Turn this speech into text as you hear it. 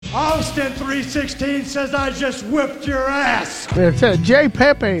Austin 316 says I just whipped your ass. J.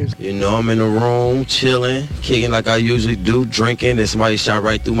 Pepe's. You know, I'm in the room, chilling, kicking like I usually do, drinking, and somebody shot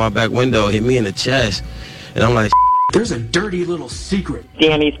right through my back window, hit me in the chest. And I'm like, there's a dirty little secret.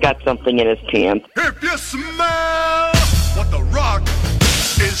 Danny's got something in his pants. If you smell what the Rock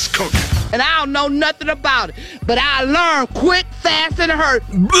is cooking. And I don't know nothing about it, but I learned quick, fast, and hurt.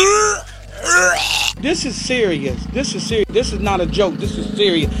 This is serious. This is serious. This is not a joke. This is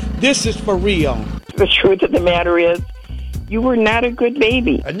serious. This is for real. The truth of the matter is, you were not a good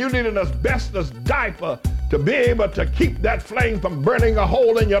baby. And you need an asbestos diaper to be able to keep that flame from burning a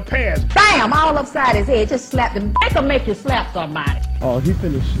hole in your pants. Bam! All upside his head. Just slapped him. That can make you slap somebody. Oh, he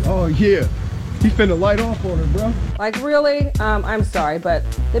finished. Oh, yeah. He finna light off on her, bro. Like, really? I'm sorry, but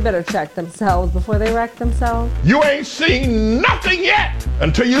they better check themselves before they wreck themselves. You ain't seen nothing yet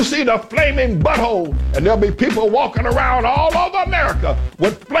until you see the flaming butthole. And there'll be people walking around all over America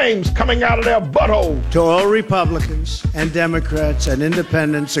with flames coming out of their butthole. To all Republicans and Democrats and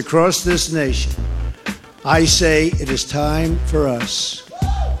independents across this nation, I say it is time for us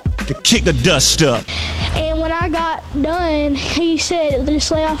to kick the dust up. And when I got done, he said,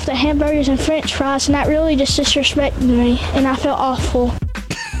 just lay off the hamburgers and french fries, and that really just disrespected me, and I felt awful.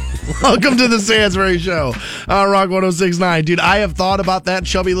 Welcome to the Stansbury Show on Rock 106.9. Dude, I have thought about that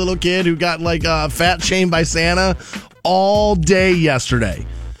chubby little kid who got fat shamed by Santa all day yesterday.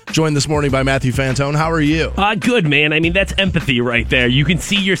 Joined this morning by Matthew Fantone. How are you? Good, man. I mean, that's empathy right there. You can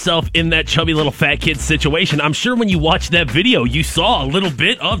see yourself in that chubby little fat kid situation. I'm sure when you watched that video, you saw a little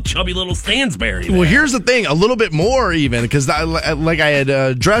bit of chubby little Stansbury there. Well, here's the thing. A little bit more even, because like I had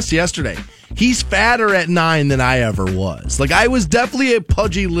addressed yesterday, he's fatter at 9 than I ever was. Like, I was definitely a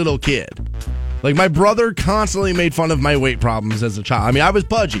pudgy little kid. Like, my brother constantly made fun of my weight problems as a child. I mean, I was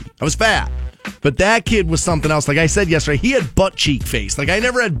pudgy. I was fat. But that kid was something else. Like I said yesterday, he had butt cheek face. Like, I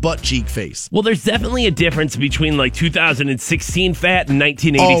never had butt cheek face. Well, there's definitely a difference between 2016 fat and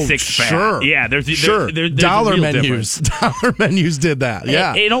 1986 fat. Sure. Yeah, there's dollar a real menus. Difference. Dollar menus did that.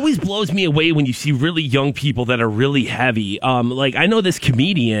 Yeah. It always blows me away when you see really young people that are really heavy. I know this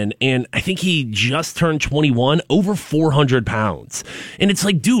comedian, and I think he just turned 21, over 400 pounds. And it's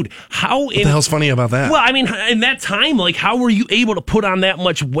like, dude, what the hell's funny about that? Well, I mean, in that time, how were you able to put on that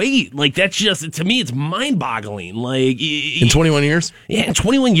much weight? That's just, to me, it's mind-boggling. In 21 years? Yeah, in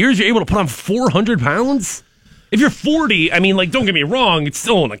 21 years, you're able to put on 400 pounds? If you're 40, I mean, don't get me wrong, it's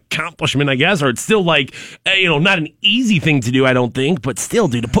still an accomplishment, I guess, or it's still, not an easy thing to do, I don't think, but still,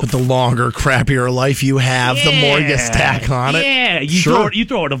 dude, But the longer, crappier life you have, the more you stack on it. Yeah, you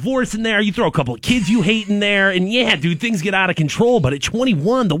throw a divorce in there, you throw a couple of kids you hate in there, and yeah, dude, things get out of control, but at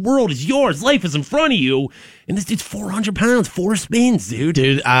 21, the world is yours, life is in front of you, and this dude's 400 pounds, 4 spins, dude.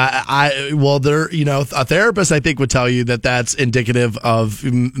 Dude, a therapist, I think, would tell you that that's indicative of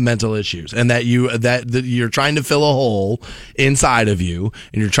mental issues, and that you're trying to fill a hole inside of you,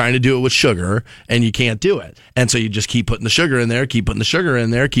 and you're trying to do it with sugar, and you can't do it. And so you just keep putting the sugar in there, keep putting the sugar in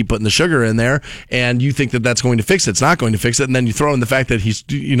there, keep putting the sugar in there, and you think that that's going to fix it. It's not going to fix it. And then you throw in the fact that he's,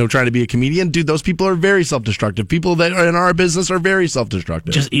 trying to be a comedian. Dude, those people are very self-destructive. People that are in our business are very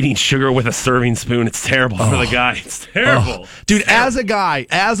self-destructive. Just eating sugar with a serving spoon, it's terrible for the guy. It's terrible. Dude, terrible.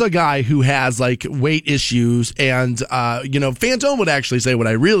 as a guy who has weight issues, and Fantone would actually say what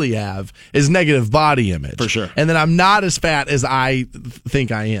I really have is negative body image. For sure. And then I'm not as fat as I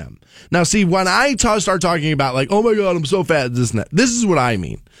think I am. Now, see, when I start talking about oh my God, I'm so fat, this and that, this is what I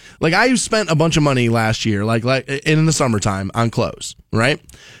mean. I spent a bunch of money last year, like in the summertime, on clothes, right?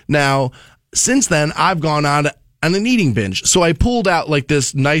 Now, since then, I've gone on an eating binge. So I pulled out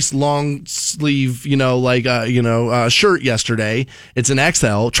this nice long sleeve, shirt yesterday. It's an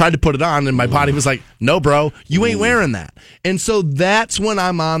XL. Tried to put it on, and my body was like, "No, bro, you ain't wearing that." And so that's when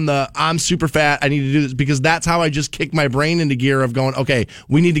I'm super fat. I need to do this, because that's how I just kick my brain into gear of going, okay,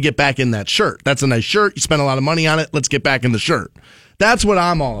 we need to get back in that shirt. That's a nice shirt. You spent a lot of money on it. Let's get back in the shirt. That's what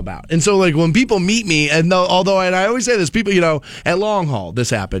I'm all about. And so, when people meet me, and I always say this, people, at Long Haul,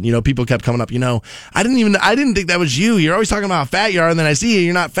 this happened. People kept coming up, I didn't think that was you. You're always talking about how fat you are, and then I see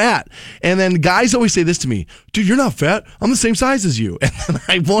you're not fat. And then guys always say this to me, dude, you're not fat. I'm the same size as you. And then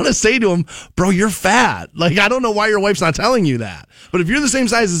I want to say to them, bro, you're fat. I don't know why your wife's not telling you that. But if you're the same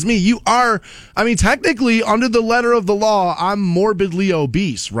size as me, you are, technically, under the letter of the law, I'm morbidly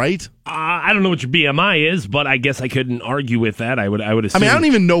obese, right? I don't know what your BMI is, but I guess I couldn't argue with that. I would assume. I mean, I don't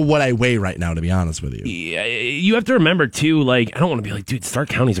even know what I weigh right now, to be honest with you. Yeah, you have to remember, too, like, I don't want to be like, dude, Stark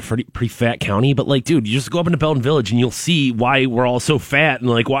County's a pretty fat county, but, like, dude, you just go up into Belton Village and you'll see why we're all so fat and,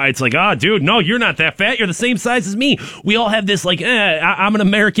 like, why it's like, dude, no, you're not that fat. You're the same size as me. We all have this, like, I'm an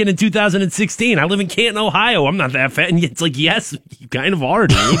American in 2016. I live in Canton, Ohio. I'm not that fat. And it's like, yes, you kind of are,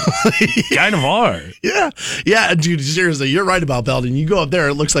 dude. You kind of are. Yeah, dude, seriously, you're right about Belton. You go up there,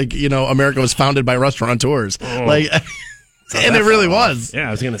 it looks like, America was founded by restaurateurs. And it really was. Yeah,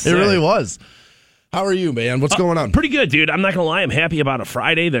 I was going to say. It really was. How are you, man? What's going on? Pretty good, dude. I'm not going to lie. I'm happy about a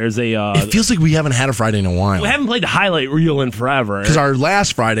Friday. There's a... it feels like we haven't had a Friday in a while. We haven't played the highlight reel in forever. Because our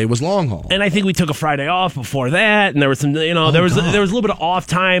last Friday was long haul. And I think we took a Friday off before that, and there was some, there was a little bit of off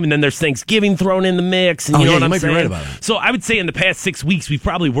time, and then there's Thanksgiving thrown in the mix, and you know what I'm saying? Be right about it. So I would say in the past 6 weeks, we've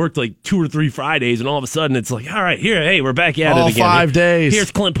probably worked like 2 or 3 Fridays, and all of a sudden it's like, all right, we're back at it again. All 5 days.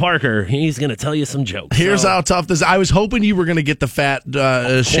 Here's Clint Parker. He's going to tell you some jokes. Here's how tough this is. I was hoping you were going to get the fat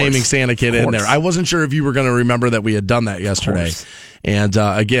shaming Santa kid in there. I wasn't sure if you were going to remember that we had done that yesterday. And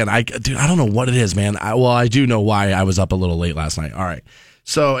again, I don't know what it is, man. I do know why I was up a little late last night. All right.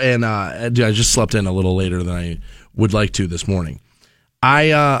 So, and I just slept in a little later than I would like to this morning.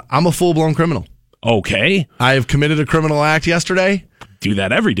 I'm a full-blown criminal. Okay. I have committed a criminal act yesterday. Do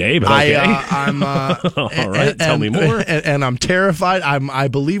that every day, but okay. I'm all right. Tell me more. And I'm terrified. I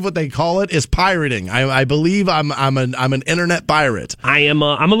believe what they call it is pirating. I believe I'm an internet pirate. I'm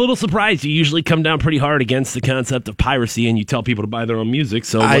a little surprised. You usually come down pretty hard against the concept of piracy, and you tell people to buy their own music.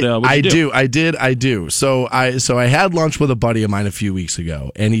 So what you do? I do. So I had lunch with a buddy of mine a few weeks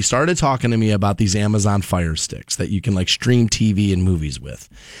ago, and he started talking to me about these Amazon Fire Sticks that you can like stream TV and movies with.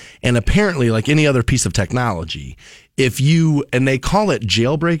 And apparently, like any other piece of technology, and they call it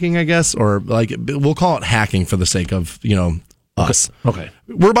jailbreaking, I guess, or like we'll call it hacking for the sake of, us. Okay.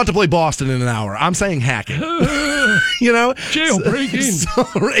 We're about to play Boston in an hour. I'm saying hacking. Jailbreaking.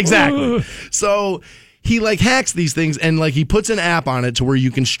 Exactly. So he like hacks these things and like he puts an app on it to where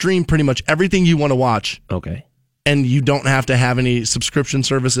you can stream pretty much everything you want to watch. Okay. And you don't have to have any subscription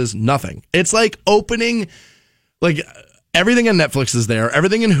services, nothing. It's like opening everything in Netflix is there.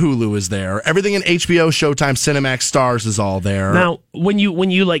 Everything in Hulu is there. Everything in HBO, Showtime, Cinemax, Stars is all there. Now, when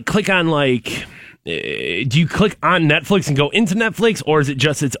you like click on like, do you click on Netflix and go into Netflix, or is it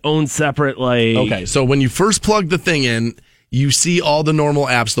just its own separate like? Okay, so when you first plug the thing in, you see all the normal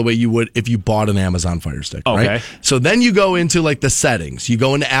apps the way you would if you bought an Amazon Fire Stick, right? So then you go into like the settings, you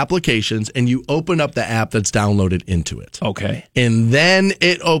go into applications, and you open up the app that's downloaded into it. Okay. And then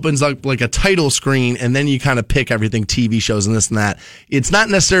it opens up like a title screen, and then you kind of pick everything, TV shows and this and that. It's not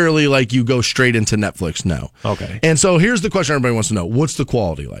necessarily like you go straight into Netflix, no. Okay. And so here's the question everybody wants to know. What's the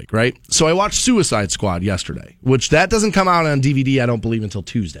quality like, right? So I watched Suicide Squad yesterday, which that doesn't come out on DVD, I don't believe, until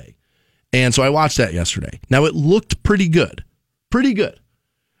Tuesday. And so I watched that yesterday. Now, it looked pretty good.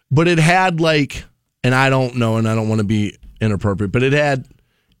 But it had like, and I don't know, and I don't want to be inappropriate, but it had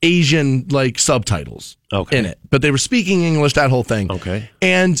Asian like subtitles in it. But they were speaking English, that whole thing. Okay.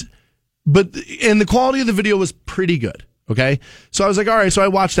 And the quality of the video was pretty good. Okay. So I was like, all right, so I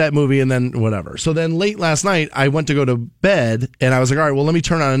watched that movie and then whatever. So then late last night, I went to go to bed and I was like, all right, well, let me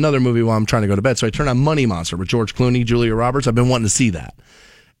turn on another movie while I'm trying to go to bed. So I turned on Money Monster with George Clooney, Julia Roberts. I've been wanting to see that.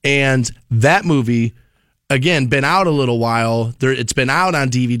 And that movie, again, been out a little while. It's been out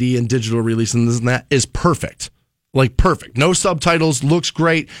on DVD and digital release and this and that, is perfect. Like perfect. No subtitles. Looks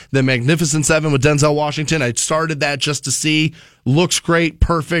great. The Magnificent Seven with Denzel Washington. I started that just to see. Looks great.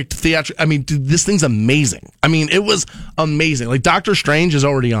 Perfect. Theatrical. I mean, dude, this thing's amazing. I mean, it was amazing. Like Doctor Strange is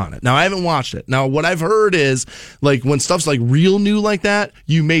already on it. Now, I haven't watched it. Now, what I've heard is like when stuff's like real new like that,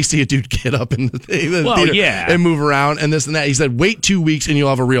 you may see a dude get up in the theater and move around and this and that. He said, wait 2 weeks and you'll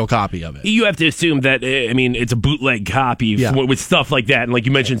have a real copy of it. You have to assume that, I mean, it's a bootleg copy with stuff like that. And like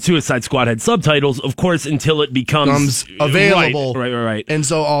you mentioned, Suicide Squad had subtitles, of course, until it becomes available. Right. And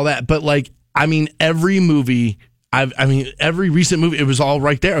so all that. But like, I mean, every movie, every recent movie, it was all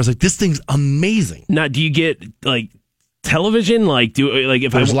right there. I was like, this thing's amazing. Now, do you get like television? Like,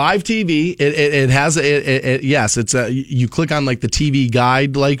 if there's live TV, it has yes, it's you click on like the TV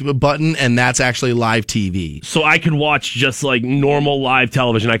guide like button, and that's actually live TV. So I could watch just like normal live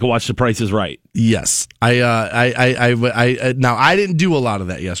television. I could watch The Price is Right. Yes, I now I didn't do a lot of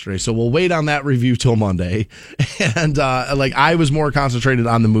that yesterday, so we'll wait on that review till Monday. And like I was more concentrated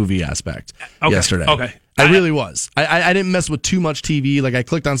on the movie aspect yesterday. Okay. I really was. I didn't mess with too much TV. Like I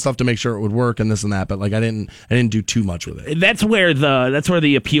clicked on stuff to make sure it would work and this and that, but like I didn't do too much with it. That's where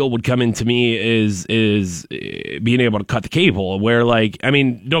the appeal would come into me is being able to cut the cable. Where like, I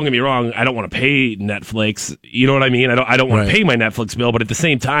mean, don't get me wrong, I don't want to pay Netflix. You know what I mean? I don't want to pay my Netflix bill, but at the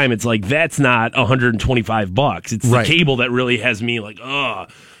same time, it's like that's not $125. It's the cable that really has me like,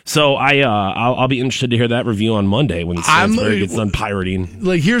 ugh. So I'll be interested to hear that review on Monday when Stansbury gets done pirating.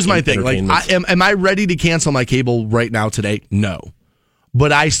 Like, here's my thing. Like, am I ready to cancel my cable right now today? No.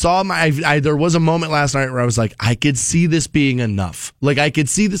 But I saw there was a moment last night where I was like, I could see this being enough. Like, I could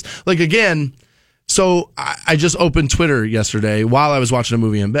see this. Like, again, so I just opened Twitter yesterday while I was watching a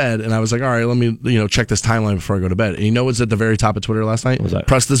movie in bed, and I was like, all right, let me check this timeline before I go to bed. And you know what's at the very top of Twitter last night? What was that?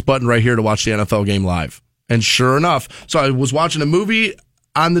 Press this button right here to watch the NFL game live. And sure enough, so I was watching a movie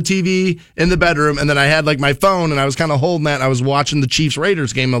on the TV in the bedroom, and then I had like my phone, and I was kind of holding that, and I was watching the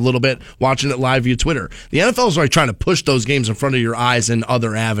Chiefs-Raiders game a little bit, watching it live via Twitter. The NFL is like trying to push those games in front of your eyes in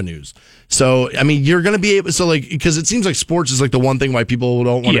other avenues. So, I mean, you're going to be able, so like, because it seems like sports is like the one thing why people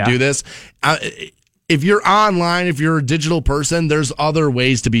don't want to do this. If you're online, if you're a digital person, there's other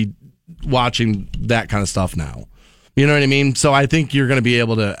ways to be watching that kind of stuff now. You know what I mean? So I think you're going to be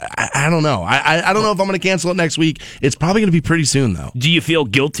able to. I don't know. I don't know if I'm going to cancel it next week. It's probably going to be pretty soon, though. Do you feel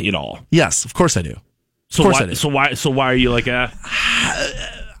guilty at all? Yes, of course I do. So why are you like a?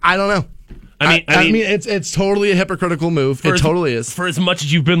 I don't know. I mean, it's totally a hypocritical move. It totally is. For as much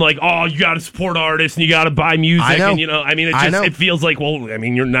as you've been like, oh, you got to support artists and you got to buy music, and it feels like, well, I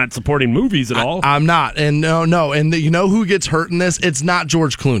mean, you're not supporting movies at all. I'm not, and no, and you know who gets hurt in this? It's not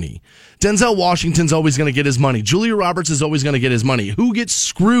George Clooney. Denzel Washington's always going to get his money. Julia Roberts is always going to get his money. Who gets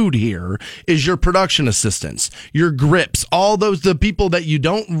screwed here is your production assistants, your grips, all the people that you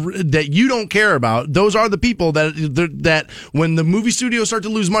don't care about. Those are the people that when the movie studios start to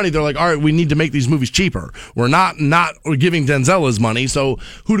lose money, they're like, all right, we need to make these movies cheaper. We're not giving Denzel his money, so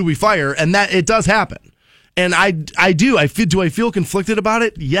who do we fire? And that it does happen. And do I feel conflicted about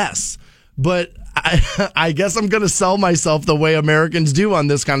it? Yes. But I guess I'm going to sell myself the way Americans do on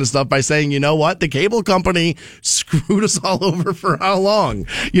this kind of stuff by saying, you know what? The cable company screwed us all over for how long?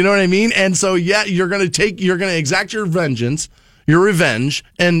 You know what I mean? And so, yeah, you're going to exact your revenge,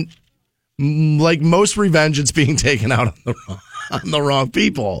 and like most revenge, it's being taken out on the wrong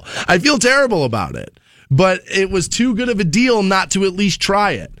people. I feel terrible about it, but it was too good of a deal not to at least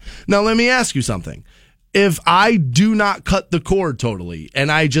try it. Now, let me ask you something. If I do not cut the cord totally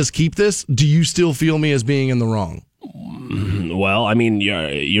and I just keep this, do you still feel me as being in the wrong? Well, I mean,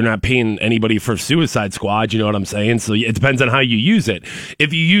 you're not paying anybody for Suicide Squad, you know what I'm saying? So it depends on how you use it.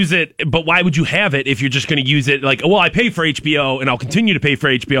 If you use it, but why would you have it if you're just going to use it like, well, I pay for HBO and I'll continue to pay for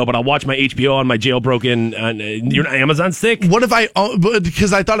HBO, but I'll watch my HBO on my jailbroken your Amazon stick? What if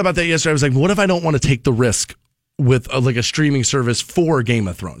because I thought about that yesterday, I was like, what if I don't want to take the risk with like a streaming service for Game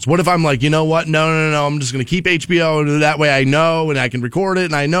of Thrones? What if I'm like, you know what? No, I'm just going to keep HBO, and that way I know and I can record it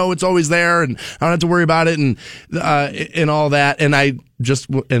and I know it's always there and I don't have to worry about it and all that. And I just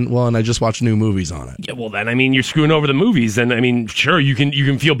watch new movies on it. Yeah, well then, I mean, you're screwing over the movies, and I mean, sure, you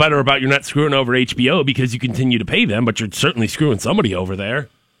can feel better about you're not screwing over HBO because you continue to pay them, but you're certainly screwing somebody over there.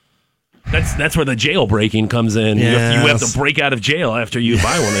 That's where the jailbreaking comes in. Yes. You have to break out of jail after you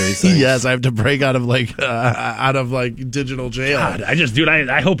buy one of these things. Yes, I have to break out of digital jail. God,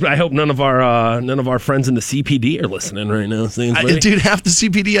 I hope none of our friends in the CPD are listening right now. Dude, half the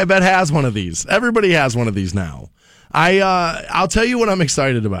CPD I bet has one of these. Everybody has one of these now. I'll tell you what I'm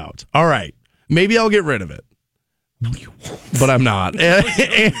excited about. All right, maybe I'll get rid of it. But I'm not.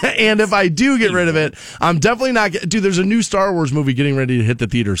 And if I do get rid of it, I'm definitely not. Dude, there's a new Star Wars movie getting ready to hit the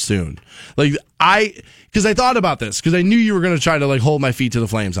theater soon. Because I thought about this, because I knew you were going to try to like hold my feet to the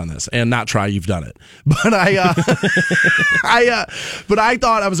flames on this and not try. You've done it. But but I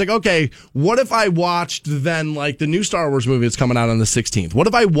thought, I was like, okay, what if I watched then like the new Star Wars movie that's coming out on the 16th? What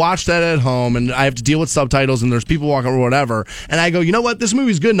if I watched that at home and I have to deal with subtitles and there's people walking or whatever, and I go, you know what, this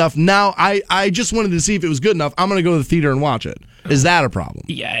movie's good enough. Now I just wanted to see if it was good enough. I'm going to go to the theater and watch it. Is that a problem?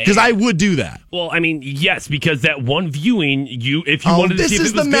 Yeah, because I would do that. Well, I mean, yes, because that one viewing, if you wanted to see if it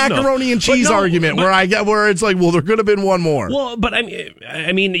was this is the macaroni and cheese argument where it's like, well, there could have been one more. Well, but I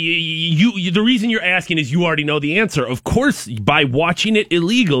mean, you the reason you're asking is you already know the answer. Of course, by watching it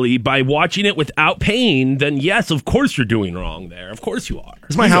illegally, by watching it without paying, then yes, of course you're doing wrong there. Of course you are.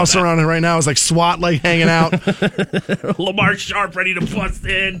 Is my house surrounded right now? It's like SWAT like hanging out. Lamar Sharp ready to bust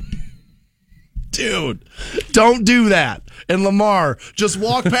in. Dude, don't do that. And Lamar, just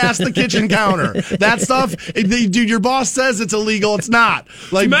walk past the kitchen counter. That stuff, dude, your boss says it's illegal. It's not.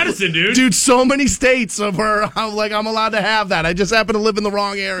 Like, it's medicine, dude. Dude, so many states where I'm allowed to have that. I just happen to live in the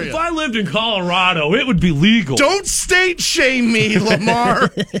wrong area. If I lived in Colorado, it would be legal. Don't state shame me,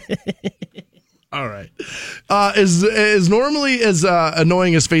 Lamar. All right. As normally as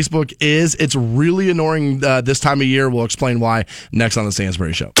annoying as Facebook is, it's really annoying this time of year. We'll explain why next on the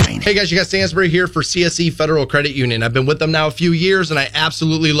Stansbury Show. Hey guys, you got Stansbury here for CSE Federal Credit Union. I've been with them now a few years, and I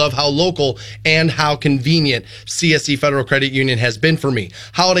absolutely love how local and how convenient CSE Federal Credit Union has been for me.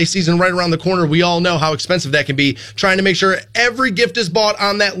 Holiday season right around the corner. We all know how expensive that can be. Trying to make sure every gift is bought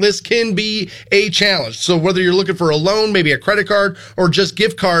on that list can be a challenge. So whether you're looking for a loan, maybe a credit card, or just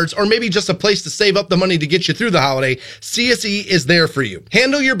gift cards, or maybe just a place to save up the money to get you through the holiday, CSE is there for you.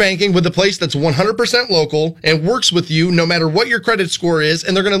 Handle your banking with a place that's 100% local and works with you no matter what your credit score is,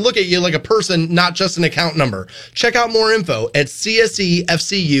 and they're going to look at you like a person, not just an account number. Check out more info at csefcu.com.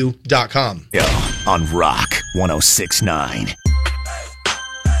 On Rock 106.9.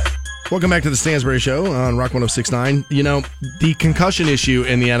 Welcome back to the Stansbury Show on Rock 106.9. You know, the concussion issue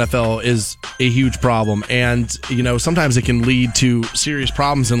in the NFL is a huge problem, and, you know, sometimes it can lead to serious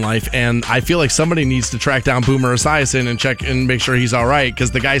problems in life, and I feel like somebody needs to track down Boomer Esiason and check and make sure he's all right,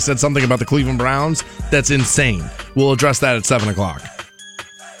 because the guy said something about the Cleveland Browns that's insane. We'll address that at 7 o'clock.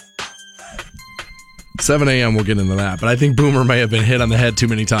 7 a.m. we'll get into that, but I think Boomer may have been hit on the head too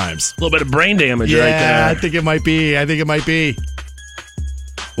many times. A little bit of brain damage right there. Yeah, I think it might be.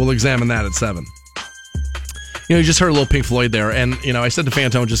 We'll examine that at 7. You know, you just heard a little Pink Floyd there, and, you know, I said to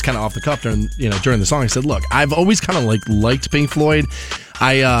Fantone just kind of off the cuff during the song, I said, look, I've always kind of liked Pink Floyd.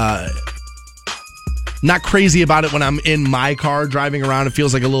 Not crazy about it when I'm in my car driving around. It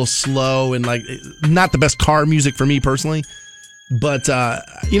feels like a little slow and like not the best car music for me personally. But,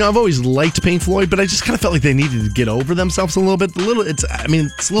 you know, I've always liked Pink Floyd, but I just kind of felt like they needed to get over themselves a little bit. It's a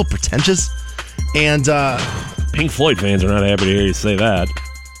little pretentious. And Pink Floyd fans are not happy to hear you say that.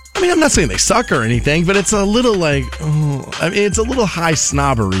 I mean, I'm not saying they suck or anything, but it's a little it's a little high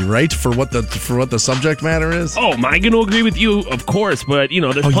snobbery, right? For what the subject matter is. Oh, am I going to agree with you? Of course, but you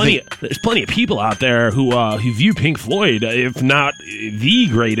know, there's plenty of people out there who view Pink Floyd, if not the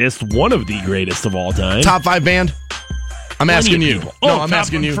greatest, one of the greatest of all time. Top 5 band. I'm asking you. I'm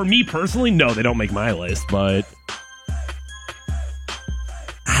asking you. For me personally, no, they don't make my list, but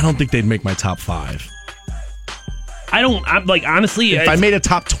I don't think they'd make my top 5. I'm like, honestly, if I made a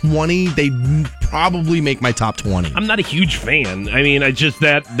top 20, they'd probably make my top 20. I'm not a huge fan. I mean, I just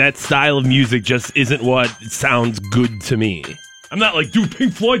that style of music just isn't what sounds good to me. I'm not like, dude,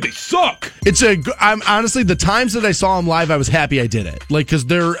 Pink Floyd, they suck. I'm honestly, the times that I saw them live, I was happy I did it. Like, because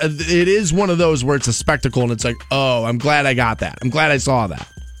it is one of those where it's a spectacle, and it's like, oh, I'm glad I got that. I'm glad I saw that.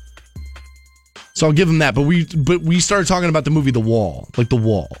 So I'll give them that. But we started talking about the movie The Wall, like The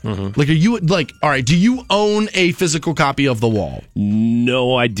Wall. Mm-hmm. Like, are you all right? Do you own a physical copy of The Wall?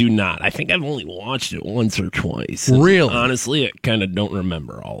 No, I do not. I think I've only watched it once or twice. Really? Honestly, I kind of don't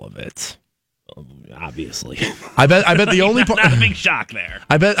remember all of it. Obviously, I bet the only part. Not a big shock there.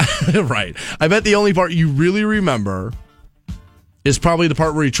 I bet right. I bet the only part you really remember is probably the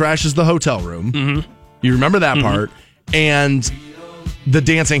part where he trashes the hotel room. Mm-hmm. You remember that part, and the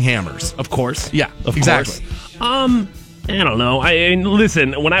dancing hammers. Of course, yeah, exactly. Course. I don't know. I mean,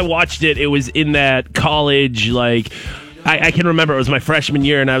 listen, when I watched it, it was in that college like. I can remember it was my freshman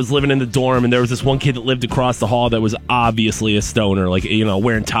year, and I was living in the dorm, and there was this one kid that lived across the hall that was obviously a stoner, like, you know,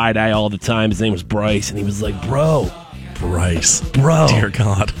 wearing tie-dye all the time. His name was Bryce, and he was like, Bryce, dear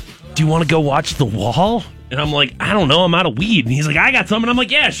God, do you want to go watch The Wall? And I'm like, I don't know, I'm out of weed. And he's like, I got some. And I'm like,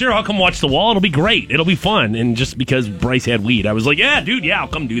 yeah, sure, I'll come watch The Wall. It'll be great. It'll be fun. And just because Bryce had weed, I was like, yeah, dude, yeah, I'll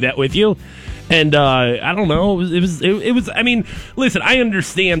come do that with you. And I don't know. It was. I mean, listen. I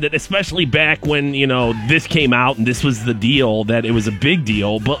understand that, especially back when this came out and this was the deal, that it was a big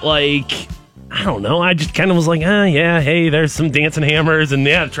deal. But like, I don't know. I just kind of was like, yeah, hey, there's some dancing hammers and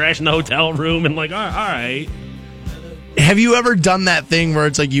trash in the hotel room and like, all right. Have you ever done that thing where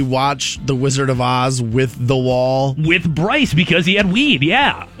it's like you watch The Wizard of Oz with The Wall? With Bryce because he had weed,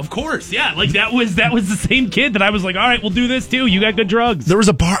 yeah. Of course, yeah. Like that was the same kid that I was like, all right, we'll do this too. You got good drugs. There was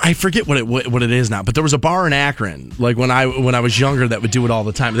a bar, I forget what it is now, but there was a bar in Akron, like when I was younger, that would do it all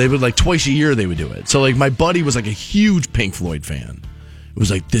the time. They would like twice a year they would do it. So like my buddy was like a huge Pink Floyd fan. It was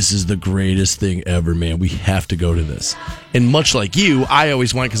like, this is the greatest thing ever, man. We have to go to this. And much like you, I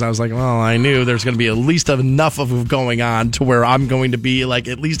always went because I was like, well, I knew there's going to be at least enough of going on to where I'm going to be like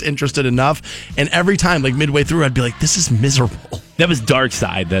at least interested enough. And every time, like midway through, I'd be like, this is miserable. That was Dark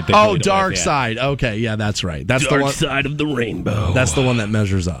Side. Dark Side. Okay, yeah, that's right. That's Dark the one, Side of the Rainbow. That's the one that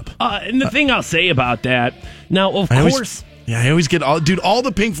measures up. And the thing I'll say about that, now, of course... I always get all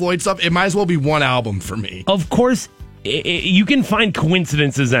the Pink Floyd stuff. It might as well be one album for me. Of course, you can find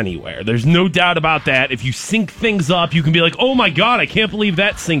coincidences anywhere. There's no doubt about that. If you sync things up, you can be like, oh my God, I can't believe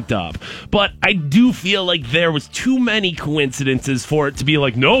that synced up. But I do feel like there was too many coincidences for it to be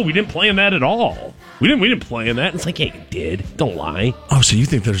like, no, we didn't plan that at all. We didn't plan that. It's like, yeah, you did. Don't lie. Oh, so you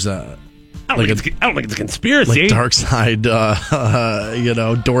think there's a... I don't think it's a conspiracy. Like Dark Side,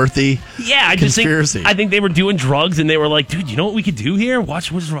 Dorothy. Yeah, I think they were doing drugs and they were like, dude, you know what we could do here?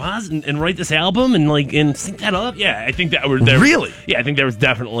 Watch Wizard of Oz and write this album and sync that up. Yeah, I think that were there. Really? Yeah, I think there was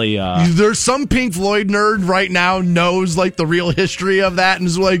definitely. There's some Pink Floyd nerd right now knows like the real history of that and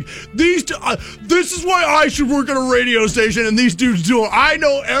is like, this is why I should work at a radio station and these dudes do it. I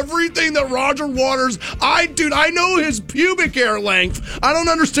know everything that Roger Waters. I know his pubic hair length. I don't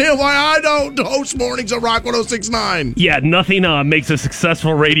understand why I don't host mornings at Rock 106.9. Yeah, nothing makes a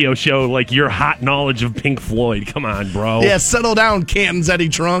successful radio show like your hot knowledge of Pink Floyd. Come on, bro. Yeah, settle down, Canton's Eddie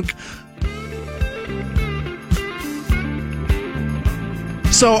Trunk.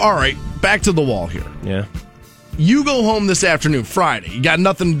 So, all right, back to the wall here. Yeah. You go home this afternoon, Friday. You got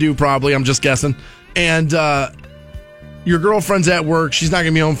nothing to do, probably, I'm just guessing. And your girlfriend's at work. She's not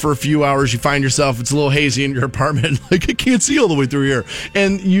going to be home for a few hours. You find yourself, it's a little hazy in your apartment. Like, I can't see all the way through here.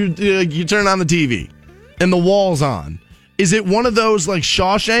 And you turn on the TV, and the wall's on. Is it one of those, like,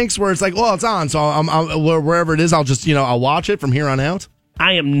 Shawshanks where it's like, well, it's on, so I'm wherever it is, I'll just, I'll watch it from here on out?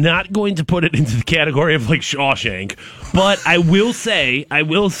 I am not going to put it into the category of like Shawshank, but I will say,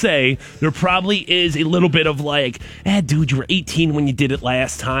 there probably is a little bit of like, dude, you were 18 when you did it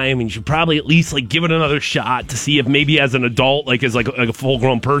last time, and you should probably at least like give it another shot to see if maybe as an adult, like as like a full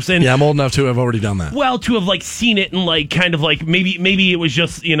grown person. Yeah, I'm old enough to have already done that. Well, to have like seen it and like kind of like maybe it was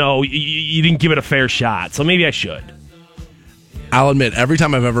just you didn't give it a fair shot, so maybe I should. I'll admit, every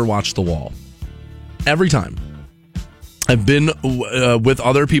time I've ever watched The Wall, every time. I've been with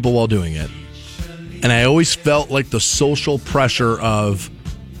other people while doing it, and I always felt like the social pressure of,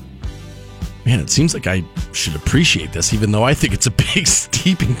 man, it seems like I should appreciate this, even though I think it's a big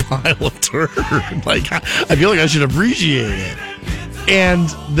steeping pile of dirt. Like, I feel like I should appreciate it. And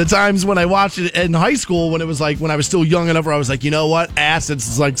the times when I watched it in high school, when it was like, when I was still young enough where I was like, you know what,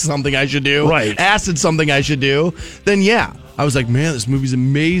 acid's like something I should do. Right. Acid's something I should do. Then, yeah. I was like, man, this movie's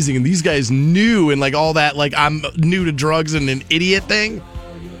amazing, and these guys knew, and like all that, like I'm new to drugs and an idiot thing.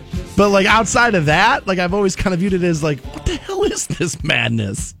 But like outside of that, like I've always kind of viewed it as like, what the hell is this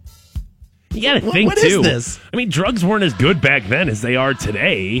madness? You gotta think what too. Is this? I mean, drugs weren't as good back then as they are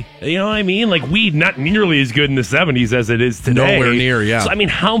today. You know what I mean? Like weed, not nearly as good in the 70s as it is today. Nowhere near, yeah. So I mean,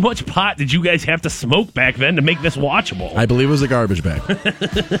 how much pot did you guys have to smoke back then to make this watchable? I believe it was a garbage bag.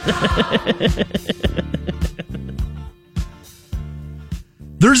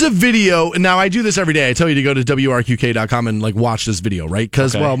 There's a video, and now I do this every day. I tell you to go to WRQK.com and like watch this video, right?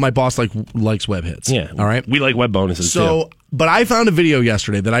 Because, well, my boss likes web hits. Yeah. All right? We like web bonuses, too. But I found a video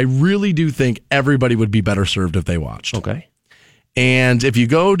yesterday that I really do think everybody would be better served if they watched. Okay. And if you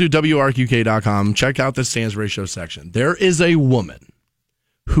go to WRQK.com, check out the Stansbury Show section. There is a woman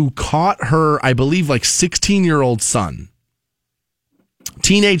who caught her, I believe, like 16-year-old son,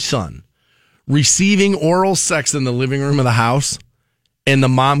 teenage son, receiving oral sex in the living room of the house. And the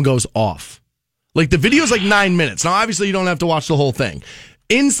mom goes off. Like, the video's like 9 minutes. Now, obviously, you don't have to watch the whole thing.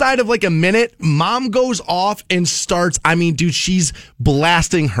 Inside of like a minute, mom goes off and starts, I mean, dude, she's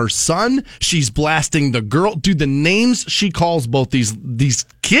blasting her son. She's blasting the girl. Dude, the names she calls both these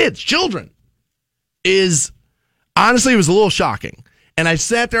kids, children, is, honestly, it was a little shocking. And I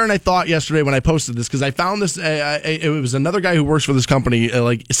sat there and I thought yesterday when I posted this, because I found this, it was another guy who works for this company,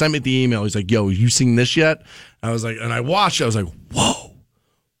 like, sent me the email. He's like, yo, you seen this yet? I was like, and I watched it. I was like, whoa.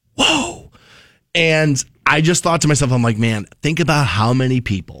 And I just thought to myself, I'm like, man, think about how many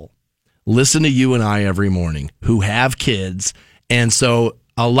people listen to you and I every morning who have kids. And so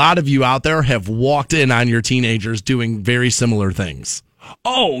a lot of you out there have walked in on your teenagers doing very similar things.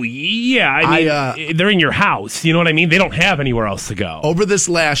 Oh, yeah. I mean, they're in your house. You know what I mean? They don't have anywhere else to go. Over this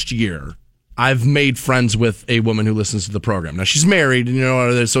last year, I've made friends with a woman who listens to the program. Now, she's married,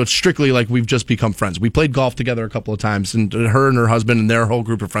 so it's strictly like we've just become friends. We played golf together a couple of times, and her and her husband and their whole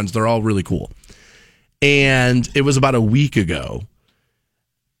group of friends, they're all really cool. And it was about a week ago,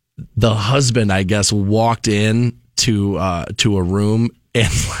 the husband, I guess, walked in to a room and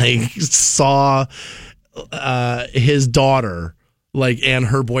like saw his daughter and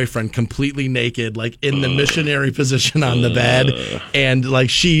her boyfriend completely naked, like in the missionary position on the bed, and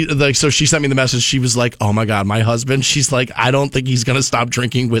so she sent me the message. She was like, "Oh my God, my husband." She's like, "I don't think he's gonna stop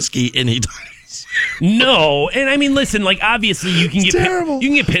drinking whiskey anytime." No, and I mean, listen, obviously you can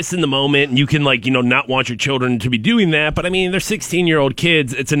get pissed in the moment, and you can not want your children to be doing that. But I mean, they're 16-year-old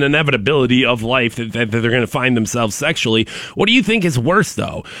kids. It's an inevitability of life that they're going to find themselves sexually. What do you think is worse,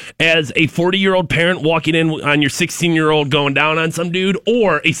 though, as a 40-year-old parent walking in on your 16-year-old going down on some dude,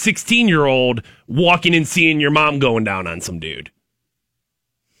 or a 16-year-old walking in seeing your mom going down on some dude?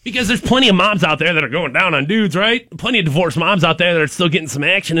 Because there's plenty of moms out there that are going down on dudes, right? Plenty of divorced moms out there that are still getting some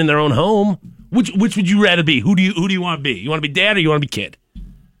action in their own home. Which would you rather be? Who do you want to be? You want to be dad or you want to be kid?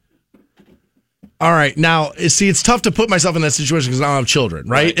 All right, now see, it's tough to put myself in that situation because I don't have children,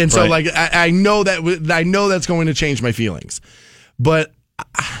 right? And so I know that's going to change my feelings, but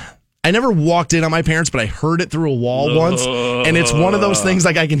I never walked in on my parents, but I heard it through a wall once, and it's one of those things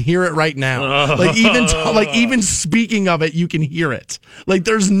I can hear it right now. Even speaking of it, you can hear it.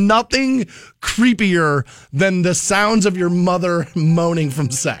 There's nothing creepier than the sounds of your mother moaning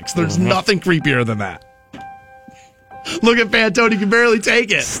from sex. There's nothing creepier than that. Look at Fantone, he can barely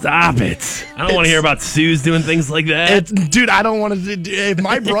take it. Stop it. I don't want to hear about Suze doing things like that. Dude, I don't want to. If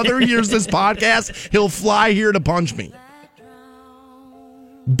my brother hears this podcast, he'll fly here to punch me.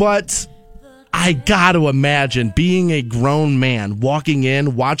 But I got to imagine being a grown man, walking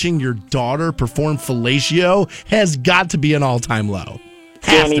in, watching your daughter perform fellatio has got to be an all-time low.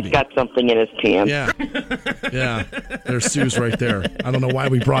 Danny's got something in his pants. Yeah. There's Suze right there. I don't know why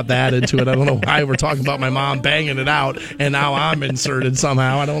we brought that into it. I don't know why we're talking about my mom banging it out, and now I'm inserted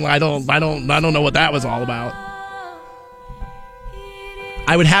somehow. I don't know what that was all about.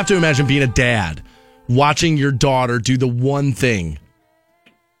 I would have to imagine being a dad, watching your daughter do the one thing.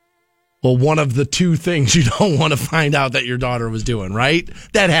 Well, one of the two things you don't want to find out that your daughter was doing, right?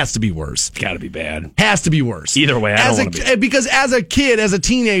 That has to be worse. It's got to be bad. Has to be worse. Either way, I don't want to be. Because as a kid, as a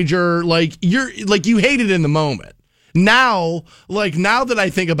teenager, you hate it in the moment. Now that I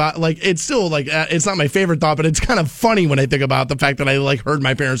think about, it's still it's not my favorite thought, but it's kind of funny when I think about the fact that I heard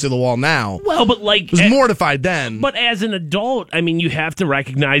my parents through the wall now. Well, but I was mortified then. But as an adult, I mean, you have to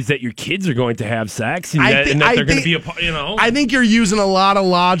recognize that your kids are going to have sex and that they're going to be a part. I think you're using a lot of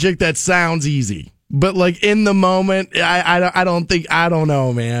logic that sounds easy, but in the moment, I don't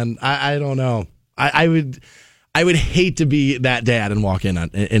know, man. I don't know. I would hate to be that dad and walk in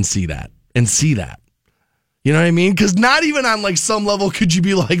and see that. You know what I mean? Because not even on some level could you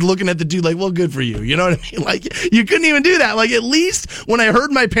be looking at the dude well, good for you. You know what I mean? You couldn't even do that. At least when I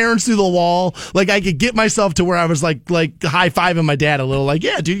heard my parents through the wall, I could get myself to where I was high fiving my dad a little.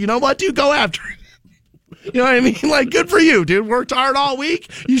 Yeah, dude, you know what, dude, go after it. You know what I mean? Good for you, dude. Worked hard all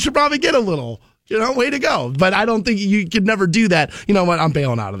week. You should probably get a little. Way to go. But I don't think you could never do that. You know what? I'm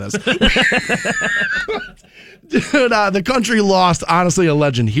bailing out of this. Dude, the country lost, honestly, a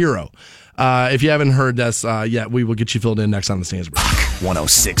legend hero. If you haven't heard this yet, we will get you filled in next on the Stansbury Show.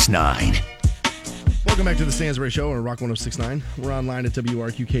 106.9. Welcome back to the Stansbury Show on Rock 106.9. We're online at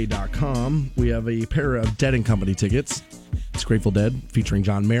WRQK.com. We have a pair of Dead & Company tickets. It's Grateful Dead featuring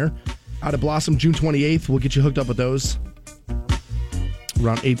John Mayer. Out at Blossom, June 28th. We'll get you hooked up with those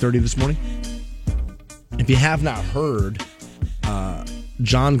around 8:30 this morning. If you have not heard,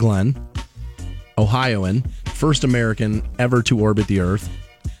 John Glenn, Ohioan, first American ever to orbit the Earth,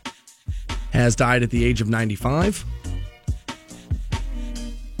 has died at the age of 95.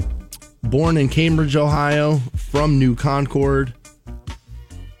 Born in Cambridge, Ohio, from New Concord.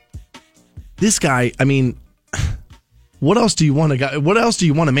 This guy, I mean, what else do you want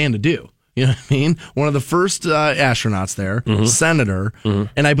a man to do? You know what I mean? One of the first astronauts there, senator,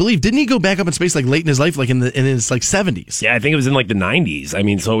 and I believe, didn't he go back up in space late in his life, in his 70s? Yeah, I think it was in the 90s. I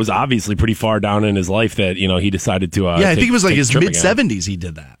mean, so it was obviously pretty far down in his life that he decided to. I think it was his mid 70s he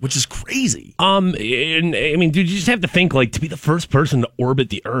did that, which is crazy. And I mean, dude, you just have to think to be the first person to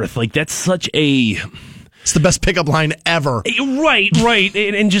orbit the Earth, that's such a. It's the best pickup line ever. Right.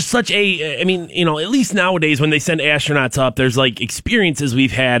 And just such a, I mean, at least nowadays when they send astronauts up, there's experiences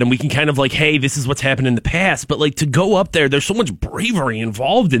we've had and we can kind of hey, this is what's happened in the past. But to go up there's so much bravery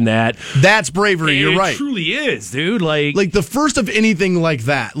involved in that. That's bravery, you're right. It truly is, dude. Like the first of anything like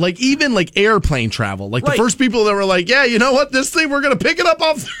that. Even airplane travel. The first people that were yeah, you know what, this thing, we're going to pick it up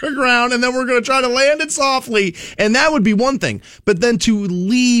off the ground and then we're going to try to land it softly. And that would be one thing. But then to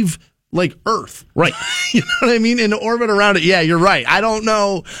leave like Earth. Right. You know what I mean? In orbit around it. Yeah, you're right. I don't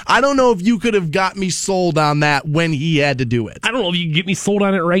know if you could have got me sold on that when he had to do it. I don't know if you can get me sold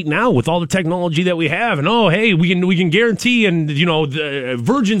on it right now with all the technology that we have. And hey, we can guarantee, and the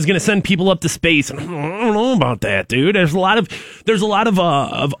Virgin's going to send people up to space. And I don't know about that, dude. There's a lot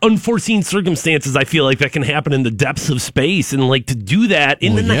of unforeseen circumstances, I feel like, that can happen in the depths of space, and like to do that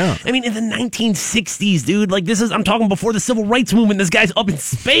in in the 1960s, dude. Like I'm talking before the civil rights movement. This guy's up in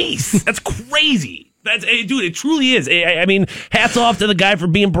space. That's crazy. Dude, it truly is. I mean, hats off to the guy for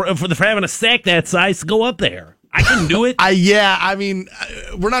having a sack that size to go up there. I couldn't do it. I mean,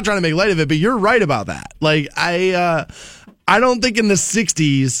 we're not trying to make light of it, but you're right about that. Like, I don't think in the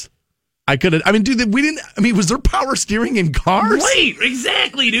 60s I could have. I mean, dude, was there power steering in cars? Right,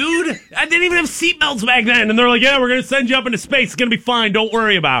 exactly, dude. I didn't even have seatbelts back then, and they're like, "Yeah, we're gonna send you up into space. It's gonna be fine. Don't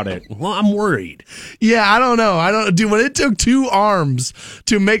worry about it." Well, I'm worried. Yeah, I don't know. Dude, when it took 2 arms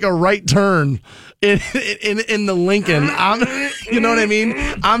to make a right turn in the Lincoln, you know what I mean?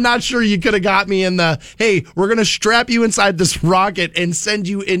 I'm not sure you could have got me in the, hey, we're going to strap you inside this rocket and send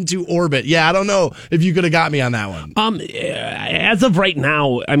you into orbit. Yeah, I don't know if you could have got me on that one. As of right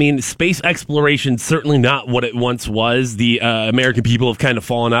now, I mean, space exploration certainly not what it once was. The American people have kind of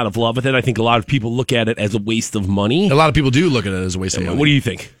fallen out of love with it. I think a lot of people look at it as a waste of money. A lot of people do look at it as a waste of money. What do you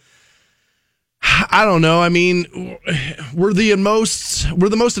think? I don't know. I mean, we're the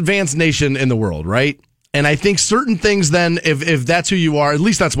most advanced nation in the world, right? And I think certain things then, if that's who you are, at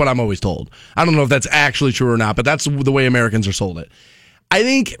least that's what I'm always told. I don't know if that's actually true or not, but that's the way Americans are sold it. I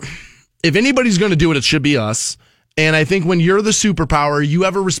think if anybody's going to do it, it should be us. And I think when you're the superpower, you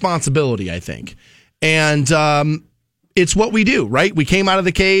have a responsibility, I think. And it's what we do, right? We came out of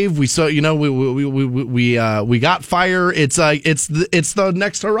the cave. We saw, we got fire. It's the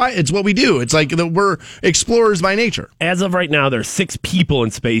next horizon. It's what we do. It's like we're explorers by nature. As of right now, there's 6 people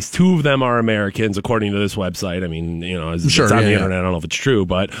in space. 2 of them are Americans, according to this website. I mean, it's on the internet. I don't know if it's true,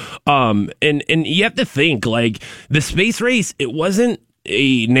 but and you have to think, like, the space race, it wasn't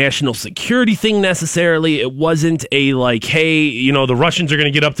a national security thing necessarily. It wasn't a like, hey, the Russians are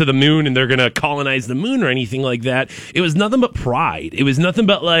going to get up to the moon and they're going to colonize the moon or anything like that. It was nothing but pride. It was nothing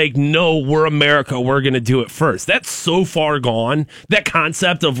but like, no, we're America. We're going to do it first. That's so far gone. That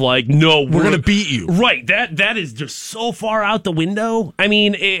concept of like, no, we're going to beat you. Right. That is just so far out the window. I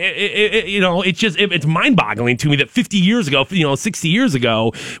mean, it's mind boggling to me that 50 years ago, 60 years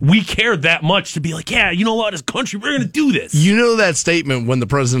ago, we cared that much to be like, yeah, you know what, as a country, we're going to do this. You know that statement when the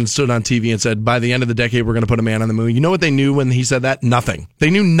president stood on TV and said, by the end of the decade, we're going to put a man on the moon. You know what they knew when he said that? Nothing. They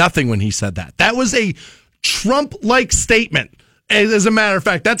knew nothing when he said that. That was a Trump-like statement. As a matter of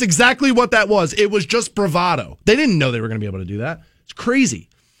fact, that's exactly what that was. It was just bravado. They didn't know they were going to be able to do that. It's crazy.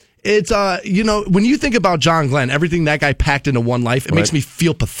 It's, when you think about John Glenn, everything that guy packed into one life, it makes me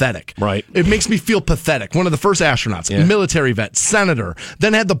feel pathetic. Right. It makes me feel pathetic. One of the first astronauts, military vet, senator,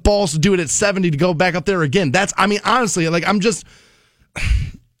 then had the balls to do it at 70 to go back up there again. Honestly, like,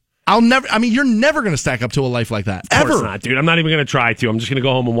 you're never going to stack up to a life like that. Of course ever. not, dude. I'm not even going to try to. I'm just going to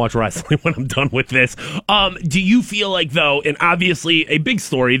go home and watch wrestling when I'm done with this. Do you feel like, though, and obviously a big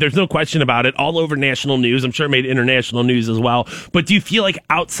story, there's no question about it, all over national news, I'm sure it made international news as well, but do you feel like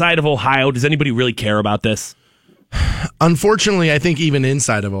outside of Ohio, does anybody really care about this? Unfortunately, I think even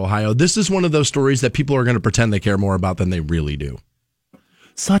inside of Ohio, this is one of those stories that people are going to pretend they care more about than they really do.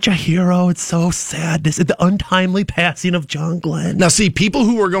 Such a hero. It's so sad. This is the untimely passing of John Glenn. Now, see, people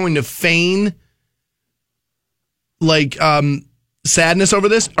who are going to feign sadness over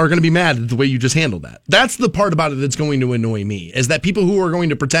this are going to be mad at the way you just handled that. That's the part about it that's going to annoy me, is that people who are going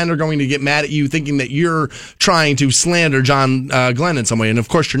to pretend are going to get mad at you thinking that you're trying to slander John Glenn in some way. And of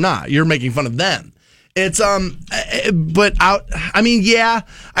course you're not. You're making fun of them. It's, I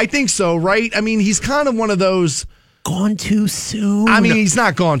think so, right? I mean, he's kind of one of those... Gone too soon. I mean, he's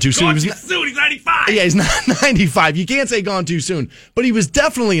not gone too soon. He's 95. Yeah, he's not 95. You can't say gone too soon, but he was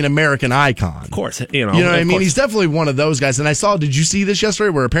definitely an American icon. Of course, you know what I mean. He's definitely one of those guys. And I saw. Did you see this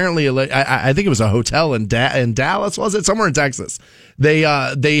yesterday? Where apparently, I think it was a hotel in Dallas, was it? Somewhere in Texas. They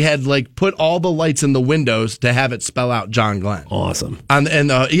had like put all the lights in the windows to have it spell out John Glenn. Awesome.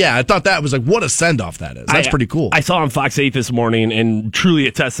 I thought that was like, what a send off that is. That's pretty cool. I saw on Fox 8 this morning, and truly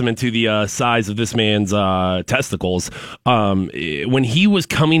a testament to the size of this man's testicles. When he was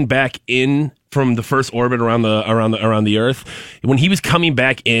coming back in from the first orbit around the Earth, when he was coming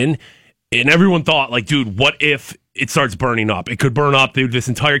back in, and everyone thought, like, dude, what if it starts burning up. It could burn up. This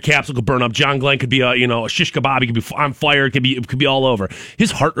entire capsule could burn up. John Glenn could be a shish kebab. He could be on fire. It could be all over.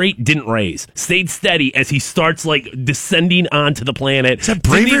 His heart rate didn't raise. Stayed steady as he starts descending onto the planet. Is that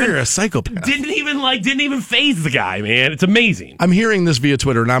bravery or a psychopath? Didn't even phase the guy, man. It's amazing. I'm hearing this via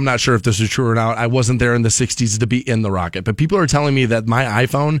Twitter, and I'm not sure if this is true or not. I wasn't there in the 60s to be in the rocket, but people are telling me that my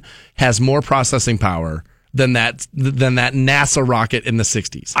iPhone has more processing power than that NASA rocket in the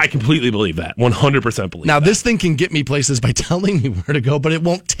 60s. I completely believe that. 100% believe now, that. this thing can get me places by telling me where to go, but it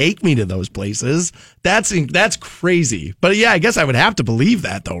won't take me to those places. That's crazy. But yeah, I guess I would have to believe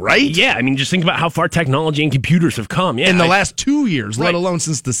that, though, right? Yeah, I mean, just think about how far technology and computers have come. Yeah, in the last 2 years, let alone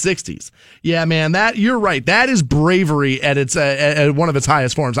since the 60s. Yeah, man, you're right. That is bravery at its at one of its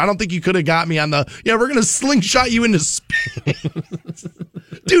highest forms. I don't think you could have got me on we're going to slingshot you into space.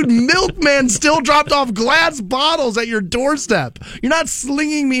 Dude, Milkman still dropped off glass bottles at your doorstep. You're not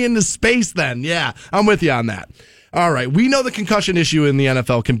slinging me into space then. Yeah, I'm with you on that. All right, we know the concussion issue in the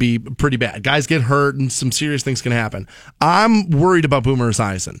NFL can be pretty bad. Guys get hurt and some serious things can happen. I'm worried about Boomer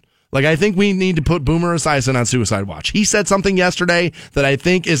Esiason. I think we need to put Boomer Esiason on suicide watch. He said something yesterday that I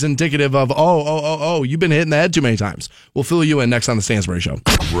think is indicative of, you've been hit in the head too many times. We'll fill you in next on the Stansbury Show.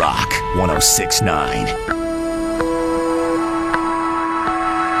 Rock 106.9.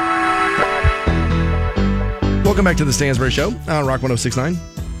 Welcome back to the Stansbury Show on Rock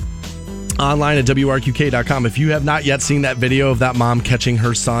 106.9. Online at WRQK.com. If you have not yet seen that video of that mom catching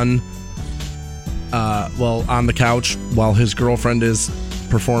her son on the couch while his girlfriend is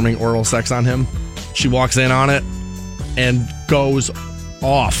performing oral sex on him, she walks in on it and goes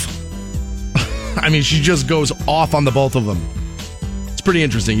off. I mean, she just goes off on the both of them. It's pretty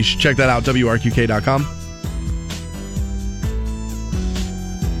interesting. You should check that out, WRQK.com.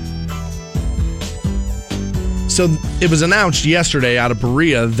 So it was announced yesterday out of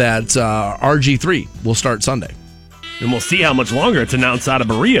Berea that RG3 will start Sunday. And we'll see how much longer it's announced out of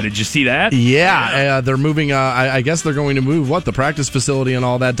Berea. Did you see that? Yeah. They're moving, I guess they're going to move, the practice facility and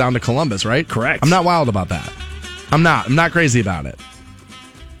all that down to Columbus, right? Correct. I'm not wild about that. I'm not crazy about it.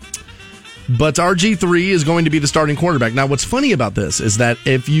 But RG3 is going to be the starting quarterback. Now, what's funny about this is that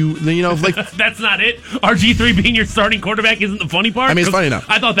if that's not it. RG3 being your starting quarterback isn't the funny part. I mean, it's funny enough.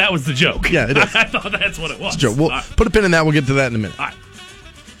 I thought that was the joke. Yeah, it is. I thought that's what it was. It's a joke. We'll put a pin in that. We'll get to that in a minute. All right.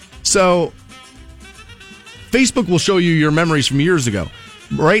 So, Facebook will show you your memories from years ago.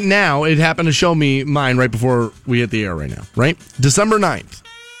 Right now, it happened to show me mine right before we hit the air right now, right? December 9th,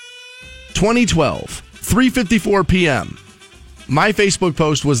 2012, 3:54 p.m. My Facebook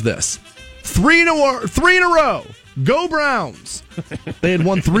post was this. 3 in a row. Go Browns. They had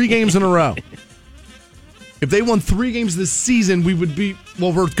won 3 games in a row. If they won 3 games this season, we would be,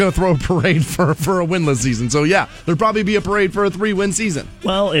 we're going to throw a parade for a winless season. So, yeah, there'd probably be a parade for a 3-win season.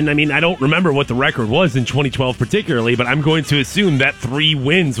 Well, and I mean, I don't remember what the record was in 2012 particularly, but I'm going to assume that 3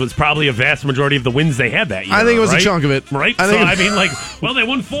 wins was probably a vast majority of the wins they had that year. I think it was a chunk of it. Right? They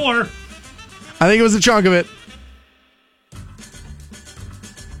won 4. I think it was a chunk of it.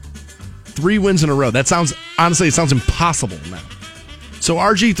 3 wins in a row. That sounds, honestly, it sounds impossible now. So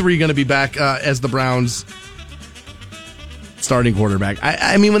RG3 going to be back as the Browns' starting quarterback.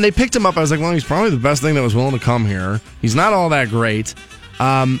 I mean, when they picked him up, I was like, well, he's probably the best thing that was willing to come here. He's not all that great.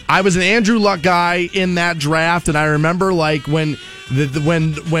 I was an Andrew Luck guy in that draft, and I remember when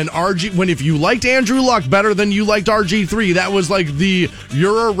if you liked Andrew Luck better than you liked RG3, that was like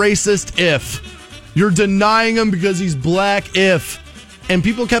you're a racist if. You're denying him because he's black if. And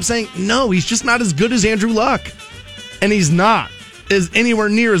people kept saying, no, he's just not as good as Andrew Luck. And he's not anywhere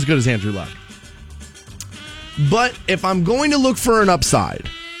near as good as Andrew Luck. But if I'm going to look for an upside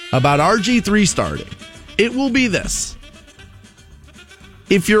about RG3 starting, it will be this.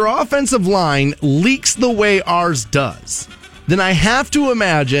 If your offensive line leaks the way ours does, then I have to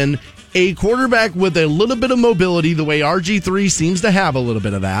imagine a quarterback with a little bit of mobility, the way RG3 seems to have a little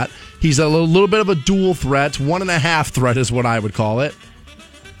bit of that. He's a little bit of a dual threat, 1.5 threat is what I would call it.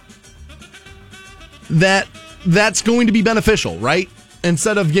 That's going to be beneficial, right?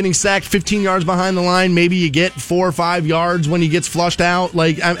 Instead of getting sacked 15 yards behind the line, maybe you get 4 or 5 yards when he gets flushed out.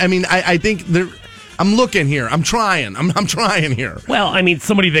 I think I'm looking here. I'm trying. I'm trying here. Well, I mean,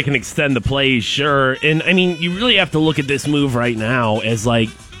 somebody that can extend the plays, sure. And, I mean, you really have to look at this move right now as,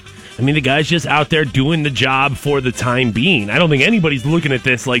 the guy's just out there doing the job for the time being. I don't think anybody's looking at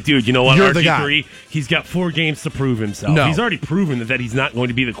this like, dude, you know what, you're RG3, he's got 4 games to prove himself. No. He's already proven that he's not going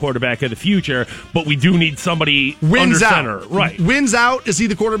to be the quarterback of the future, but we do need somebody wins under out. center. Right. Wins out. Is he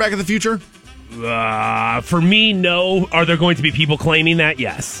the quarterback of the future? For me, no. Are there going to be people claiming that?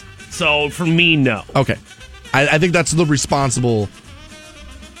 Yes. So, for me, no. Okay. I think that's the responsible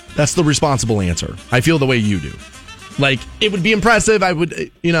answer. I feel the way you do. Like, it would be impressive. It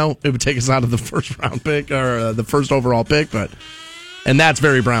would take us out of the first round pick or the first overall pick, and that's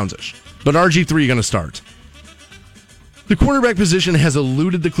very Brownsish. But RG3 going to start. The quarterback position has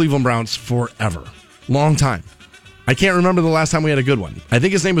eluded the Cleveland Browns forever. Long time. I can't remember the last time we had a good one. I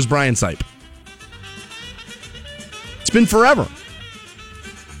think his name was Brian Sipe. It's been forever.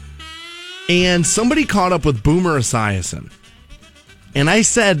 And somebody caught up with Boomer Esiason. And I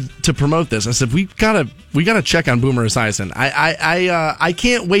said to promote this, I said, we gotta check on Boomer Esiason. I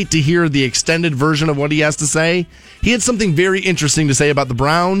can't wait to hear the extended version of what he has to say. He had something very interesting to say about the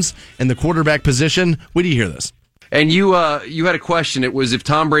Browns and the quarterback position. Wait till you hear this. And you had a question. It was if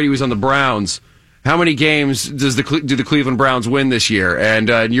Tom Brady was on the Browns, how many games do the Cleveland Browns win this year?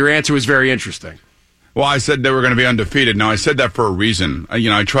 And your answer was very interesting. Well, I said they were going to be undefeated. Now, I said that for a reason.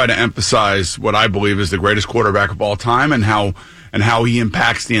 I try to emphasize what I believe is the greatest quarterback of all time and how he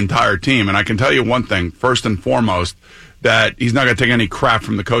impacts the entire team. And I can tell you one thing, first and foremost, that he's not going to take any crap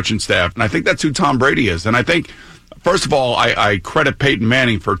from the coaching staff. And I think that's who Tom Brady is. And I think, first of all, I credit Peyton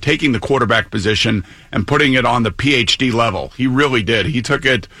Manning for taking the quarterback position and putting it on the PhD level. He really did. He took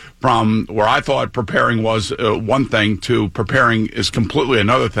it from where I thought preparing was one thing to preparing is completely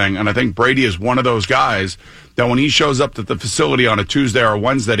another thing. And I think Brady is one of those guys that when he shows up at the facility on a Tuesday or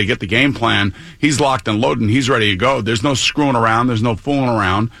Wednesday to get the game plan, he's locked and loaded and he's ready to go. There's no screwing around. There's no fooling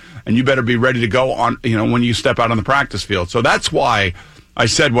around. And you better be ready to go on, when you step out on the practice field. So that's why I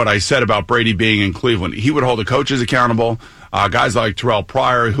said what I said about Brady being in Cleveland. He would hold the coaches accountable. Guys like Terrell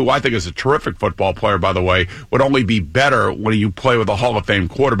Pryor, who I think is a terrific football player, by the way, would only be better when you play with a Hall of Fame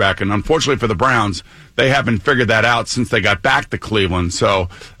quarterback. And unfortunately for the Browns, they haven't figured that out since they got back to Cleveland. So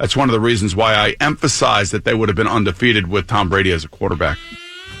that's one of the reasons why I emphasize that they would have been undefeated with Tom Brady as a quarterback.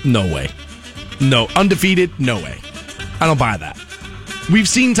 No way. No. Undefeated? No way. I don't buy that. We've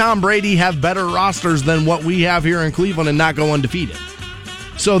seen Tom Brady have better rosters than what we have here in Cleveland and not go undefeated.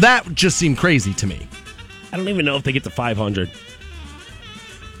 So that just seemed crazy to me. I don't even know if they get to 500.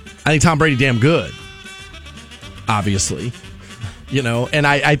 I think Tom Brady damn good, obviously. And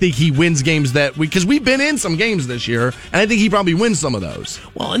I think he wins games because we've been in some games this year, and I think he probably wins some of those.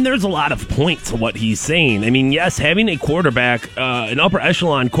 Well, and there's a lot of point to what he's saying. I mean, yes, having a quarterback, an upper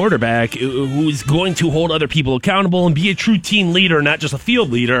echelon quarterback who's going to hold other people accountable and be a true team leader, not just a field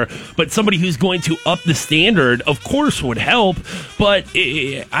leader, but somebody who's going to up the standard, of course, would help. But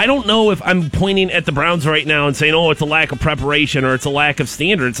I don't know if I'm pointing at the Browns right now and saying, oh, it's a lack of preparation or it's a lack of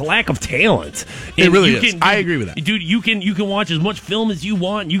standard. It's a lack of talent. And it really is. I agree with that. Dude, you can watch as much film as you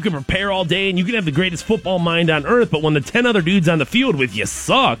want, you can prepare all day, and you can have the greatest football mind on earth, but when the 10 other dudes on the field with you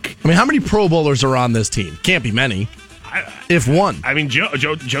suck. I mean, how many Pro Bowlers are on this team? Can't be many. If one. I mean, Joe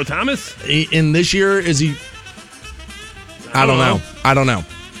Thomas? In this year, is he? I don't know.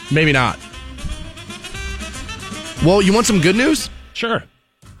 Maybe not. Well, you want some good news? Sure.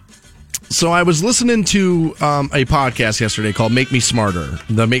 So I was listening to a podcast yesterday called Make Me Smarter,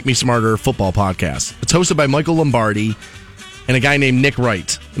 the Make Me Smarter football podcast. It's hosted by Michael Lombardi and a guy named Nick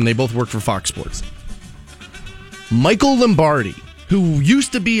Wright, and they both work for Fox Sports. Michael Lombardi, who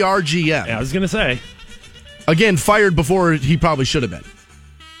used to be our GM. Yeah, I was going to say. Again, fired before he probably should have been.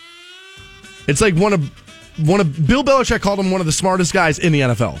 It's like one of Bill Belichick called him one of the smartest guys in the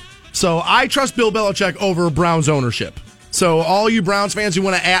NFL. So I trust Bill Belichick over Browns ownership. So all you Browns fans who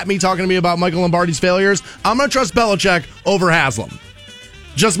want to at me talking to me about Michael Lombardi's failures, I'm going to trust Belichick over Haslam.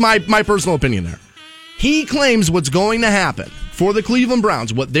 Just my personal opinion there. He claims what's going to happen for the Cleveland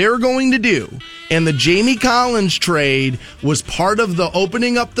Browns, what they're going to do, and the Jamie Collins trade was part of the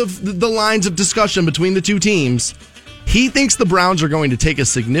opening up the lines of discussion between the two teams. He thinks the Browns are going to take a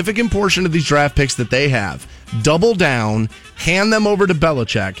significant portion of these draft picks that they have, double down, hand them over to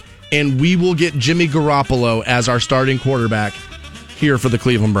Belichick, and we will get Jimmy Garoppolo as our starting quarterback here for the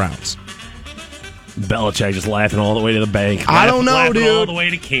Cleveland Browns. Belichick just laughing all the way to the bank. I don't know, dude. All the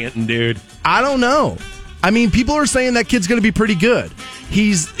way to Canton, dude. I don't know. I mean, people are saying that kid's going to be pretty good.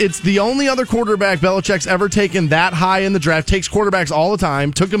 It's the only other quarterback Belichick's ever taken that high in the draft. Takes quarterbacks all the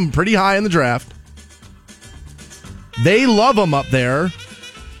time. Took him pretty high in the draft. They love him up there.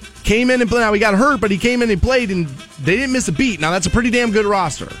 Came in and played. Now, he got hurt, but he came in and played, and they didn't miss a beat. Now, that's a pretty damn good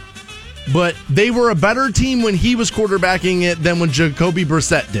roster. But they were a better team when he was quarterbacking it than when Jacoby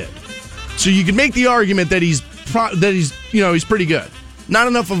Brissett did. So you could make the argument that he's pretty good. Not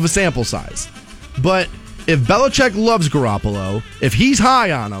enough of a sample size. But if Belichick loves Garoppolo, if he's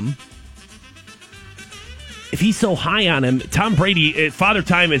high on him, if he's so high on him, Tom Brady, Father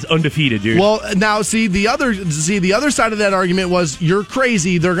Time is undefeated, dude. Well, now the other side of that argument was you're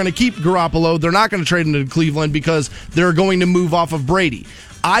crazy. They're going to keep Garoppolo. They're not going to trade him to Cleveland because they're going to move off of Brady.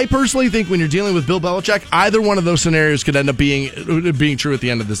 I personally think when you're dealing with Bill Belichick, either one of those scenarios could end up being true at the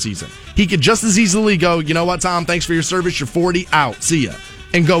end of the season. He could just as easily go, you know what, Tom, thanks for your service, you're 40, out, see ya,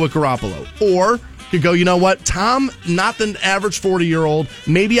 and go with Garoppolo. Or he could go, you know what, Tom, not the average 40-year-old,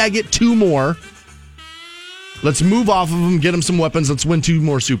 maybe I get 2 more. Let's move off of him, get him some weapons, let's win 2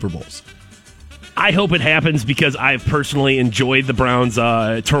 more Super Bowls. I hope it happens because I've personally enjoyed the Browns'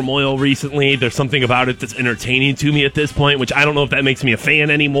 turmoil recently. There's something about it that's entertaining to me at this point, which I don't know if that makes me a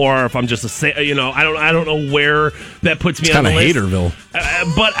fan anymore, or if I'm just I don't know where that puts me it's on the list. Kind of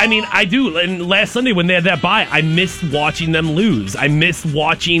haterville. But I mean, I do. And last Sunday when they had that bye, I missed watching them lose. I missed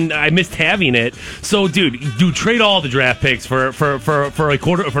having it. So, dude, trade all the draft picks for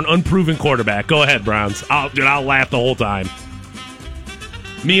an unproven quarterback. Go ahead, Browns. I'll laugh the whole time.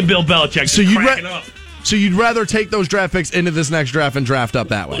 Me and Bill Belichick cracking up. So you'd rather take those draft picks into this next draft and draft up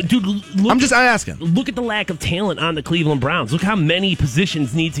that way? Dude, I'm asking. Look at the lack of talent on the Cleveland Browns. Look how many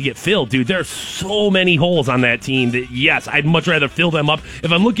positions need to get filled, dude. There are so many holes on that team that, yes, I'd much rather fill them up.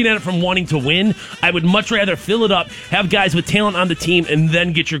 If I'm looking at it from wanting to win, I would much rather fill it up, have guys with talent on the team, and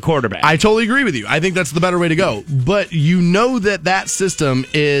then get your quarterback. I totally agree with you. I think that's the better way to go. But you know that system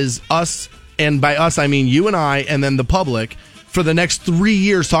is us, and by us I mean you and I, and then the public, for the next 3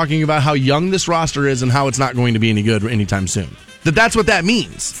 years talking about how young this roster is and how it's not going to be any good anytime soon. That's what that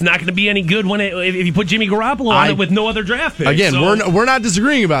means. It's not going to be any good if you put Jimmy Garoppolo on it with no other draft picks. Again, we're not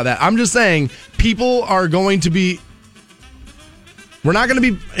disagreeing about that. I'm just saying people are going to be... We're not going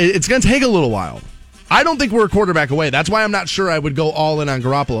to be... It's going to take a little while. I don't think we're a quarterback away. That's why I'm not sure I would go all in on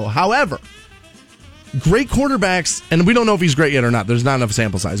Garoppolo. However, great quarterbacks, and we don't know if he's great yet or not. There's not enough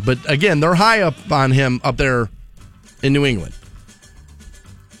sample size. But again, they're high up on him up there in New England.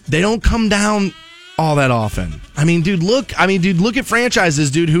 They don't come down all that often. I mean, dude, look at franchises,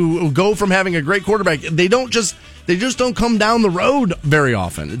 dude, who go from having a great quarterback. They just don't come down the road very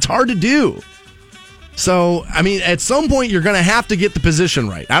often. It's hard to do. So, I mean, at some point, you're going to have to get the position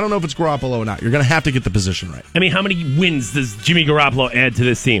right. I don't know if it's Garoppolo or not. You're going to have to get the position right. I mean, how many wins does Jimmy Garoppolo add to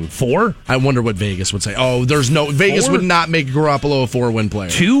this team? 4? I wonder what Vegas would say. Oh, Vegas would not make Garoppolo a 4-win player.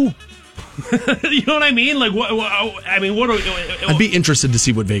 2? You know what I mean? Like, I'd be interested to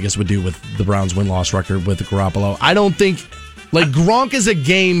see what Vegas would do with the Browns' win-loss record with Garoppolo. I don't think Gronk is a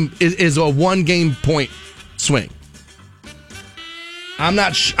 1-game point swing. I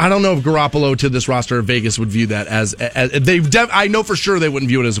don't know if Garoppolo to this roster of Vegas would view that as I know for sure they wouldn't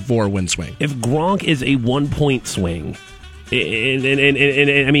view it as a 4-win swing. If Gronk is a 1-point swing.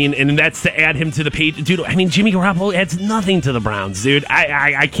 And that's to add him to the page, dude. I mean, Jimmy Garoppolo adds nothing to the Browns, dude.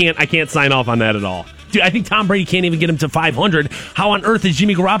 I can't sign off on that at all, dude. I think Tom Brady can't even get him to 500. How on earth is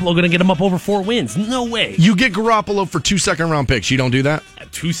Jimmy Garoppolo going to get him up over 4 wins? No way. You get Garoppolo for 2 second-round picks. You don't do that.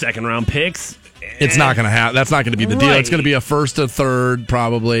 2 second-round picks. It's not going to happen. That's not going to be the deal. It's going to be a first, a third,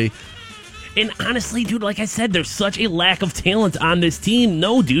 probably. And honestly, dude, like I said, there's such a lack of talent on this team.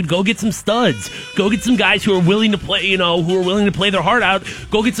 No, dude, go get some studs. Go get some guys who are willing to play, who are willing to play their heart out.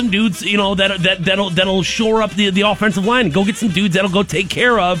 Go get some dudes, that'll shore up the offensive line. Go get some dudes that'll go take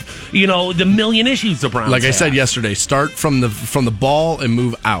care of, the million issues the Browns Like I have. said yesterday, start from the ball and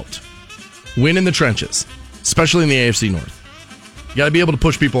move out. Win in the trenches, especially in the AFC North. You got to be able to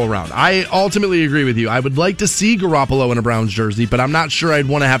push people around. I ultimately agree with you. I would like to see Garoppolo in a Browns jersey, but I'm not sure I'd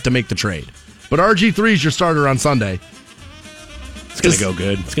want to have to make the trade. But RG3 is your starter on Sunday. It's going to go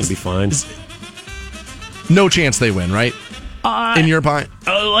good. It's going to be fine. No chance they win, right? In your opinion?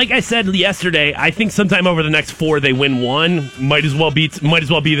 Like I said yesterday, I think sometime over the next 4 they win 1. Might as well be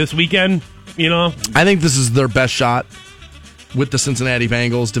this weekend, I think this is their best shot with the Cincinnati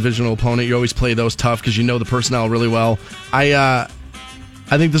Bengals, divisional opponent. You always play those tough because you know the personnel really well. I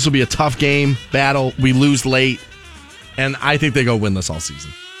think this will be a tough game, battle. We lose late, and I think they go winless all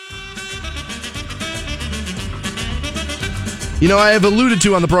season. I have alluded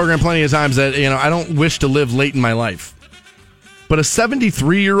to on the program plenty of times that, I don't wish to live late in my life. But a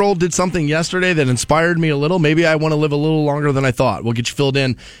 73-year-old did something yesterday that inspired me a little. Maybe I want to live a little longer than I thought. We'll get you filled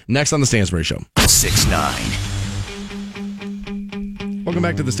in next on the Stansbury Show. 6-9. Welcome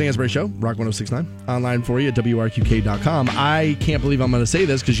back to the Stansbury Show, Rock 106.9. Online for you at WRQK.com. I can't believe I'm going to say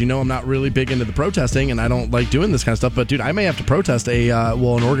this because I'm not really big into the protesting and I don't like doing this kind of stuff. But, dude, I may have to protest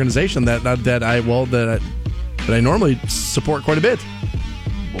an organization that I normally support quite a bit.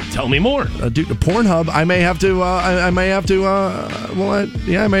 Well, tell me more. Dude, the Pornhub, I may have to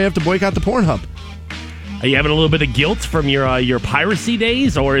boycott the Pornhub. Are you having a little bit of guilt from your piracy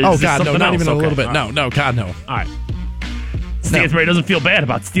days, or is this God, no, not else? even a little bit. Right. No, God, no. All right. Stansbury doesn't feel bad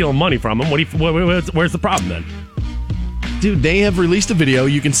about stealing money from him. Where's the problem then? Dude, they have released a video.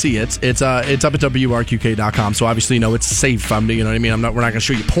 You can see it. It's up at WRQK.com. So obviously, it's safe. You know what I mean? We're not going to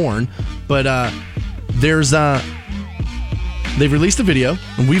show you porn, but they've released a video,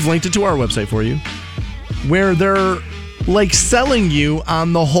 and we've linked it to our website for you, where they're like selling you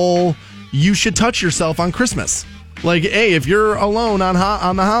on the whole you should touch yourself on Christmas. Like, hey, if you're alone on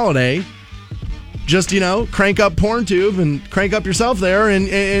the holiday, just, crank up PornTube and crank up yourself there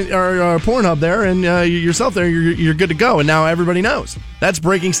or Pornhub there and yourself there, you're good to go. And now everybody knows. That's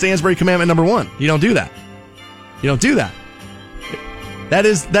breaking Stansbury commandment number 1. You don't do that. You don't do that.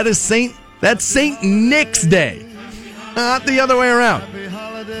 That's Saint Nick's Day. Not the other way around.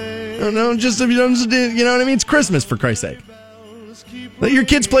 No, just if you don't, you know what I mean? It's Christmas, for Christ's sake. Let your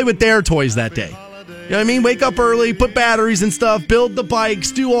kids play with their toys that day. You know what I mean? Wake up early, put batteries and stuff, build the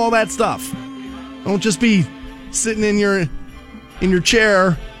bikes, do all that stuff. Don't just be sitting in your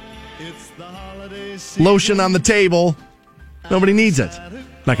chair, lotion on the table. Nobody needs it. I'm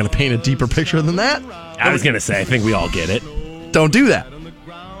not going to paint a deeper picture than that. I was going to say, I think we all get it. Don't do that.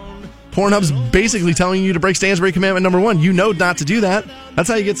 Pornhub's basically telling you to break Stansbury commandment number 1. You know not to do that. That's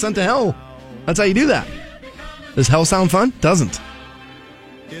how you get sent to hell. That's how you do that. Does hell sound fun? Doesn't.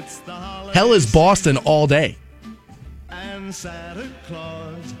 Hell is Boston all day.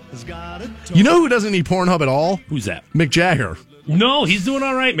 You know who doesn't need Pornhub at all? Who's that? Mick Jagger. No, he's doing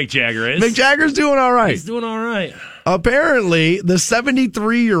all right, Mick Jagger is. Mick Jagger's doing all right. He's doing all right. Apparently, the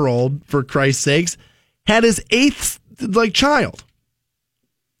 73-year-old, for Christ's sakes, had his 8th child.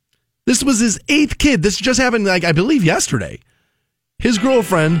 This was his 8th kid. This just happened, I believe, yesterday. His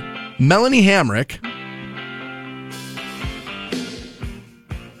girlfriend, Melanie Hamrick,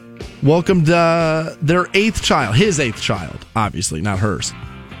 welcomed their 8th child. His 8th child, obviously, not hers.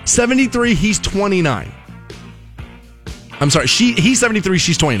 73, he's 29. I'm sorry, he's 73,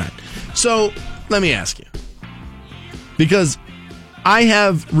 she's 29. So, let me ask you. Because I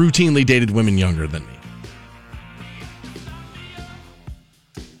have routinely dated women younger than me.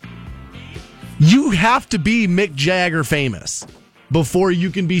 You have to be Mick Jagger famous before you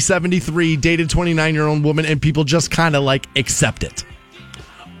can be 73, dated 29-year-old woman, and people just kind of accept it.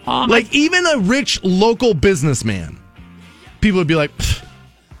 Even a rich local businessman, people would be like, pfft.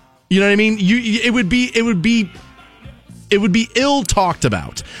 You know what I mean? It would be ill talked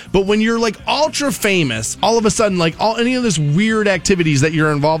about. But when you're ultra famous, all of a sudden, any of this weird activities that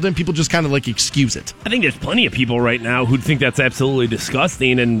you're involved in, people just kind of excuse it. I think there's plenty of people right now who'd think that's absolutely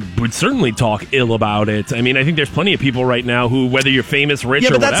disgusting and would certainly talk ill about it. I mean, I think there's plenty of people right now who, whether you're famous, rich,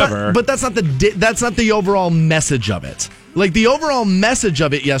 or whatever. But that's not the overall message of it. The overall message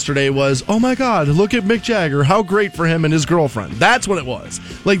of it yesterday was, oh my God, look at Mick Jagger. How great for him and his girlfriend. That's what it was.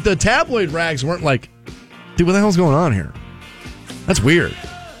 The tabloid rags weren't dude, what the hell's going on here? That's weird.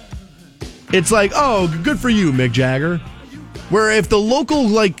 It's oh, good for you, Mick Jagger. Where if the local,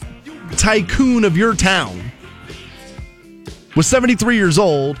 tycoon of your town was 73 years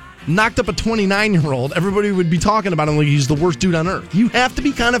old, knocked up a 29-year-old, everybody would be talking about him like he's the worst dude on earth. You have to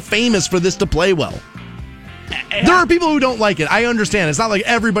be kind of famous for this to play well. There are people who don't like it. I understand. It's not like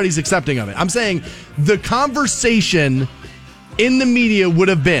everybody's accepting of it. I'm saying the conversation in the media would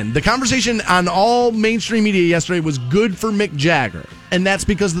have been, the conversation on all mainstream media yesterday was good for Mick Jagger. And that's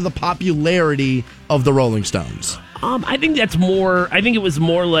because of the popularity of the Rolling Stones. I think it was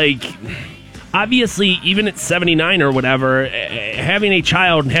more obviously, even at 79 or whatever, having a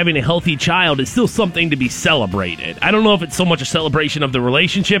child and having a healthy child is still something to be celebrated. I don't know if it's so much a celebration of the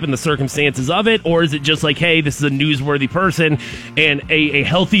relationship and the circumstances of it, or is it just hey, this is a newsworthy person, and a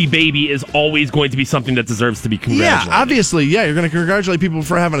healthy baby is always going to be something that deserves to be congratulated. Yeah, obviously, you're going to congratulate people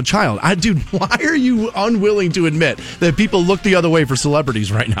for having a child. Dude, why are you unwilling to admit that people look the other way for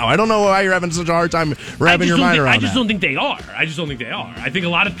celebrities right now? I don't know why you're having such a hard time wrapping your mind around that. I just don't think they are. I think a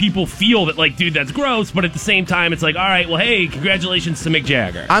lot of people feel that, dude, that's gross, but at the same time, it's all right, well, hey, congratulations to Mick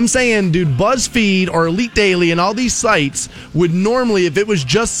Jagger. I'm saying, dude, BuzzFeed or Elite Daily and all these sites would normally, if it was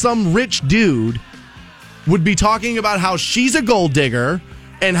just some rich dude, would be talking about how she's a gold digger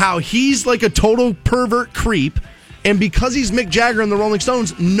and how he's a total pervert creep. And because he's Mick Jagger and the Rolling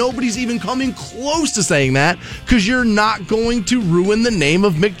Stones, nobody's even coming close to saying that, because you're not going to ruin the name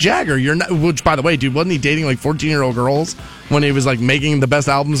of Mick Jagger. You're not, which, by the way, dude, wasn't he dating 14-year-old girls when he was making the best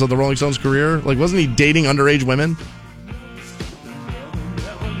albums of the Rolling Stones career? Wasn't he dating underage women?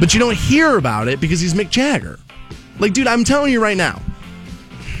 But you don't hear about it because he's Mick Jagger. Dude, I'm telling you right now.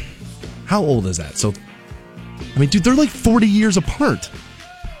 How old is that? So, I mean, dude, they're 40 years apart.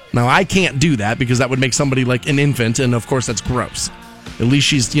 Now, I can't do that because that would make somebody an infant, and of course that's gross. At least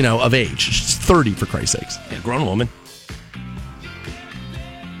she's, of age. She's 30, for Christ's sakes. Yeah, grown woman.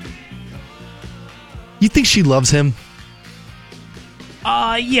 You think she loves him?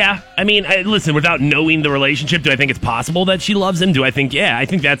 Yeah. I mean, listen, without knowing the relationship, do I think it's possible that she loves him? Do I think, I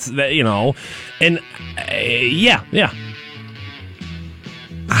think that's, and yeah.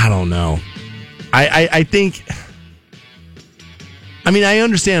 I don't know. I think, I mean, I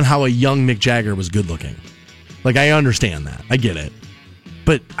understand how a young Mick Jagger was good looking. Like, I understand that. I get it.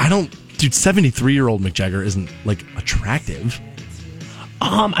 But dude, 73-year-old Mick Jagger isn't, like, attractive.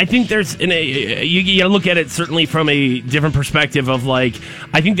 I think there's you gotta look at it certainly from a different perspective of like,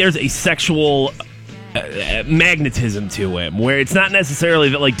 I think there's a sexual magnetism to him where it's not necessarily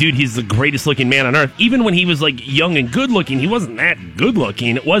that like, dude, he's the greatest looking man on earth. Even when he was like young and good looking, he wasn't that good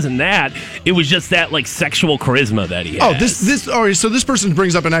looking. It wasn't that. It was just that like sexual charisma that he has. All right, so this person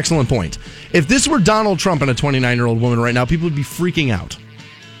brings up an excellent point. If this were Donald Trump and a 29-year-old woman right now, people would be freaking out.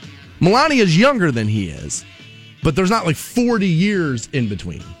 Melania's younger than he is. But there's not like 40 years in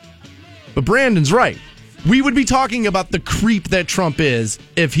between. But Brandon's right. We would be talking about the creep that Trump is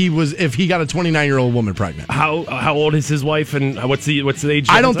if he got a 29-year-old woman pregnant. How old is his wife and what's the age?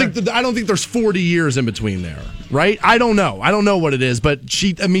 I don't think there's 40 years in between there, right? I don't know. I don't know what it is, but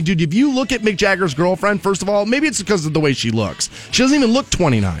dude, if you look at Mick Jagger's girlfriend, first of all, maybe it's because of the way she looks. She doesn't even look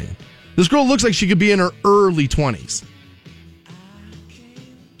 29. This girl looks like she could be in her early 20s.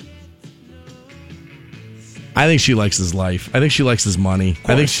 I think she likes his life. I think she likes his money.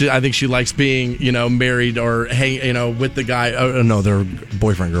 I think she likes being, married or with the guy. Oh, no, they're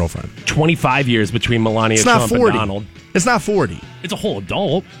boyfriend girlfriend. 25 years between Melania Trump and Donald. It's not 40. It's a whole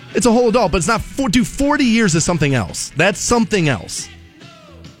adult. It's a whole adult, but it's not 40 years is something else. That's something else.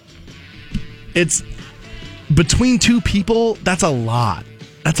 It's between two people. That's a lot.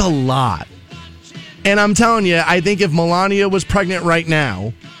 That's a lot. And I'm telling you, I think if Melania was pregnant right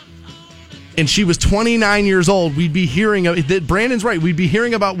now, and she was 29 years old, we'd be hearing Brandon's right. We'd be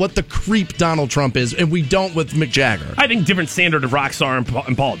hearing about what the creep Donald Trump is, and we don't with Mick Jagger. I think different standard of rock star in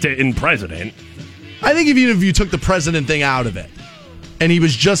president. I think even if you took the president thing out of it, and he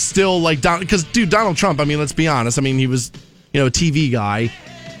was just still like because dude, Donald Trump. I mean, let's be honest. I mean, he was a TV guy,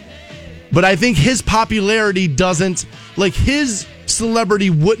 but I think his popularity doesn't his celebrity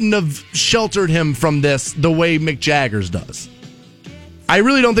wouldn't have sheltered him from this the way Mick Jagger's does. I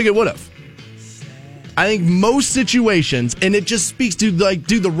really don't think it would have. I think most situations, and it just speaks to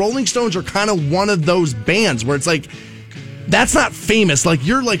dude, the Rolling Stones are kind of one of those bands where it's like, that's not famous.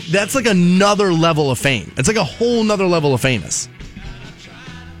 That's like another level of fame. It's like a whole nother level of famous.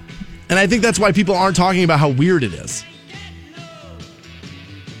 And I think that's why people aren't talking about how weird it is.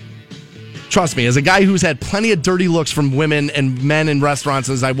 Trust me, as a guy who's had plenty of dirty looks from women and men in restaurants,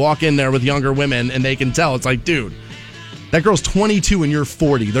 as I walk in there with younger women and they can tell, it's like, dude, that girl's 22 and you're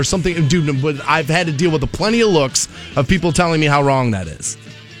 40. There's something, dude, but I've had to deal with plenty of looks of people telling me how wrong that is.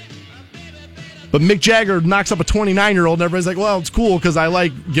 But Mick Jagger knocks up a 29-year-old and everybody's like, well, it's cool because I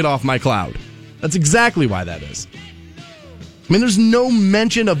like Get Off My Cloud. That's exactly why that is. I mean, there's no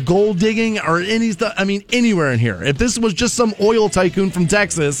mention of gold digging or any stuff, anywhere in here. If this was just some oil tycoon from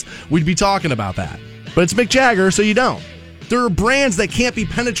Texas, we'd be talking about that. But it's Mick Jagger, so you don't. There are brands that can't be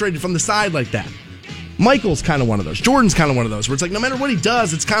penetrated from the side like that. Michael's kind of one of those. Jordan's kind of one of those where it's like no matter what he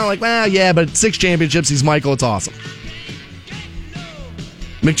does, it's kind of like, well, yeah, but 6 championships, he's Michael, it's awesome.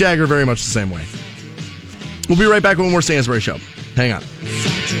 Mick Jagger, very much the same way. We'll be right back with more Stansbury Show. Hang on.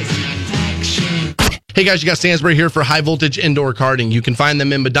 Hey guys, you got Stansbury here for High Voltage Indoor Karting. You can find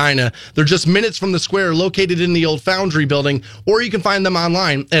them in Medina. They're just minutes from the square, located in the old Foundry building, or you can find them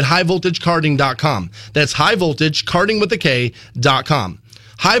online at highvoltagekarting.com. That's highvoltagekarting.com.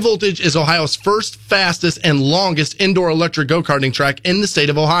 High Voltage is Ohio's first, fastest, and longest indoor electric go-karting track in the state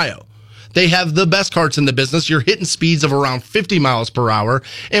of Ohio. They have the best karts in the business. You're hitting speeds of around 50 miles per hour.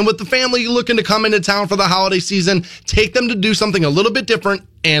 And with the family looking to come into town for the holiday season, take them to do something a little bit different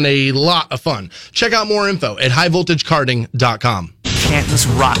and a lot of fun. Check out more info at highvoltagekarting.com. Canton's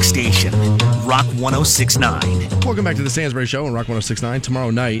Rock Station, Rock 106.9. Welcome back to the Stansbury Show on Rock 106.9. Tomorrow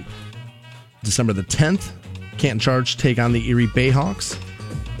night, December the 10th, Canton Charge take on the Erie Bayhawks.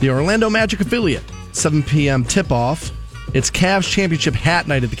 The Orlando Magic affiliate, 7 p.m. tip-off. It's Cavs championship hat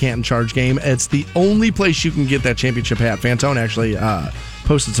night at the Canton Charge game. It's the only place you can get that championship hat. Fantone actually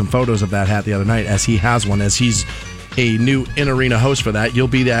posted some photos of that hat the other night, as he has one, as he's a new in-arena host for that. You'll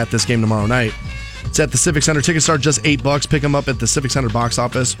be at this game tomorrow night. It's at the Civic Center. Tickets start just $8. Pick them up at the Civic Center box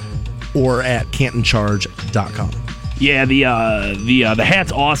office or at cantoncharge.com. Yeah, the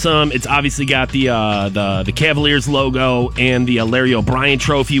hat's awesome. It's obviously got the Cavaliers logo and the Larry O'Brien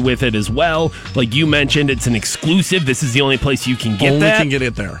trophy with it as well. Like you mentioned, it's an exclusive. This is the only place you can get that. Only can get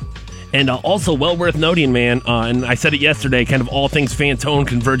it there. And also, well worth noting, man, and I said it yesterday, kind of all things Fantone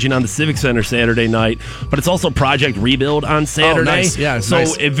converging on the Civic Center Saturday night, but it's also Project Rebuild on Saturday. Oh, nice. Yeah, so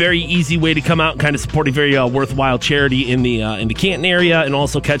nice. A very easy way to come out and kind of support a very worthwhile charity in the Canton area, and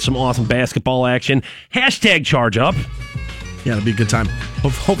also catch some awesome basketball action. Hashtag charge up. Yeah, it'll be a good time.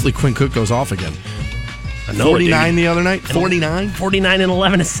 Hopefully Quinn Cook goes off again. I know, 49 the other night? 49? 49 and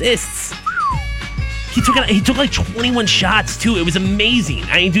 11 assists. He took like 21 shots, too. It was amazing.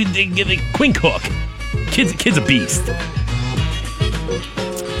 I mean, dude, Quinn Cook. Kid's a beast.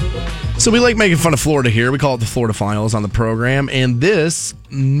 So we like making fun of Florida here. We call it the Florida Files on the program. And this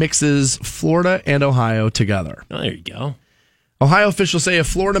mixes Florida and Ohio together. Oh, there you go. Ohio officials say a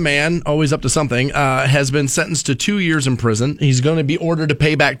Florida man, always up to something, has been sentenced to 2 years in prison. He's going to be ordered to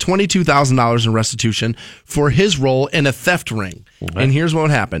pay back $22,000 in restitution for his role in a theft ring. Okay. And here's what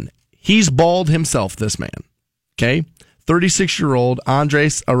happened. He's bald himself, this man. Okay? 36-year-old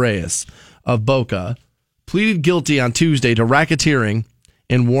Andres Arrayas of Boca pleaded guilty on Tuesday to racketeering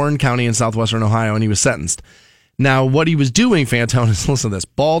in Warren County in southwestern Ohio, and he was sentenced. Now, what he was doing, Fantone, is, listen to this,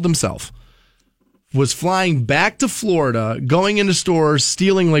 bald himself, was flying back to Florida, going into stores,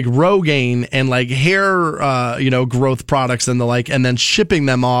 stealing like Rogaine and like hair, growth products and the like, and then shipping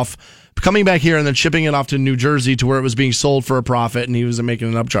them off, coming back here and then shipping it off to New Jersey to where it was being sold for a profit, and he was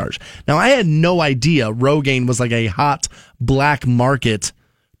making an upcharge. Now, I had no idea Rogaine was like a hot black market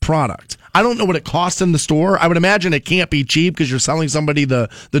product. I don't know what it costs in the store. I would imagine it can't be cheap because you're selling somebody the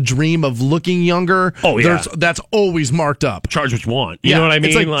dream of looking younger. Oh, yeah. That's always marked up. Charge what you want. You know what I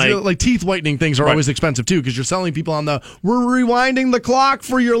mean? It's like teeth whitening things are always expensive, too, because you're selling people on we're rewinding the clock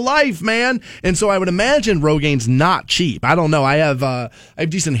for your life, man. And so I would imagine Rogaine's not cheap. I don't know. I have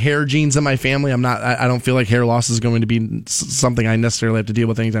decent hair genes in my family. I don't feel like hair loss is going to be something I necessarily have to deal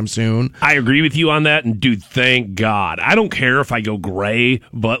with anytime soon. I agree with you on that. And, dude, thank God. I don't care if I go gray,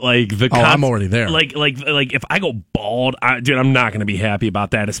 but like I'm already there. Like if I go bald, dude, I'm not going to be happy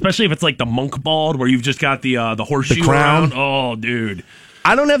about that. Especially if it's like the monk bald, where you've just got the horseshoe crown. around. Oh, dude,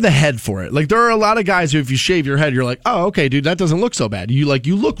 I don't have the head for it. Like there are a lot of guys who, if you shave your head, you're like, oh, okay, dude, that doesn't look so bad. You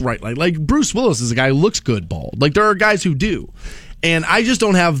look right. Like Bruce Willis is a guy who looks good bald. Like there are guys who do. And I just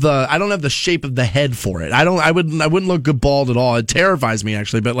don't have the shape of the head for it. I wouldn't look good bald at all. It terrifies me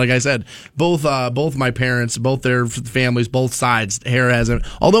actually. But like I said, both my parents, both their families, both sides, hair hasn't.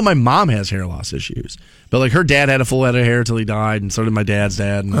 Although my mom has hair loss issues, but like her dad had a full head of hair till he died, and so did my dad's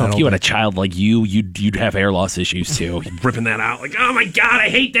dad. And if you had a child like you'd have hair loss issues too. Ripping that out, like, oh my God, I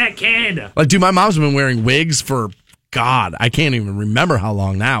hate that kid. Like, dude, my mom's been wearing wigs for, God, I can't even remember how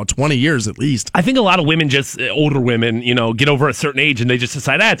long now. 20 years at least. I think a lot of women, just older women, get over a certain age and they just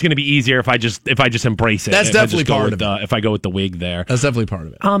decide, it's going to be easier if I just embrace it. That's definitely part of it. If I go with the wig there. That's definitely part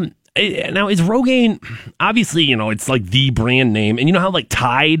of it. Now, is Rogaine, obviously, it's like the brand name, and you know how like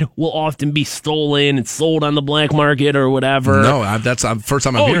Tide will often be stolen and sold on the black market or whatever? No, that's the first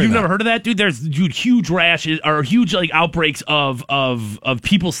time I'm hearing that. Oh, you've never heard of that? Dude, there's huge rashes or huge like outbreaks of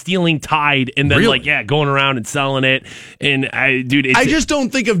people stealing Tide and then really? Going around and selling it. And I just don't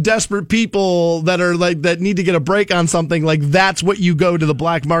think of desperate people that are like that need to get a break on something like that's what you go to the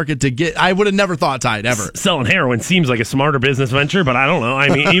black market to get. I would have never thought Tide ever. Selling heroin seems like a smarter business venture, but I don't know. I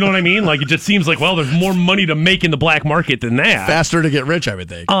mean, you know what I mean? Like, it just seems like, well, there's more money to make in the black market than that. Faster to get rich, I would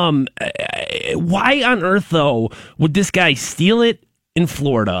think. Why on earth, though, would this guy steal it in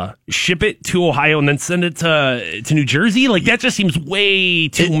Florida, ship it to Ohio, and then send it to New Jersey? Like, that just seems way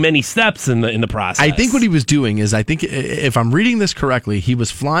too many steps in the process. I think what he was doing is, if I'm reading this correctly, he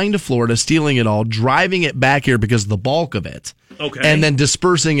was flying to Florida, stealing it all, driving it back here because of the bulk of it, and then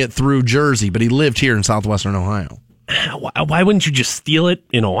dispersing it through Jersey. But he lived here in southwestern Ohio. Why wouldn't you just steal it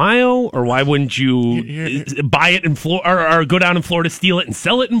in Ohio, or why wouldn't you buy it in Florida, or go down in Florida, steal it, and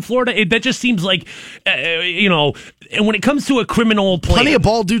sell it in Florida? That just seems like, And when it comes to a criminal plan, plenty of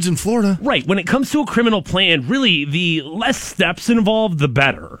bald dudes in Florida, right? When it comes to a criminal plan, really, the less steps involved, the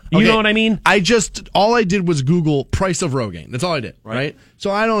better. You know what I mean? All I did was Google price of Rogaine. That's all I did, right? So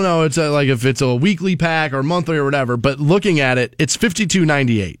I don't know. It's like if it's a weekly pack or monthly or whatever. But looking at it, it's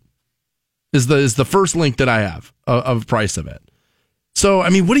 $52.98. Is the first link that I have of price of it. So, I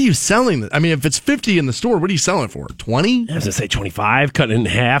mean, what are you selling? I mean, if it's $50 in the store, what are you selling it for? $20? I was going to say $25, cut it in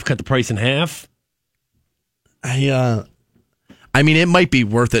half, cut the price in half. I mean, it might be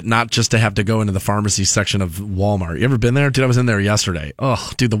worth it not just to have to go into the pharmacy section of Walmart. You ever been there? Dude, I was in there yesterday.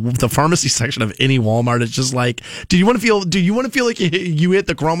 Oh, dude, the pharmacy section of any Walmart is just like, do you want to feel like you hit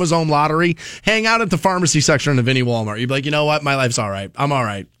the chromosome lottery? Hang out at the pharmacy section of any Walmart. You'd be like, you know what? My life's all right. I'm all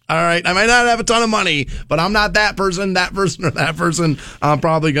right. All right. I might not have a ton of money, but I'm not that person, or that person. I'm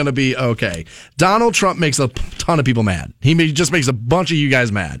probably going to be okay. Donald Trump makes a ton of people mad. He just makes a bunch of you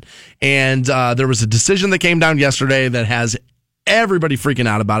guys mad. And there was a decision that came down yesterday that has everybody freaking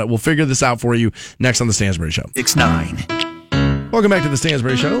out about it. We'll figure this out for you next on The Stansbury Show. 6-9. Welcome back to The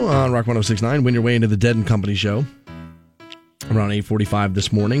Stansbury Show on Rock 106.9. Win your way into the Dead & Company show. Around 8:45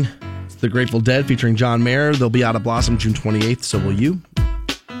 this morning. It's The Grateful Dead featuring John Mayer. They'll be out of Blossom June 28th, so will you.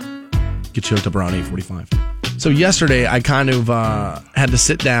 Get you hooked up around 8:45. So yesterday, I kind of had to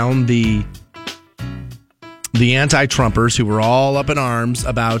sit down the anti-Trumpers who were all up in arms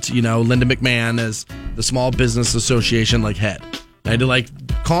about, Linda McMahon as the Small Business Association head. I had to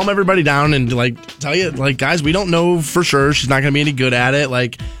calm everybody down and tell you guys, we don't know for sure. She's not going to be any good at it.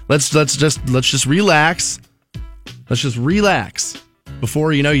 Let's just relax. Let's just relax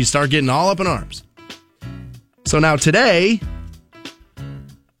before you start getting all up in arms. So now today,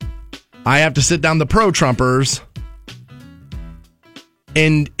 I have to sit down the pro-Trumpers,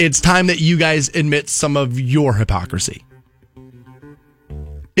 and it's time that you guys admit some of your hypocrisy.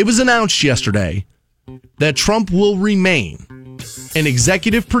 It was announced yesterday that Trump will remain an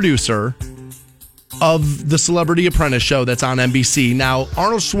executive producer of the Celebrity Apprentice show that's on NBC. Now,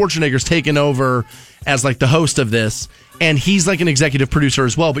 Arnold Schwarzenegger's taken over as the host of this, and he's an executive producer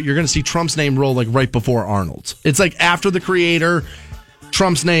as well, but you're going to see Trump's name roll right before Arnold's. It's after the creator,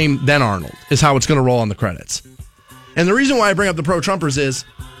 Trump's name, then Arnold, is how it's going to roll on the credits. And the reason why I bring up the pro-Trumpers is,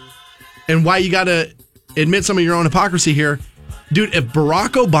 and why you got to admit some of your own hypocrisy here, dude, if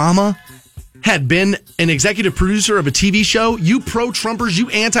Barack Obama had been an executive producer of a TV show, you pro-Trumpers, you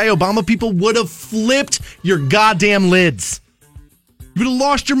anti-Obama people would have flipped your goddamn lids. You would have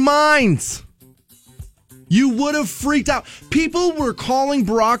lost your minds. You would have freaked out. People were calling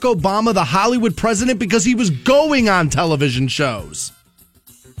Barack Obama the Hollywood president because he was going on television shows.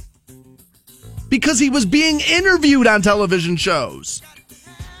 Because he was being interviewed on television shows.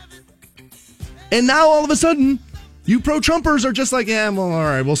 And now all of a sudden, you pro-Trumpers are just all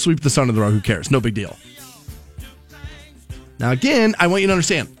right, we'll sweep this under the rug. Who cares? No big deal. Now again, I want you to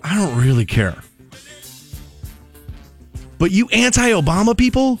understand, I don't really care. But you anti-Obama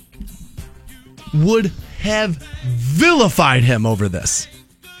people would have vilified him over this.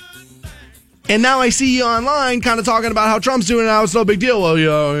 And now I see you online kind of talking about how Trump's doing it now. It's no big deal. Well,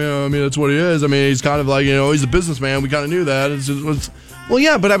 yeah, I mean, that's what he is. I mean, he's kind of he's a businessman. We kind of knew that. Well,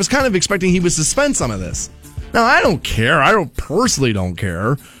 yeah, but I was kind of expecting he would suspend some of this. Now, I don't care. I personally don't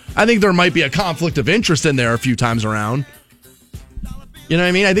care. I think there might be a conflict of interest in there a few times around. You know what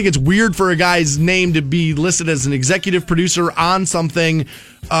I mean? I think it's weird for a guy's name to be listed as an executive producer on something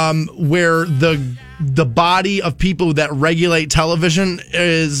where the body of people that regulate television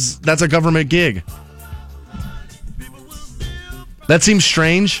that's a government gig. That seems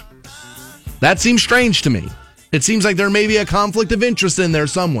strange. That seems strange to me. It seems like there may be a conflict of interest in there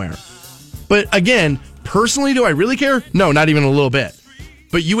somewhere. But again, personally, do I really care? No, not even a little bit.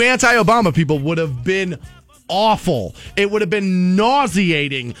 But you anti-Obama people would have been awful. It would have been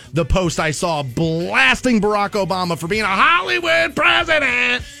nauseating, the post I saw blasting Barack Obama for being a Hollywood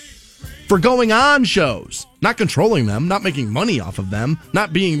president, for going on shows, not controlling them, not making money off of them,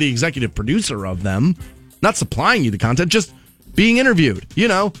 not being the executive producer of them, not supplying you the content, just being interviewed,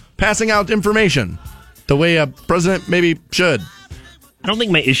 passing out information the way a president maybe should. I don't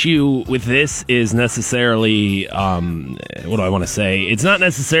think my issue with this is necessarily, what do I want to say? It's not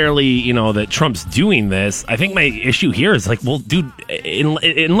necessarily, that Trump's doing this. I think my issue here is well, dude,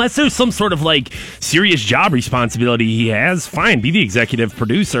 unless there's some sort of serious job responsibility he has, fine, be the executive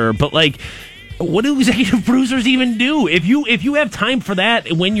producer. But what do executive producers even do? If you have time for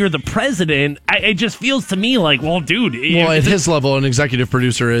that when you're the president, it just feels to me well, dude. Well, at his level, an executive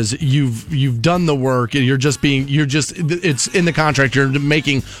producer is you've done the work. It's in the contract. You're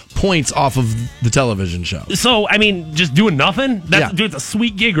making points off of the television show. So I mean, just doing nothing. Dude, it's a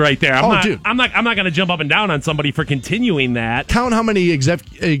sweet gig right there. I'm not going to jump up and down on somebody for continuing that. Count how many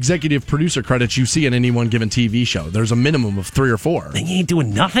executive producer credits you see in any one given TV show. There's a minimum of 3 or 4. And you ain't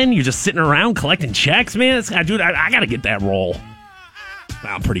doing nothing. You're just sitting around collecting checks, man. Dude, I got to get that role.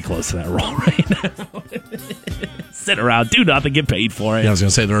 I'm pretty close to that role right now. Sit around, do nothing, get paid for it. Yeah, I was going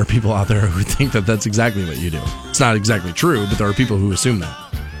to say, there are people out there who think that that's exactly what you do. It's not exactly true, but there are people who assume that.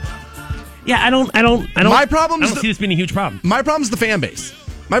 Yeah, I don't see this being a huge problem. My problem is the fan base.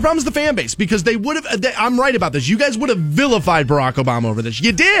 My problem is the fan base, because they would have, I'm right about this, you guys would have vilified Barack Obama over this.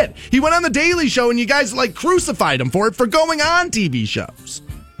 You did. He went on The Daily Show and you guys crucified him for going on TV shows.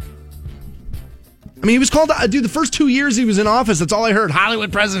 I mean, he was called, dude, the first 2 years he was in office, that's all I heard.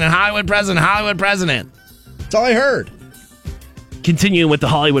 Hollywood president, Hollywood president, Hollywood president. That's all I heard. Continuing with the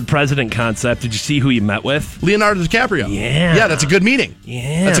Hollywood president concept, did you see who you met with? Leonardo DiCaprio. Yeah, that's a good meeting.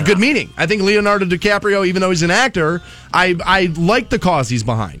 Yeah, that's a good meeting. I think Leonardo DiCaprio, even though he's an actor, I like the cause he's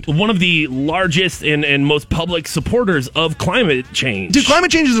behind. One of the largest and most public supporters of climate change. Dude, climate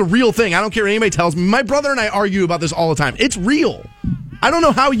change is a real thing. I don't care what anybody tells me. My brother and I argue about this all the time. It's real. I don't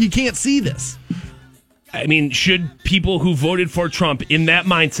know how you can't see this. I mean, should people who voted for Trump in that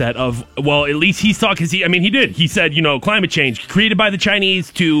mindset of, well, at least he's talking, he did. He said, climate change created by the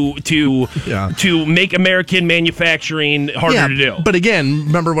Chinese to make American manufacturing harder to do. But again,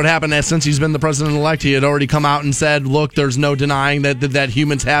 remember what happened since he's been the president-elect. He had already come out and said, look, there's no denying that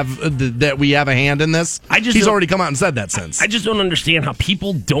humans that we have a hand in this. He's already come out and said that since. I just don't understand how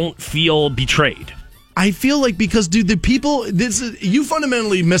people don't feel betrayed. I feel like because, dude, the people, you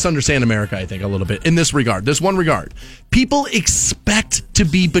fundamentally misunderstand America, I think, a little bit in this regard, this one regard. People expect to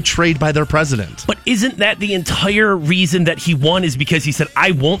be betrayed by their president. But isn't that the entire reason that he won is because he said,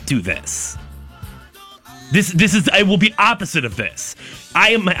 I won't do this. I will be opposite of this.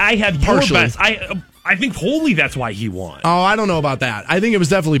 I have your best. I think wholly that's why he won. Oh, I don't know about that. I think it was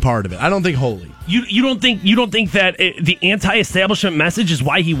definitely part of it. I don't think wholly. You don't think that the anti-establishment message is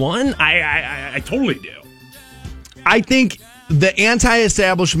why he won? I totally do. I think the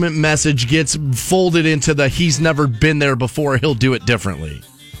anti-establishment message gets folded into the he's never been there before, he'll do it differently.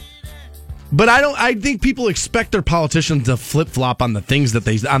 But I think people expect their politicians to flip-flop on the things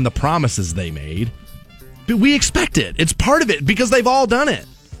on the promises they made. But we expect it. It's part of it because they've all done it.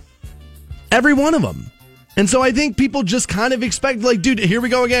 Every one of them. And so I think people just kind of expect, like, dude, here we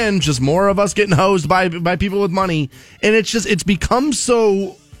go again. Just more of us getting hosed by people with money. And it's become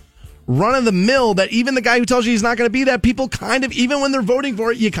so run-of-the-mill that even the guy who tells you he's not going to be that, people kind of, even when they're voting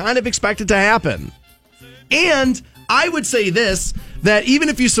for it, you kind of expect it to happen. And I would say this, that even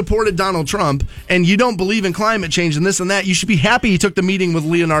if you supported Donald Trump and you don't believe in climate change and this and that, you should be happy he took the meeting with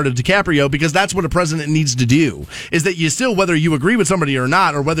Leonardo DiCaprio, because that's what a president needs to do, is that you still, whether you agree with somebody or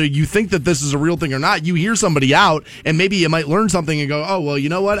not, or whether you think that this is a real thing or not, you hear somebody out and maybe you might learn something and go, oh, well, you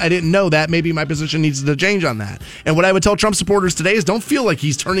know what? I didn't know that. Maybe my position needs to change on that. And what I would tell Trump supporters today is don't feel like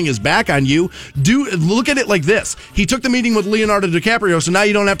he's turning his back on you. Look at it like this. He took the meeting with Leonardo DiCaprio, so now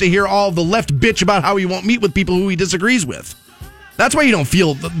you don't have to hear all the left bitch about how he won't meet with people who he disagrees with. That's why you don't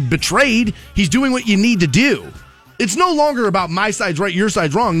feel betrayed. He's doing what you need to do. It's no longer about my side's right, your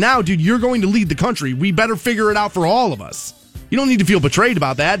side's wrong. Now, dude, you're going to lead the country. We better figure it out for all of us. You don't need to feel betrayed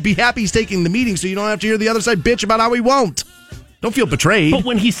about that. Be happy he's taking the meeting so you don't have to hear the other side bitch about how he won't. Don't feel betrayed. But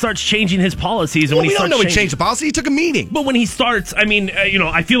when he starts changing his policies, and when he don't know he changed the policy. He took a meeting. But when he starts, I mean,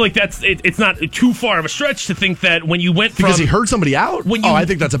 I feel like it's not too far of a stretch to think that when you went from because he heard somebody out. I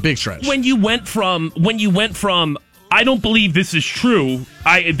think that's a big stretch. When you went from I don't believe this is true,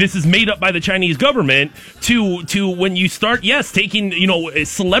 this is made up by the Chinese government, to when you start, taking,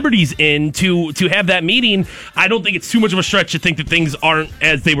 celebrities in to have that meeting, I don't think it's too much of a stretch to think that things aren't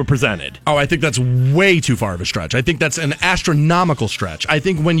as they were presented. Oh, I think that's way too far of a stretch. I think that's an astronomical stretch. I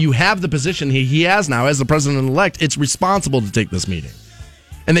think when you have the position he has now as the president-elect, it's responsible to take this meeting.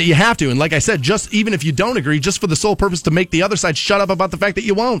 And that you have to. And like I said, just even if you don't agree, just for the sole purpose to make the other side shut up about the fact that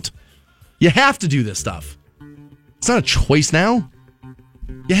you won't. You have to do this stuff. It's not a choice now.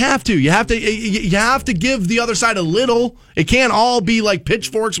 You have to. You have to give the other side a little. It can't all be like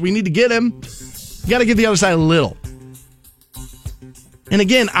pitchforks. We need to get him. You got to give the other side a little. And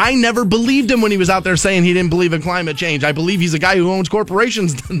again, I never believed him when he was out there saying he didn't believe in climate change. I believe he's a guy who owns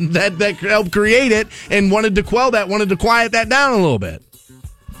corporations that helped create it and wanted to quell that, wanted to quiet that down a little bit.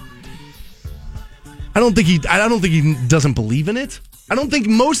 I don't think he doesn't believe in it. I don't think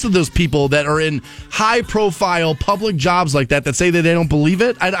most of those people that are in high-profile public jobs like that say that they don't believe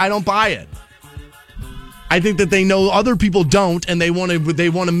it, I don't buy it. I think that they know other people don't, and they want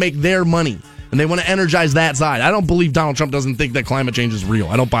to make their money, and they want to energize that side. I don't believe Donald Trump doesn't think that climate change is real.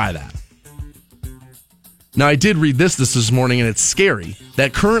 I don't buy that. Now, I did read this morning, and it's scary,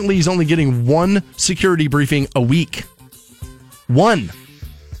 that currently he's only getting one security briefing a week. One.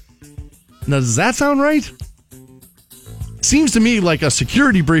 Now, does that sound right? Seems to me like a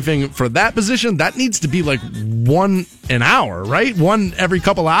security briefing for that position, that needs to be like one an hour, right? One every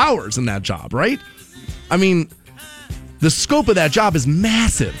couple of hours in that job, right? I mean, the scope of that job is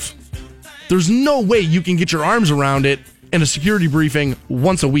massive. There's no way you can get your arms around it in a security briefing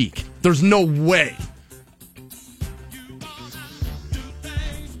once a week. There's no way.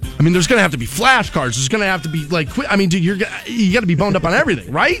 I mean, there's going to have to be flashcards. There's going to have to be like, I mean, dude, you got to be boned up on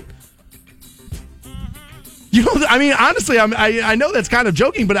everything, right? I mean, honestly, I know that's kind of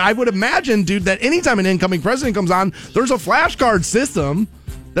joking, but I would imagine, dude, that anytime an incoming president comes on, there's a flashcard system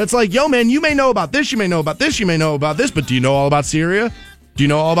That's like, yo, man, you may know about this, you may know about this, you may know about this, but do you know all about Syria? Do you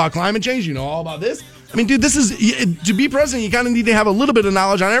know all about climate change? Do you know all about this? I mean, dude, to be president, you kind of need to have a little bit of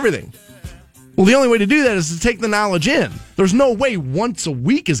knowledge on everything. Well, the only way to do that is to take the knowledge in. There's no way once a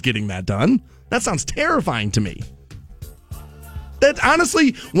week is getting that done. That sounds terrifying to me. That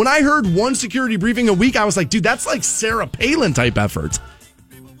honestly, when I heard one security briefing a week, I was like, dude, that's like Sarah Palin type effort.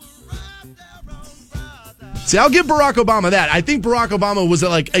 See, I'll give Barack Obama that. I think Barack Obama was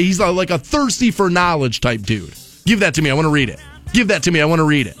he's like a thirsty for knowledge type dude. Give that to me. I want to read it. Give that to me. I want to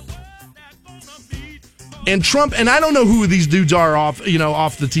read it. And Trump, and I don't know who these dudes are off the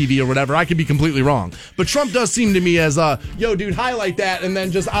TV or whatever. I could be completely wrong. But Trump does seem to me as yo, dude, highlight that, and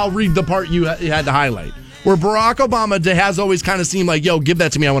then just I'll read the part you had to highlight. Where Barack Obama has always kind of seemed like, yo, give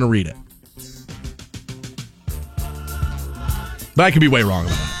that to me. I want to read it. But I could be way wrong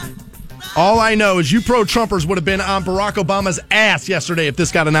about that. All I know is you pro-Trumpers would have been on Barack Obama's ass yesterday if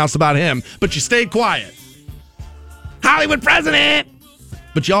this got announced about him, but you stayed quiet. Hollywood president!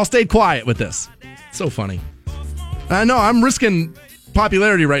 But y'all stayed quiet with this. So funny. I know, I'm risking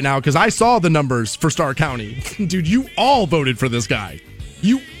popularity right now because I saw the numbers for Starr County. Dude, you all voted for this guy.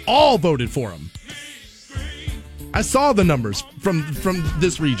 You all voted for him. I saw the numbers from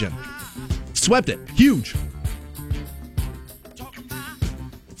this region. Swept it. Huge.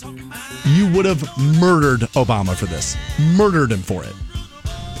 You would have murdered Obama for this. Murdered him for it.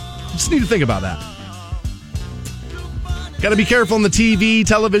 Just need to think about that. Got to be careful in the TV,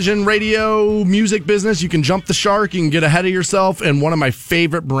 television, radio, music business. You can jump the shark. You can get ahead of yourself. And one of my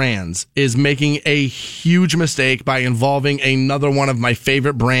favorite brands is making a huge mistake by involving another one of my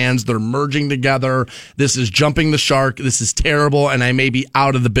favorite brands. They're merging together. This is jumping the shark. This is terrible, and I may be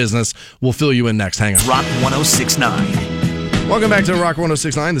out of the business. We'll fill you in next. Hang on. Rock 106.9. Welcome back to Rock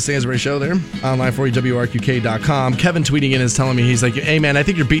 106.9, the Stansbury Show there. Online for you, WRQK.com. Kevin tweeting in is telling me, he's like, hey, man, I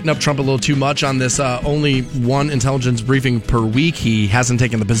think you're beating up Trump a little too much on this only one intelligence briefing per week. He hasn't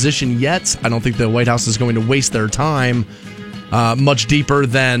taken the position yet. I don't think the White House is going to waste their time much deeper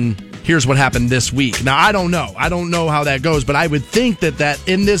than here's what happened this week. Now, I don't know. I don't know how that goes, but I would think that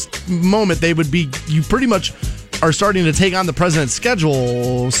in this moment, they would be, you pretty much are starting to take on the president's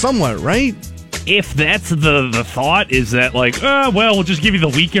schedule somewhat, right? If that's the thought, is that like, we'll just give you the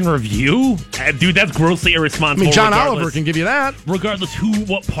weekend review? Dude, that's grossly irresponsible. I mean, John Oliver can give you that. Regardless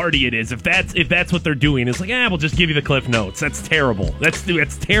what party it is. If that's what they're doing, it's like, we'll just give you the Cliff Notes. That's terrible. That's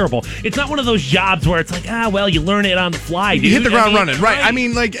terrible. It's not one of those jobs where it's like, you learn it on the fly, dude. You hit the ground running. Right. I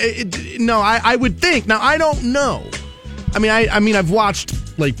mean, like, I would think. Now, I don't know. I mean, I've watched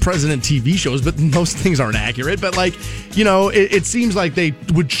like president TV shows, but most things aren't accurate. But like, it seems like they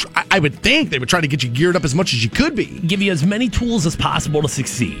would. I would think they would try to get you geared up as much as you could be. Give you as many tools as possible to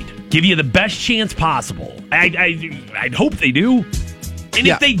succeed. Give you the best chance possible. I'd hope they do. And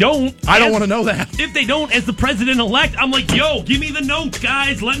if they don't... I don't want to know that. If they don't, as the president-elect, I'm like, yo, give me the notes,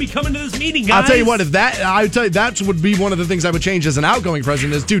 guys. Let me come into this meeting, guys. I'll tell you what, that would be one of the things I would change as an outgoing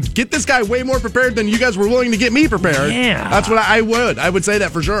president is, dude, get this guy way more prepared than you guys were willing to get me prepared. Yeah. That's what I would. I would say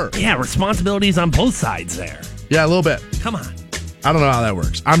that for sure. Yeah, responsibilities on both sides there. Yeah, a little bit. Come on. I don't know how that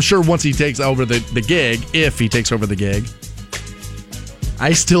works. I'm sure once he takes over the gig, if he takes over the gig,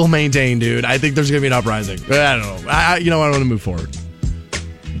 I still maintain, dude, I think there's going to be an uprising. I don't know. I want to move forward.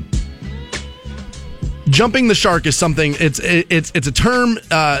 Jumping the shark is something, it's a term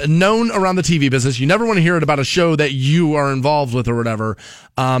known around the TV business. You never want to hear it about a show that you are involved with or whatever.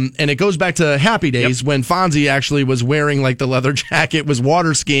 And it goes back to Happy Days when Fonzie actually was wearing like the leather jacket, was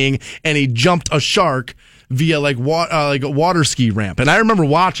water skiing, and he jumped a shark via like a water ski ramp. And I remember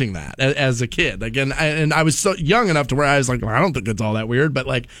watching that as a kid. Again, and I was so young enough to where I was like, well, I don't think it's all that weird. But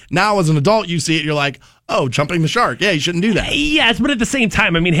like now as an adult, you see it, you're like, oh, jumping the shark. Yeah, you shouldn't do that. Yes, but at the same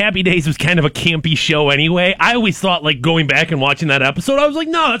time, I mean, Happy Days was kind of a campy show anyway. I always thought, like, going back and watching that episode, I was like,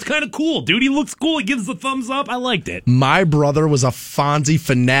 no, that's kind of cool, dude. He looks cool. He gives the thumbs up. I liked it. My brother was a Fonzie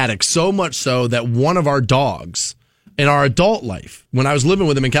fanatic, so much so that one of our dogs in our adult life, when I was living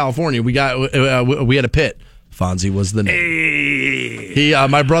with him in California, we had a pit. Fonzie was the name. Hey.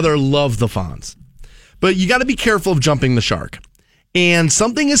 My brother loved the Fonz. But you got to be careful of jumping the shark. And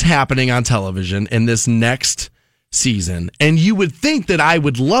something is happening on television in this next season. And you would think that I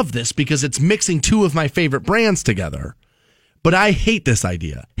would love this because it's mixing two of my favorite brands together. But I hate this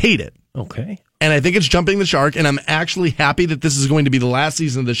idea. Hate it. Okay. And I think it's jumping the shark. And I'm actually happy that this is going to be the last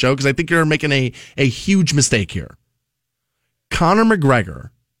season of the show because I think you're making a huge mistake here. Conor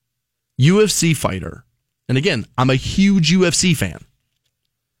McGregor, UFC fighter. And again, I'm a huge UFC fan.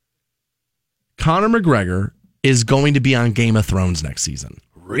 Conor McGregor is going to be on Game of Thrones next season.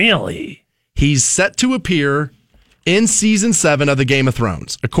 Really? He's set to appear in season 7 of the Game of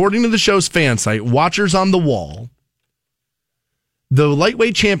Thrones. According to the show's fan site, Watchers on the Wall, the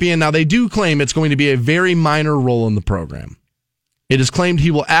lightweight champion, now they do claim it's going to be a very minor role in the program. It is claimed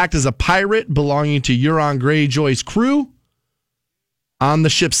he will act as a pirate belonging to Euron Greyjoy's crew on the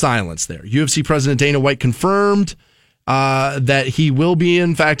ship Silence there. UFC President Dana White confirmed that he will be,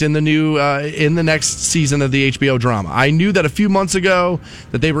 in fact, in the next season of the HBO drama. I knew that a few months ago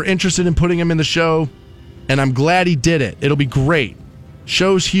that they were interested in putting him in the show, and I'm glad he did it. It'll be great.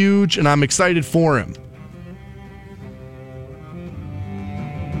 Show's huge, and I'm excited for him.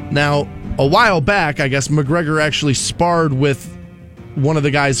 Now, a while back, I guess McGregor actually sparred with one of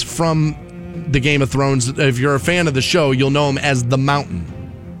the guys from the Game of Thrones. If you're a fan of the show, you'll know him as The Mountain.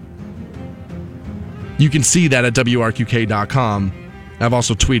 You can see that at WRQK.com. I've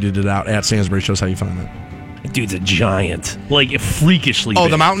also tweeted it out at Stansbury Shows how you find that. Dude's a giant. Like, freakishly big.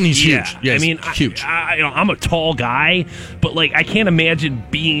 The Mountain, he's huge. Yeah, I mean, huge. I'm a tall guy, but, like, I can't imagine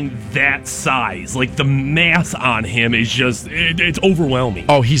being that size. Like, the mass on him is just, it's overwhelming.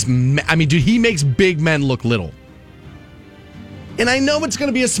 Oh, dude, he makes big men look little. And I know it's going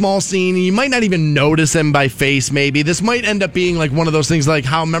to be a small scene, and you might not even notice him by face, maybe. This might end up being like one of those things like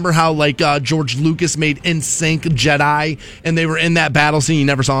remember how George Lucas made NSYNC Jedi, and they were in that battle scene, you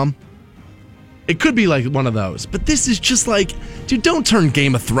never saw him? It could be like one of those. But this is just like, dude, don't turn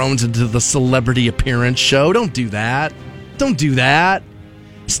Game of Thrones into the celebrity appearance show. Don't do that. Don't do that.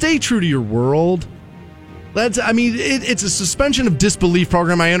 Stay true to your world. It's a suspension of disbelief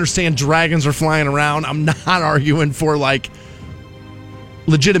program. I understand dragons are flying around. I'm not arguing for,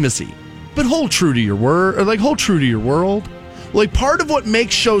 legitimacy. But hold true to your word, or hold true to your world. Like, part of what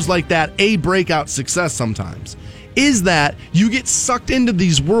makes shows like that a breakout success sometimes is that you get sucked into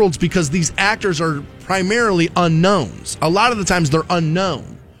these worlds because these actors are primarily unknowns. A lot of the times they're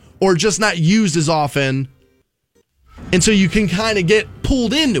unknown or just not used as often. And so you can kind of get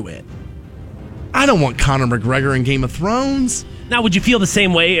pulled into it. I don't want Conor McGregor in Game of Thrones. Now, would you feel the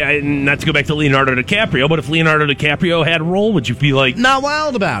same way, not to go back to Leonardo DiCaprio, but if Leonardo DiCaprio had a role, would you be like... Not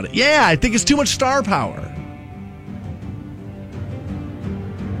wild about it. Yeah, I think it's too much star power.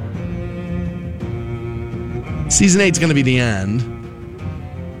 Season 8's going to be the end.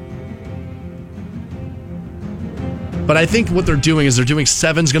 But I think what they're doing is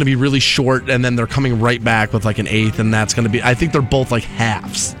 7's going to be really short, and then they're coming right back with an 8th, and that's going to be... I think they're both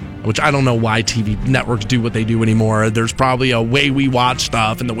halves, which I don't know why TV networks do what they do anymore. There's probably a way we watch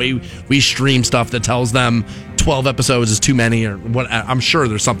stuff and the way we stream stuff that tells them 12 episodes is too many, or what. I'm sure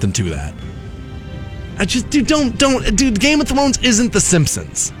there's something to that. Dude, Game of Thrones isn't The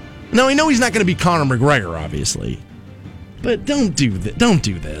Simpsons. Now, I know he's not going to be Conor McGregor, obviously, but don't do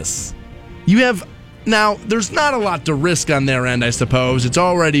this. You have... Now, there's not a lot to risk on their end, I suppose. It's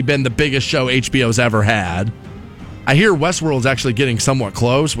already been the biggest show HBO's ever had. I hear Westworld's actually getting somewhat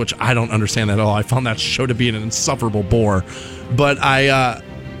close, which I don't understand at all. I found that show to be an insufferable bore. But I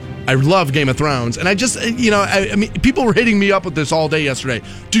love Game of Thrones. And I just, I mean, people were hitting me up with this all day yesterday.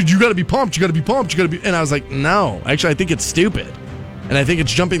 Dude, you got to be pumped. You got to be pumped. You got to be... And I was like, no. Actually, I think it's stupid. And I think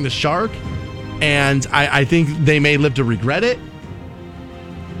it's jumping the shark. And I think they may live to regret it.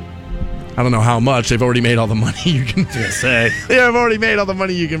 I don't know how much. They've already made all the money you can say. They have already made all the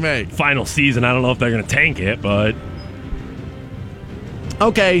money you can make. Final season, I don't know if they're going to tank it, but...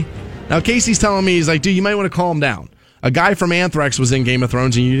 Okay. Now, Casey's telling me, he's like, dude, you might want to calm down. A guy from Anthrax was in Game of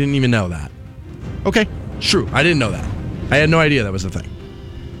Thrones, and you didn't even know that. Okay, true. I didn't know that. I had no idea that was a thing.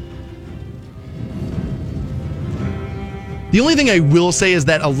 The only thing I will say is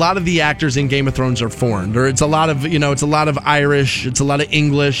that a lot of the actors in Game of Thrones are foreign. It's a lot of, it's a lot of Irish, it's a lot of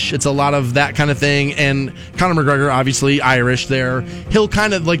English, it's a lot of that kind of thing. And Conor McGregor, obviously Irish there. He'll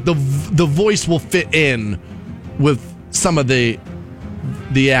kind of the voice will fit in with some of the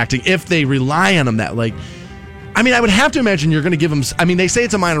acting if they rely on him that I mean, I would have to imagine you're going to give him, I mean, they say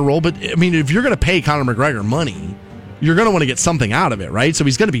it's a minor role, but I mean, if you're going to pay Conor McGregor money, you're going to want to get something out of it, right? So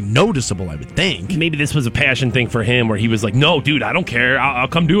he's going to be noticeable, I would think. Maybe this was a passion thing for him where he was like, no, dude, I don't care. I'll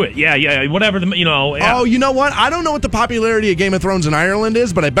come do it. Yeah, whatever. Yeah. Oh, you know what? I don't know what the popularity of Game of Thrones in Ireland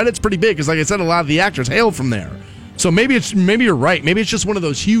is, but I bet it's pretty big because, like I said, a lot of the actors hail from there. So maybe you're right. Maybe it's just one of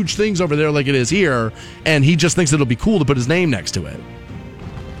those huge things over there like it is here, and he just thinks it'll be cool to put his name next to it.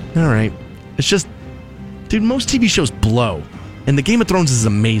 All right. It's just, dude, most TV shows blow, and the Game of Thrones is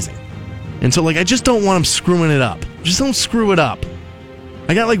amazing. And so, I just don't want him screwing it up. Just don't screw it up.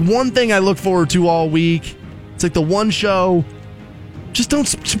 I got, one thing I look forward to all week. It's the one show.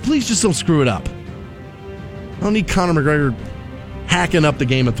 Please just don't screw it up. I don't need Conor McGregor hacking up the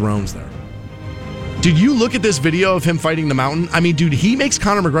Game of Thrones there. Did you look at this video of him fighting the Mountain? I mean, dude, he makes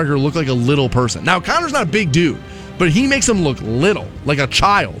Conor McGregor look like a little person. Now, Conor's not a big dude, But he makes him look little, like a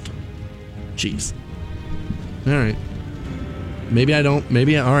child. Jeez. All right. Maybe I don't.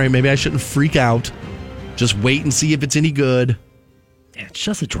 Maybe I shouldn't freak out. Just wait and see if it's any good. Yeah, it's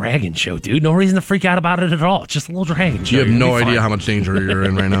just a dragon show, dude. No reason to freak out about it at all. It's just a little dragon show. You have no idea how much danger you're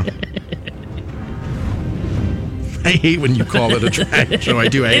in right now. I hate when you call it a dragon show. I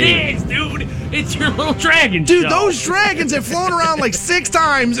do. It is, dude. It's your little dragon show. Dude, those dragons have flown around like 6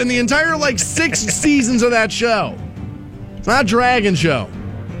 times in the entire 6 seasons of that show. It's not a dragon show.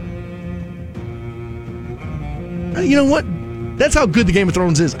 You know what? That's how good the Game of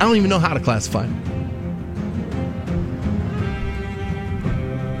Thrones is. I don't even know how to classify it.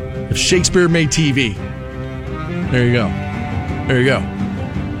 If Shakespeare made TV, there you go. There you go.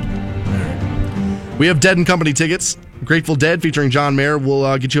 Right. We have Dead and Company tickets. Grateful Dead featuring John Mayer.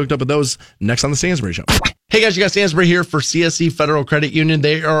 We'll get you hooked up with those next on the Stansbury Show. Hey guys, you got Stansbury here for CSE Federal Credit Union.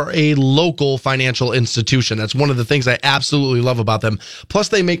 They are a local financial institution. That's one of the things I absolutely love about them. Plus,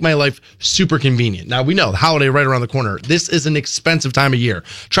 they make my life super convenient. Now, we know the holiday right around the corner. This is an expensive time of year.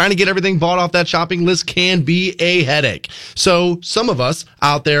 Trying to get everything bought off that shopping list can be a headache. So some of us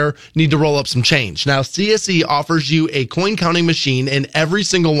out there need to roll up some change. Now, CSE offers you a coin counting machine in every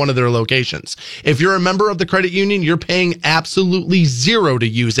single one of their locations. If you're a member of the credit union, you're paying absolutely $0 to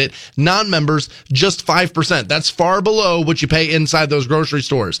use it. Non-members, just 5%. That's far below what you pay inside those grocery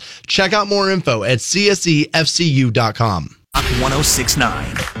stores. Check out more info at csefcu.com. Rock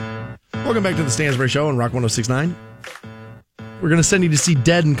 106.9. Welcome back to the Stansbury Show on Rock 106.9. We're going to send you to see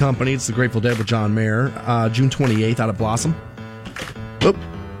Dead and Company. It's the Grateful Dead with John Mayer, June 28th out of Blossom.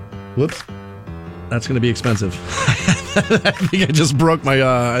 Whoops. That's going to be expensive. I think I just broke my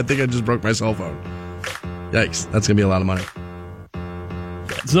cell phone. Yikes. That's going to be a lot of money.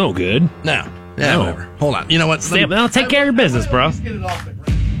 That's no good. No. Yeah, whatever. Hold on. You know what? Well, take care of your business, bro. Let's get it off the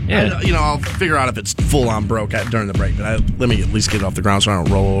ground. Yeah. I'll figure out if it's full on broke during the break, but let me at least get it off the ground so I don't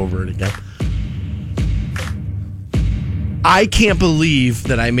roll over it again. I can't believe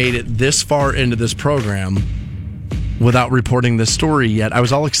that I made it this far into this program without reporting this story yet. I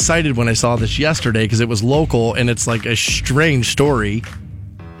was all excited when I saw this yesterday because it was local and it's like a strange story,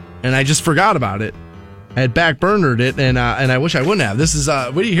 and I just forgot about it. I had backburnered it, and I wish I wouldn't have. This is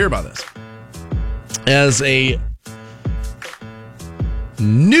what do you hear about this? As a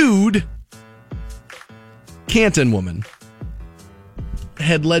nude Canton woman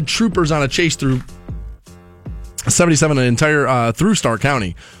had led troopers on a chase through 77, an entire through Stark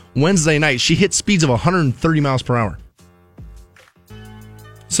County. Wednesday night, she hit speeds of 130 miles per hour.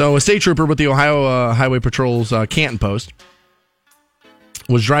 So a state trooper with the Ohio Highway Patrol's Canton post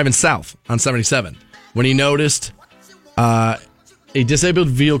was driving south on 77 when he noticed a disabled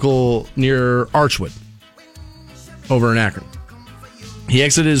vehicle near Archwood over in Akron. He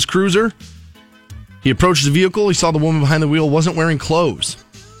exited his cruiser. He approached the vehicle. He saw the woman behind the wheel wasn't wearing clothes.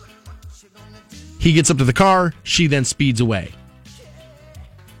 He gets up to the car. She then speeds away.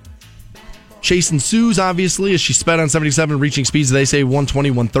 Chase ensues, obviously, as she sped on 77, reaching speeds, they say,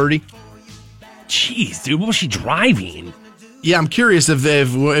 120, 130. Jeez, dude, what was she driving? Yeah, I'm curious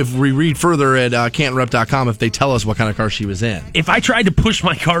if we read further at cantonrep.com if they tell us what kind of car she was in. If I tried to push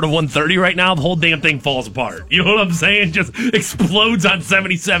my car to 130 right now, the whole damn thing falls apart. You know what I'm saying? Just explodes on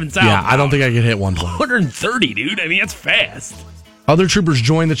 77 south. Yeah, I don't think I could hit 120. 130, dude. I mean, that's fast. Other troopers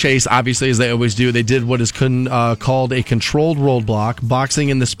joined the chase, obviously, as they always do. They did what is called a controlled roadblock, boxing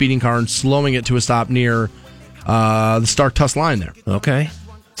in the speeding car and slowing it to a stop near the Stark-Tuss line there. Okay.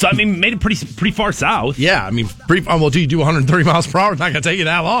 So, I mean, made it pretty far south. Yeah, I mean, do you do 130 miles per hour? It's not going to take you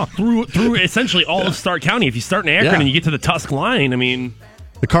that long. Through essentially all of Stark County. If you start in Akron and you get to the Tusk line, I mean...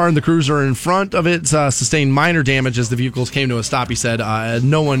 The car and the cruiser in front of it sustained minor damage as the vehicles came to a stop, he said.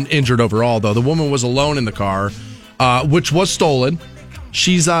 No one injured overall, though. The woman was alone in the car, which was stolen.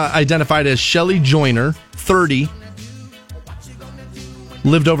 She's identified as Shelley Joyner, 30.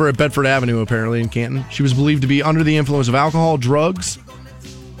 Lived over at Bedford Avenue, apparently, in Canton. She was believed to be under the influence of alcohol, drugs.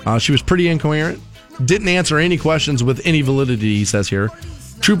 She was pretty incoherent. Didn't answer any questions with any validity, he says here.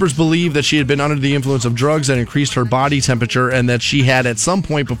 Troopers believe that she had been under the influence of drugs that increased her body temperature and that she had, at some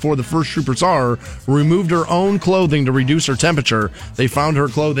point before the first trooper saw her, removed her own clothing to reduce her temperature. They found her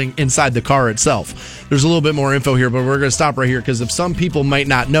clothing inside the car itself. There's a little bit more info here, but we're going to stop right here because if some people might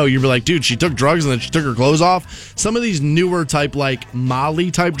not know, you'd be like, dude, she took drugs and then she took her clothes off. Some of these newer type, like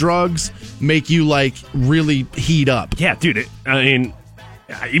Molly type drugs make you like really heat up. Yeah, dude, I mean...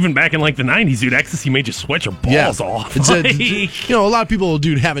 Even back in like the 90s, dude, ecstasy made you sweat your balls off. A lot of people,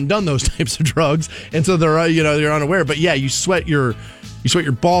 dude, haven't done those types of drugs, and so they're they're unaware. But yeah, you sweat your You sweat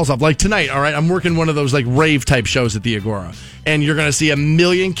your balls off. Like tonight, all right, I'm working one of those like rave type shows at the Agora. And you're going to see 1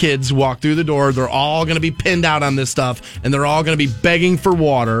 million kids walk through the door. They're all going to be pinned out on this stuff. And they're all going to be begging for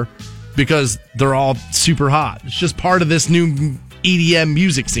water because they're all super hot. It's just part of this new EDM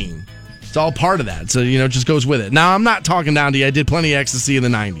music scene. It's all part of that. So, it just goes with it. Now, I'm not talking down to you. I did plenty of ecstasy in the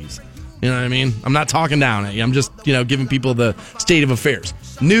 90s. You know what I mean? I'm not talking down at you. I'm just, giving people the state of affairs.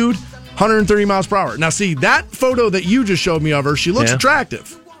 Nude, 130 miles per hour. Now, see, that photo that you just showed me of her, she looks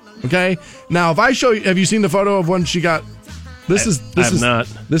attractive. Okay? Now, if I show you, have you seen the photo of when she got... This is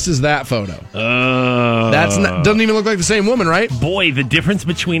that photo. Doesn't even look like the same woman, right? Boy, the difference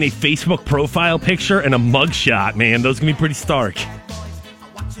between a Facebook profile picture and a mugshot, man, those can be pretty stark.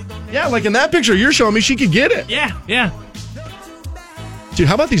 Yeah, like in that picture you're showing me, she could get it. Yeah. Dude,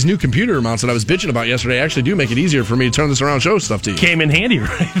 how about these new computer mounts that I was bitching about yesterday actually do make it easier for me to turn this around and show stuff to you. Came in handy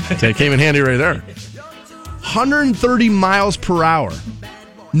right there. It came in handy right there. 130 miles per hour.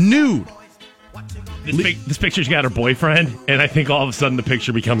 Nude. This picture's got her boyfriend, and I think all of a sudden the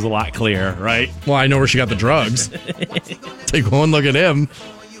picture becomes a lot clearer, right? Well, I know where she got the drugs. Take one look at him.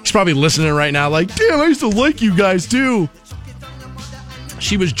 He's probably listening right now like, damn, I used to like you guys too.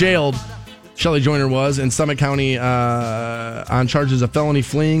 She was jailed, Shelley Joyner was, in Summit County on charges of felony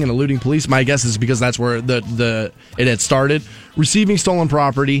fleeing and eluding police. My guess is because that's where it had started. Receiving stolen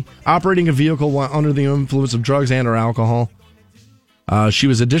property, operating a vehicle while under the influence of drugs and or alcohol. She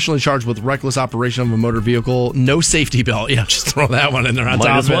was additionally charged with reckless operation of a motor vehicle. No safety belt. Yeah, just throw that one in there on Might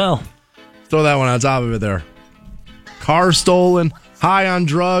top as of well. it. Throw that one on top of it there. Car stolen, high on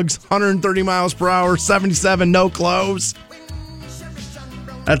drugs, 130 miles per hour, 77, no clothes.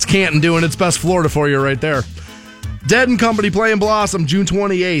 That's Canton doing its best Florida for you right there. Dead and Company playing Blossom June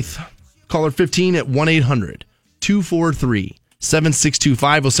 28th. Caller 15 at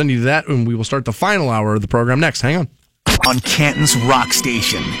 1-800-243-7625. We'll send you to that, and we will start the final hour of the program next. Hang on. On Canton's Rock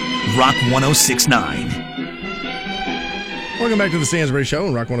Station, Rock 106.9. Welcome back to the Stansbury Show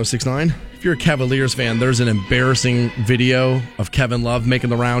on Rock 106.9. If you're a Cavaliers fan, there's an embarrassing video of Kevin Love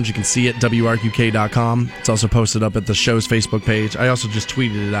making the rounds. You can see it, WRQK.com. It's also posted up at the show's Facebook page. I also just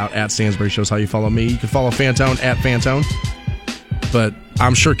tweeted it out at Stansbury Shows how you follow me. You can follow Fantone at Fantone. But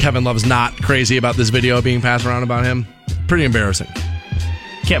I'm sure Kevin Love's not crazy about this video being passed around about him. Pretty embarrassing.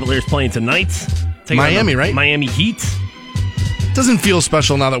 Cavaliers playing tonight. Miami, right? Miami Heat. Doesn't feel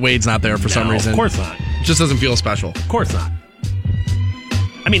special now that Wade's not there for some reason. Of course not. Just doesn't feel special. Of course not.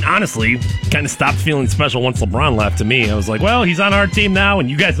 I mean, honestly, kind of stopped feeling special once LeBron left to me. I was like, well, he's on our team now, and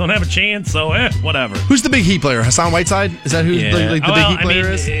you guys don't have a chance, so whatever. Who's the big Heat player? Hassan Whiteside? Is that who the big Heat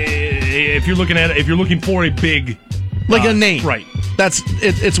player is? If you're looking for a big... a name. Right.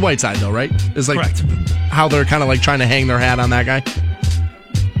 It's Whiteside, though, right? It's like Correct. How they're kind of like trying to hang their hat on that guy.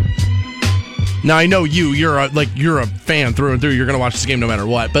 Now, I know you're a fan through and through. You're going to watch this game no matter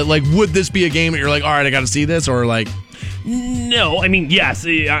what. But, would this be a game that you're like, all right, I got to see this? Or, No, I mean, yes.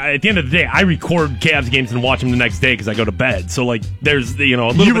 At the end of the day, I record Cavs games and watch them the next day because I go to bed. So, there's, a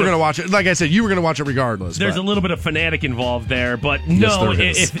little bit. You were going to watch it. Like I said, you were going to watch it regardless. There's a little bit of fanatic involved there. But yes, no, there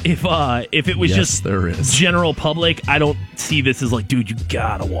is. if it was just there is. general public, I don't see this as dude, you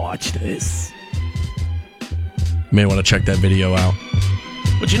got to watch this. You may want to check that video out.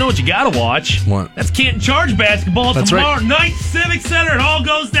 But you know what you gotta watch? What? That's Canton Charge basketball tomorrow night, Civic Center. It all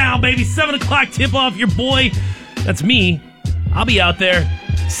goes down, baby. 7 o'clock tip off. Your boy, that's me. I'll be out there,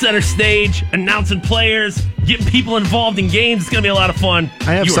 center stage, announcing players, getting people involved in games. It's gonna be a lot of fun.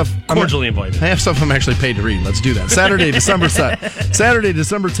 You are cordially invited. I have stuff I'm actually paid to read. Let's do that. Saturday, December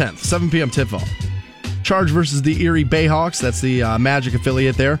 10th, 7 p.m. tip off. Charge versus the Erie Bayhawks. That's the Magic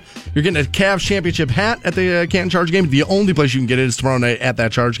affiliate there. You're getting a Cavs championship hat at the Canton Charge game. The only place you can get it is tomorrow night at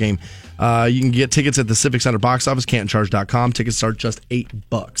that Charge game. You can get tickets at the Civic Center box office, CantonCharge.com. Tickets start just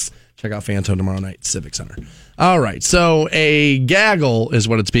 $8. Check out Fantone tomorrow night, Civic Center. All right, so a gaggle is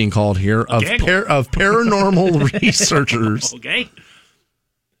what it's being called here of paranormal researchers. Okay.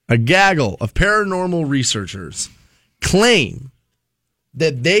 A gaggle of paranormal researchers claim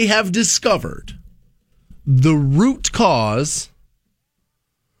that they have discovered the root cause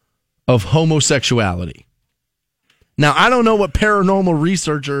of homosexuality. Now, I don't know what paranormal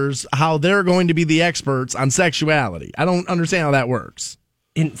researchers, how they're going to be the experts on sexuality. I don't understand how that works.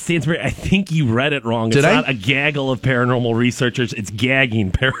 In Stansbury, I think you read it wrong. It's not a gaggle of paranormal researchers. It's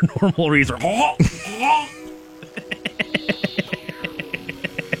gagging paranormal research.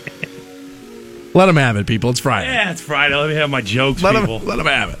 Let them have it, people. It's Friday. Yeah, it's Friday. Let me have my jokes, people. Let them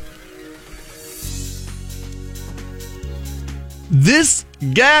have it. This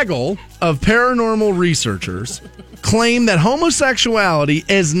gaggle of paranormal researchers claim that homosexuality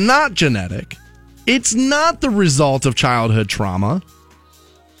is not genetic. It's not the result of childhood trauma.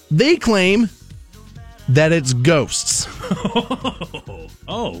 They claim that it's ghosts.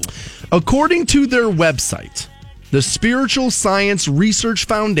 Oh. According to their website, the Spiritual Science Research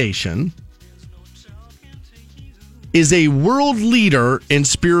Foundation is a world leader in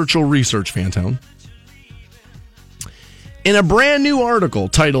spiritual research, Fantone. In a brand new article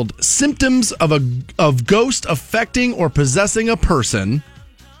titled Symptoms of Ghost Affecting or Possessing a Person,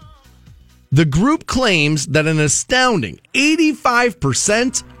 the group claims that an astounding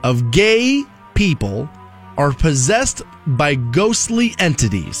 85% of gay people are possessed by ghostly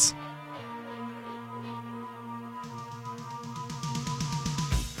entities.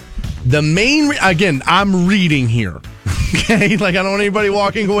 The main, again, I'm reading here. Okay, like I don't want anybody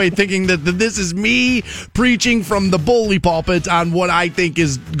walking away thinking that this is me preaching from the bully pulpit on what I think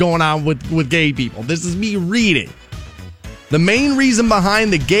is going on with gay people. This is me reading. The main reason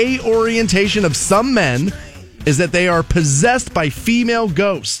behind the gay orientation of some men is that they are possessed by female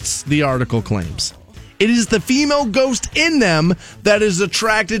ghosts, the article claims. It is the female ghost in them that is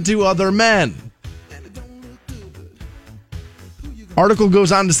attracted to other men. Article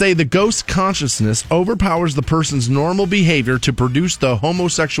goes on to say the ghost consciousness overpowers the person's normal behavior to produce the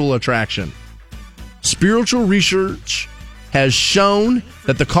homosexual attraction. Spiritual research has shown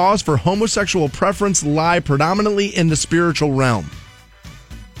that the cause for homosexual preference lie predominantly in the spiritual realm.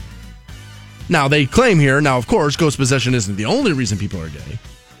 Now, they claim here, of course, ghost possession isn't the only reason people are gay.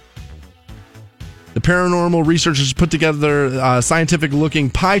 The paranormal researchers put together a scientific-looking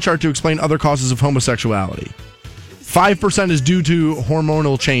pie chart to explain other causes of homosexuality. 5% is due to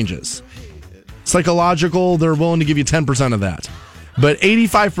hormonal changes. Psychological, they're willing to give you 10% of that. But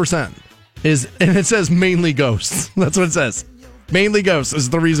 85% is, and it says mainly ghosts. That's what it says. Mainly ghosts is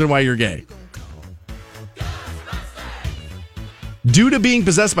the reason why you're gay. Due to being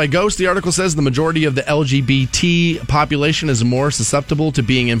possessed by ghosts, the article says the majority of the LGBT population is more susceptible to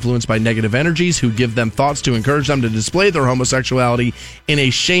being influenced by negative energies who give them thoughts to encourage them to display their homosexuality in a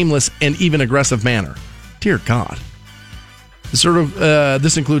shameless and even aggressive manner. Dear God.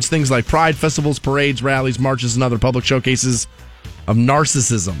 This includes things like pride festivals, parades, rallies, marches, and other public showcases of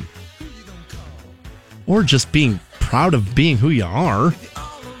narcissism. Or just being proud of being who you are.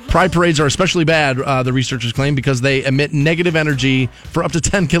 Pride parades are especially bad, the researchers claim, because they emit negative energy for up to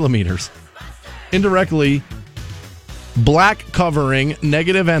 10 kilometers. Indirectly, black covering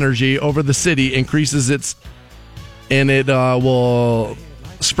negative energy over the city increases its, and it will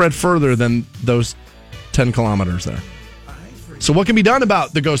spread further than those 10 kilometers there. So what can be done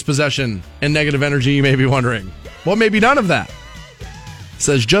about the ghost possession and negative energy, you may be wondering? What may be done of that? It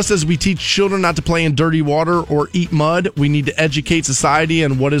says, just as we teach children not to play in dirty water or eat mud, we need to educate society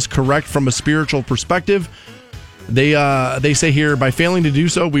on what is correct from a spiritual perspective. They say here, by failing to do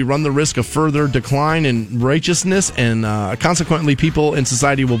so, we run the risk of further decline in righteousness, and consequently, people in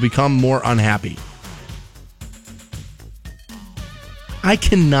society will become more unhappy. I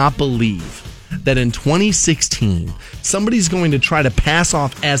cannot believe that in 2016, somebody's going to try to pass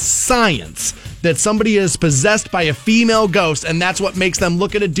off as science that somebody is possessed by a female ghost, and that's what makes them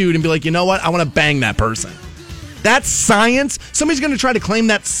look at a dude and be like, you know what, I want to bang that person. That's science? Somebody's going to try to claim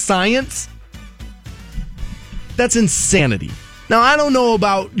that's science? That's insanity. Now, I don't know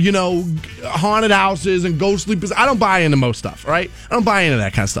about, haunted houses and ghostly... I don't buy into most stuff, right? I don't buy into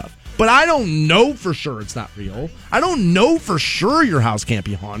that kind of stuff. But I don't know for sure it's not real. I don't know for sure your house can't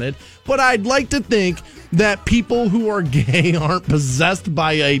be haunted. But I'd like to think that people who are gay aren't possessed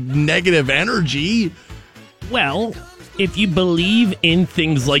by a negative energy. Well, if you believe in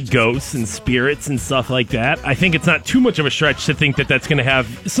things like ghosts and spirits and stuff like that, I think it's not too much of a stretch to think that that's going to have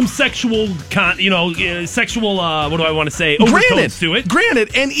some sexual, what do I want to say, overtones to it.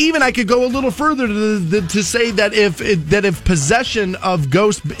 Granted, and even I could go a little further to say that if possession of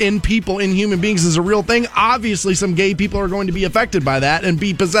ghosts in people, in human beings, is a real thing, obviously some gay people are going to be affected by that and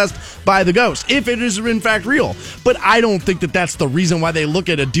be possessed by the ghost, if it is in fact real. But I don't think that that's the reason why they look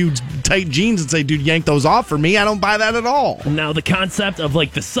at a dude's tight jeans and say, dude, yank those off for me. I don't buy that at all. Now, the concept of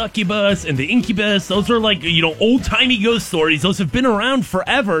like the succubus and the incubus, those are like, old-timey ghost stories. Those have been around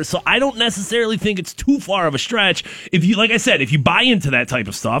forever, so I don't necessarily think it's too far of a stretch. If you, like I said, if you buy into that type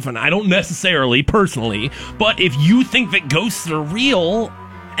of stuff, and I don't necessarily, personally, but if you think that ghosts are real...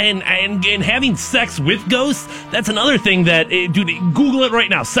 And having sex with ghosts, that's another thing that, dude, Google it right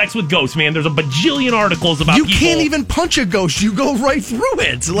now. Sex with ghosts, man. There's a bajillion articles about you people. Can't even punch a ghost. You go right through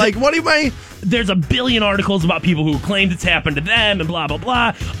it. Like, what am I... There's a billion articles about people who claimed it's happened to them and blah, blah,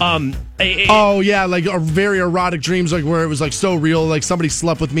 blah. Like very erotic dreams, like where it was like so real, like somebody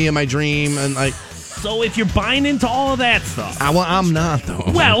slept with me in my dream and like... So if you're buying into all of that stuff... I'm not, though.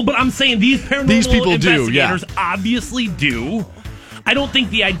 Well, but I'm saying these paranormal people investigators obviously do. I don't think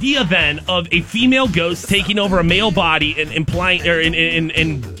the idea then of a female ghost taking over a male body and implying or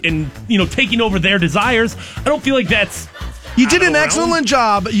and taking over their desires, I don't feel like that's. You did an excellent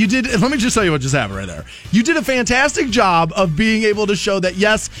job. You did. Let me just tell you what just happened right there. You did a fantastic job of being able to show that,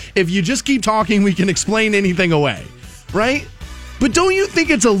 yes, if you just keep talking, we can explain anything away, right? But don't you think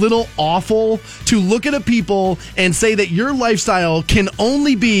it's a little awful to look at a people and say that your lifestyle can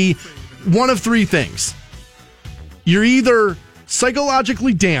only be one of three things? You're either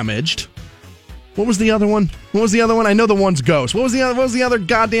psychologically damaged. What was the other one? I know the one's ghost. What was the other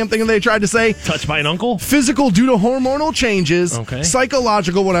goddamn thing that they tried to say? Touched by an uncle? Physical due to hormonal changes. Okay.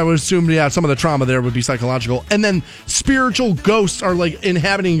 Psychological, what I would assume, some of the trauma there would be psychological. And then spiritual ghosts are like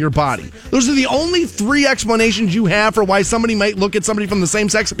inhabiting your body. Those are the only three explanations you have for why somebody might look at somebody from the same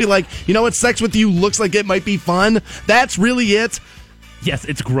sex and be like, you know what, sex with you looks like it might be fun. That's really it. Yes,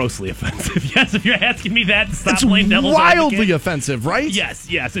 it's grossly offensive. Yes, if you're asking me that, stop playing devil's wildly advocate. Offensive, right? Yes.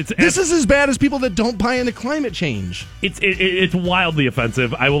 This is as bad as people that don't buy into climate change. It's wildly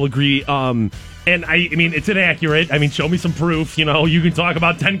offensive. I will agree. And I mean, it's inaccurate. I mean, show me some proof. You can talk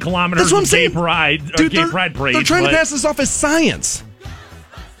about 10 kilometers That's what I'm of saying. gay pride or Dude, gay pride parade. They're trying to pass this off as science.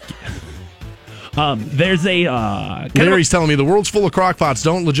 There's a Larry's telling me the world's full of crockpots.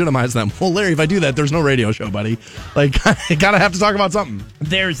 Don't legitimize them. Well, Larry, if I do that, there's no radio show, buddy. Like, I gotta have to talk about something.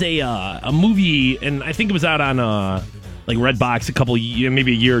 There's a movie, and I think it was out on like Redbox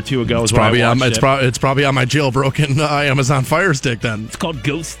maybe a year or two ago. It's probably on my jailbroken Amazon Fire Stick. Then it's called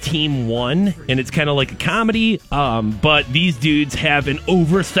Ghost Team 1, and it's kind of like a comedy. But these dudes have an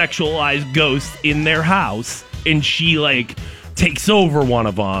over-sexualized ghost in their house, and she takes over one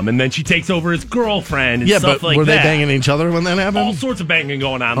of them, and then she takes over his girlfriend and stuff like that. Were they banging each other when that happened? All sorts of banging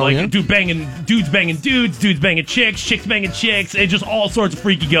going on. Dudes banging dudes banging chicks banging chicks, and just all sorts of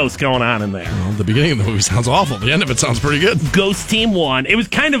freaky ghosts going on in there. Well, the beginning of the movie sounds awful. The end of it sounds pretty good. Ghost Team 1. It was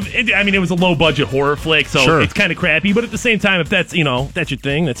it was a low-budget horror flick, so It's kind of crappy, but at the same time, if that's, that's your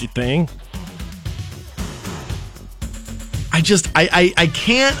thing, that's your thing. I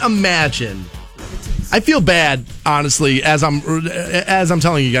can't imagine. I feel bad, honestly, as I'm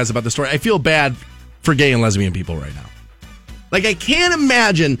telling you guys about the story. I feel bad for gay and lesbian people right now. Like, I can't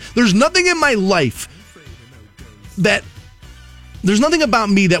imagine. There's nothing in my life there's nothing about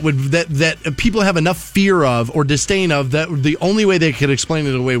me that people have enough fear of or disdain of that the only way they could explain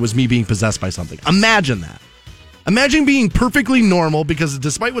it away was me being possessed by something. Imagine that. Imagine being perfectly normal, because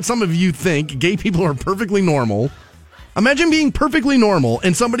despite what some of you think, gay people are perfectly normal. Imagine being perfectly normal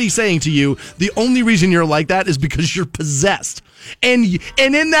and somebody saying to you, the only reason you're like that is because you're possessed. And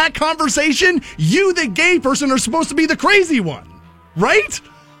in that conversation, you, the gay person, are supposed to be the crazy one. Right?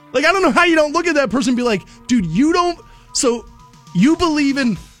 Like, I don't know how you don't look at that person and be like, dude, so you believe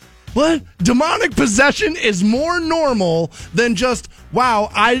in what? Demonic possession is more normal than just, wow,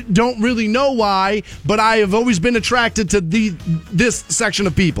 I don't really know why, but I have always been attracted to this section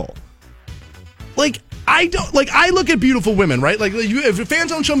of people. I look at beautiful women, right? If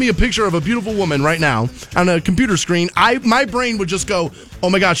fans don't show me a picture of a beautiful woman right now on a computer screen, my brain would just go, oh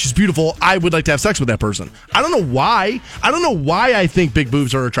my God, she's beautiful. I would like to have sex with that person. I don't know why. I don't know why I think big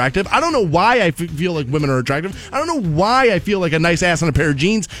boobs are attractive. I don't know why I feel like women are attractive. I don't know why I feel like a nice ass and a pair of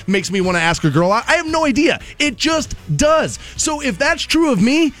jeans makes me want to ask a girl out. I have no idea. It just does. So if that's true of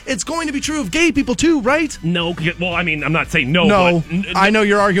me, it's going to be true of gay people too, right? No. Well, I mean, I'm not saying no. No, but I know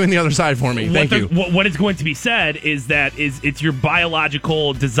you're arguing the other side for me. Thank you. What is going to be said is that it's your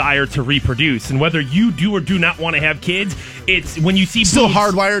biological desire to reproduce, and whether you do or do not want to have kids, it's when you see still boobs,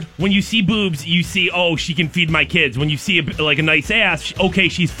 hardwired. When you see boobs, you see, oh, she can feed my kids. When you see a nice ass, okay,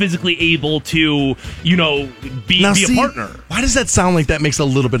 she's physically able to, be a partner. Why does that sound like that makes a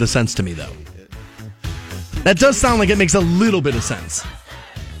little bit of sense to me, though? That does sound like it makes a little bit of sense.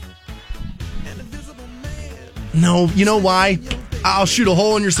 No, you know why? I'll shoot a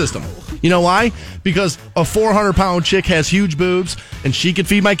hole in your system. You know why? Because a 400-pound chick has huge boobs, and she could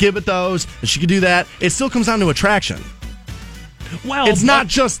feed my kid with those, and she could do that. It still comes down to attraction. Well, it's not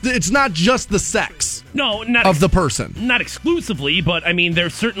just the sex. No, not of the person. Not exclusively, but I mean,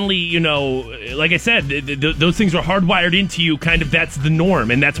 there's certainly, like I said, those things are hardwired into you. Kind of, that's the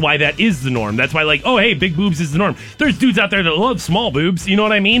norm, and that's why that is the norm. That's why, oh, hey, big boobs is the norm. There's dudes out there that love small boobs. You know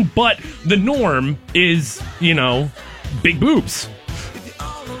what I mean? But the norm is, big boobs.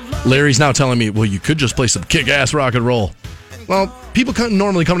 Larry's now telling me, well, you could just play some kick-ass rock and roll. Well, people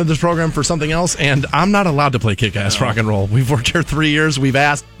normally come to this program for something else, and I'm not allowed to play kick-ass rock and roll. We've worked here 3 years. We've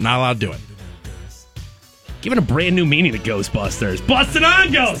asked. Not allowed to do it. Giving a brand new meaning to Ghostbusters. Busted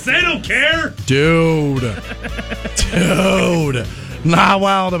on ghosts. They don't care. Dude. Not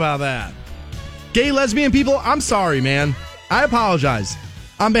wild about that. Gay, lesbian people, I'm sorry, man. I apologize.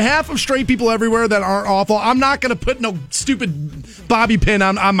 On behalf of straight people everywhere that aren't awful, I'm not going to put no stupid bobby pin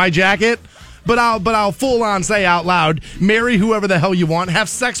on my jacket, but I'll full on say out loud, marry whoever the hell you want, have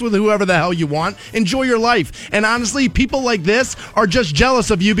sex with whoever the hell you want, enjoy your life. And honestly, people like this are just jealous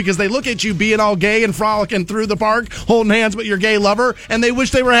of you because they look at you being all gay and frolicking through the park, holding hands with your gay lover, and they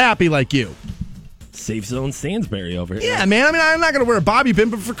wish they were happy like you. Safe zone Stansbury over here. Yeah, man. I mean, I'm not going to wear a bobby pin,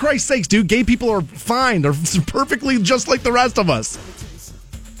 but for Christ's sakes, dude, gay people are fine. They're perfectly just like the rest of us.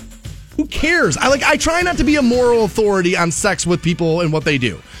 Who cares? I try not to be a moral authority on sex with people and what they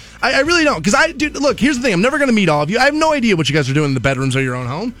do. I really don't. Because dude, look, here's the thing. I'm never going to meet all of you. I have no idea what you guys are doing in the bedrooms of your own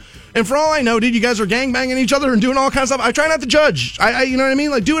home. And for all I know, dude, you guys are gangbanging each other and doing all kinds of stuff. I try not to judge. You know what I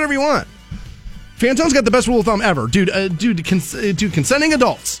mean? Like, do whatever you want. Fantone's got the best rule of thumb ever. Dude, consenting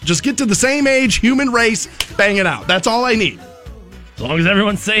adults. Just get to the same age, human race, bang it out. That's all I need. As long as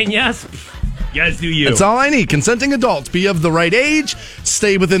everyone's saying yes, you guys do you. That's all I need. Consenting adults. Be of the right age.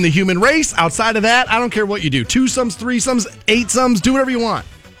 Stay within the human race. Outside of that, I don't care what you do. 2-sums, 3-sums, 8-sums. Do whatever you want.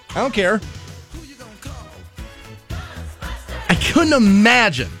 I don't care. I couldn't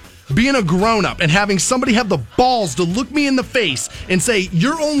imagine being a grown-up and having somebody have the balls to look me in the face and say,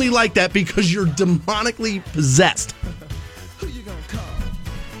 you're only like that because you're demonically possessed.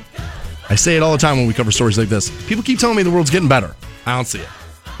 I say it all the time when we cover stories like this. People keep telling me the world's getting better. I don't see it.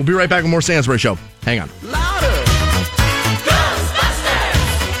 We'll be right back with more Stansbury Show. Hang on.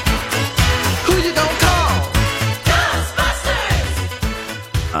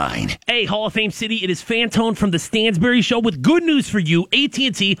 Hey, Hall of Fame City, it is Fantone from the Stansbury Show with good news for you.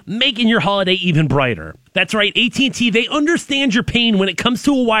 AT&T, making your holiday even brighter. That's right, AT&T, they understand your pain when it comes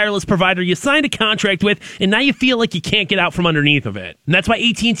to a wireless provider you signed a contract with, and now you feel like you can't get out from underneath of it. And that's why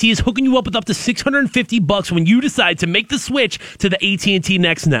AT&T is hooking you up with up to $650 when you decide to make the switch to the AT&T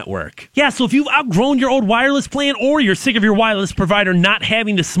Next network. Yeah, so if you've outgrown your old wireless plan or you're sick of your wireless provider not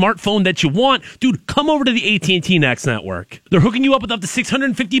having the smartphone that you want, dude, come over to the AT&T Next network. They're hooking you up with up to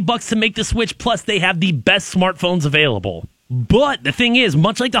 $650 to make the switch, plus they have the best smartphones available. But the thing is,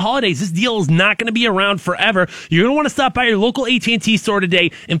 much like the holidays, this deal is not going to be around forever. You're going to want to stop by your local AT&T store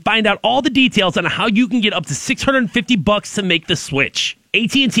today and find out all the details on how you can get up to $650 to make the switch.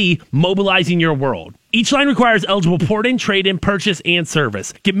 AT&T, mobilizing your world. Each line requires eligible port-in, trade-in, purchase, and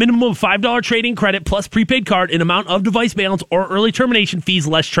service. Get minimum of $5 trade-in credit plus prepaid card in amount of device balance or early termination fees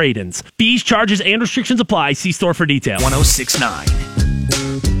less trade-ins. Fees, charges, and restrictions apply. See store for details. 106.9.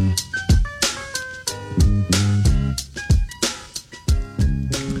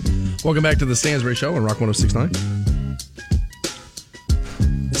 Welcome back to the Stansbury Show on Rock 106.9.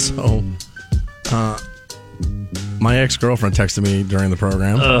 So, my ex-girlfriend texted me during the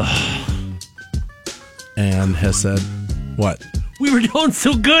program. And has said, what? We were doing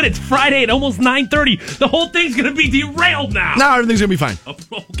so good. It's Friday at almost 9:30. The whole thing's going to be derailed now. No, everything's going to be fine.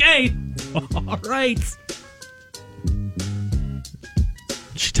 Okay. All right.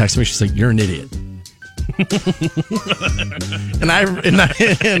 She texted me. She's like, you're an idiot. and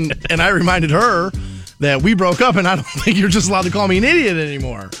I reminded her that we broke up, and I don't think you're just allowed to call me an idiot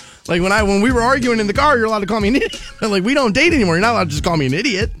anymore. Like when we were arguing in the car, you're allowed to call me an idiot. Like, we don't date anymore. You're not allowed to just call me an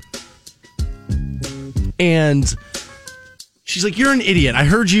idiot. And she's like, you're an idiot. I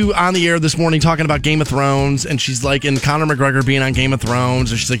heard you on the air this morning talking about Game of Thrones, and she's like, and Conor McGregor being on Game of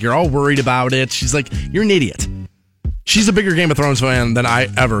Thrones, and she's like, you're all worried about it. She's like, you're an idiot. She's a bigger Game of Thrones fan than I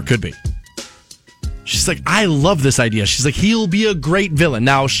ever could be. She's like, I love this idea. She's like, he'll be a great villain.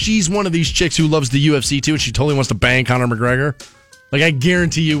 Now, she's one of these chicks who loves the UFC too, and she totally wants to bang Conor McGregor. Like, I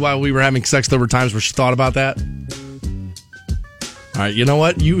guarantee you, while we were having sex, there were times where she thought about that. All right, you know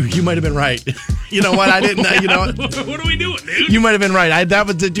what? You might have been right. You know what? I didn't. You know what are we doing, dude? You might have been right. I got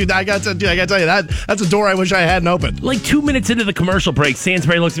to tell you that's a door I wish I hadn't opened. Like 2 minutes into the commercial break,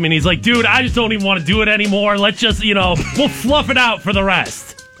 Stansbury looks at me and he's like, dude, I just don't even want to do it anymore. Let's just, we'll fluff it out for the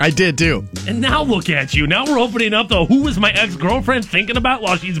rest. I did too. And now look at you. Now we're opening up the who was my ex-girlfriend thinking about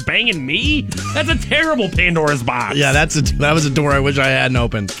while she's banging me? That's a terrible Pandora's box. Yeah, that was a door I wish I hadn't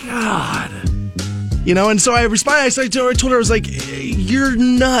opened. God. And so I responded. I told her, I was like, you're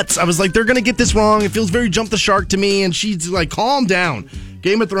nuts. I was like, they're going to get this wrong. It feels very jump the shark to me. And she's like, calm down.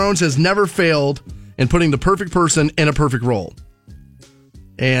 Game of Thrones has never failed in putting the perfect person in a perfect role.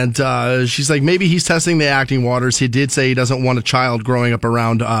 And she's like, maybe he's testing the acting waters. He did say he doesn't want a child growing up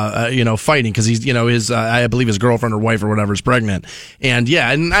around, fighting because he's, his, I believe his girlfriend or wife or whatever is pregnant. And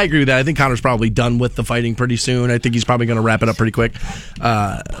yeah, and I agree with that. I think Conor's probably done with the fighting pretty soon. I think he's probably going to wrap it up pretty quick.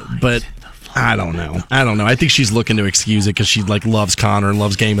 But I don't know. I think she's looking to excuse it because she loves Connor and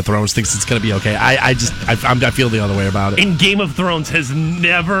loves Game of Thrones, thinks it's going to be okay. I feel the other way about it. And Game of Thrones has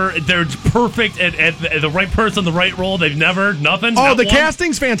never, they're perfect at the right person, the right role. They've never, nothing. Oh, the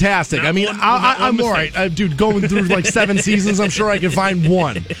casting's fantastic. I mean, I'm all right. Dude, going through 7 seasons, I'm sure I can find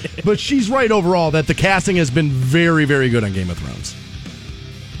one. But she's right overall that the casting has been very, very good on Game of Thrones.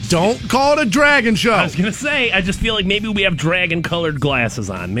 Don't call it a dragon show. I was going to say, I just feel like maybe we have dragon-colored glasses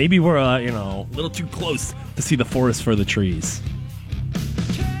on. Maybe we're, a little too close to see the forest for the trees.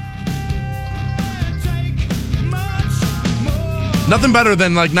 Nothing better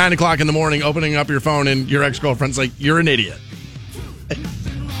than 9 o'clock in the morning, opening up your phone and your ex-girlfriend's like, you're an idiot. I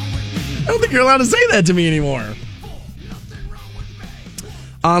don't think you're allowed to say that to me anymore.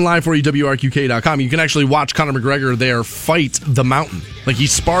 Online for you, WRQK.com. You can actually watch Conor McGregor there fight the Mountain. He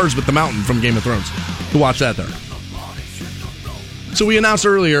spars with the Mountain from Game of Thrones. You can watch that there. So we announced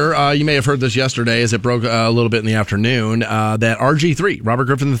earlier, you may have heard this yesterday as it broke a little bit in the afternoon, that RG3, Robert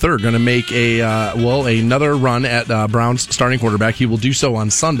Griffin III, going to make another run at Browns starting quarterback. He will do so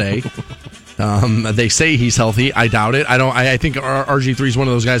on Sunday. They say he's healthy. I doubt it. I think RG3 is one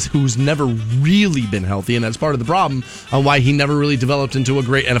of those guys who's never really been healthy, and that's part of the problem on why he never really developed into a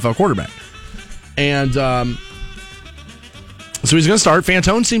great NFL quarterback. And so he's going to start.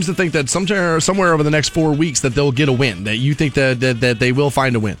 Fantone seems to think that somewhere over the next 4 weeks that they'll get a win, that you think that they will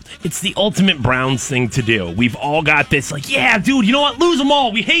find a win. It's the ultimate Browns thing to do. We've all got this, yeah, dude, you know what? Lose them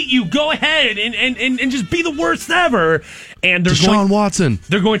all. We hate you. Go ahead and just be the worst ever. And Deshaun Watson.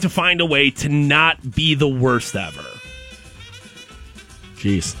 They're going to find a way to not be the worst ever.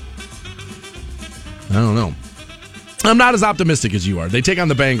 Jeez. I don't know. I'm not as optimistic as you are. They take on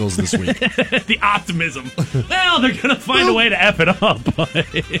the Bengals this week. The optimism. Well, they're going to find a way to F it up.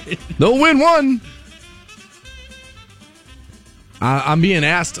 They'll win one. I'm being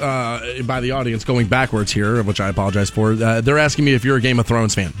asked by the audience going backwards here, which I apologize for. They're asking me if you're a Game of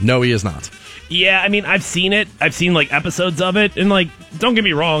Thrones fan. No, he is not. Yeah, I mean, I've seen it. I've seen episodes of it, and don't get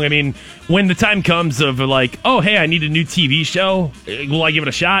me wrong. I mean, when the time comes of oh, hey, I need a new TV show, will I give it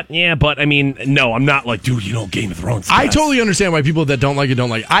a shot? Yeah, but I mean, no, I'm not dude, Game of Thrones. I totally understand why people that don't like it don't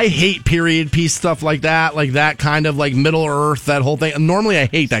like it. I hate period piece stuff like that kind of Middle Earth, that whole thing. Normally, I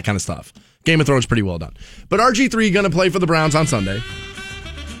hate that kind of stuff. Game of Thrones pretty well done. But RG3 going to play for the Browns on Sunday.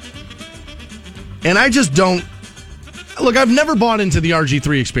 And I just don't... Look, I've never bought into the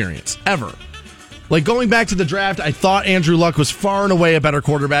RG3 experience, ever. Going back to the draft, I thought Andrew Luck was far and away a better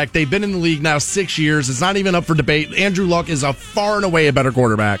quarterback. They've been in the league now 6 years. It's not even up for debate. Andrew Luck is a far and away a better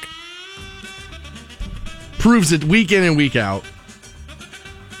quarterback. Proves it week in and week out.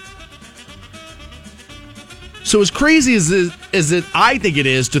 So as crazy as it I think it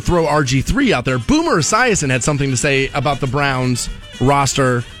is to throw RG3 out there, Boomer Esiason had something to say about the Browns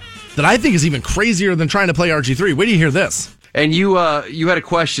roster that I think is even crazier than trying to play RG3. Wait till you hear this. And you had a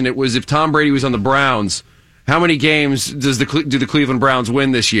question. It was if Tom Brady was on the Browns, how many games do the Cleveland Browns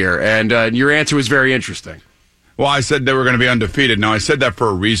win this year? And your answer was very interesting. Well, I said they were going to be undefeated. Now, I said that for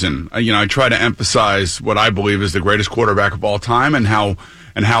a reason. I try to emphasize what I believe is the greatest quarterback of all time and how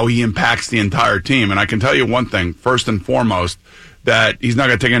he impacts the entire team. And I can tell you one thing, first and foremost, that he's not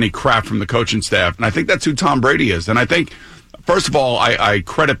going to take any crap from the coaching staff. And I think that's who Tom Brady is. And I think, first of all, I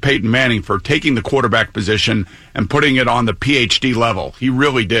credit Peyton Manning for taking the quarterback position and putting it on the PhD level. He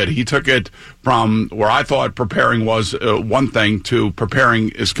really did. He took it from where I thought preparing was one thing to preparing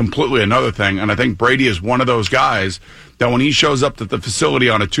is completely another thing. And I think Brady is one of those guys that when he shows up at the facility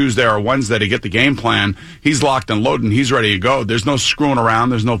on a Tuesday or Wednesday to get the game plan, he's locked and loaded and he's ready to go. There's no screwing around.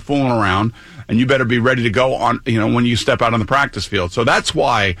 There's no fooling around. And you better be ready to go on, when you step out on the practice field. So that's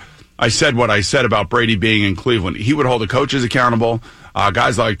why I said what I said about Brady being in Cleveland. He would hold the coaches accountable.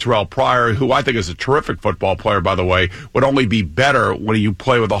 Guys like Terrell Pryor, who I think is a terrific football player, by the way, would only be better when you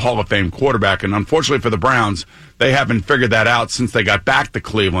play with a Hall of Fame quarterback. And unfortunately for the Browns, they haven't figured that out since they got back to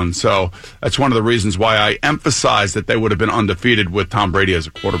Cleveland. So that's one of the reasons why I emphasized that they would have been undefeated with Tom Brady as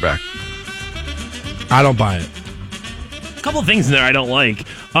a quarterback. I don't buy it. A couple of things in there I don't like,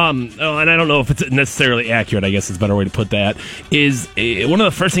 and I don't know if it's necessarily accurate, I guess is a better way to put that, is one of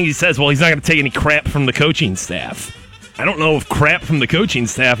the first things he says, well, he's not going to take any crap from the coaching staff. I don't know if crap from the coaching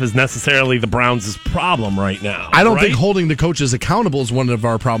staff is necessarily the Browns' problem right now. I don't think holding the coaches accountable is one of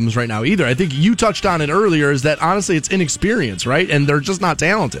our problems right now either. I think you touched on it earlier, is that honestly it's inexperience, right? And they're just not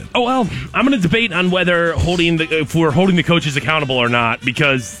talented. Oh, well, I'm going to debate on whether if we're holding the coaches accountable or not,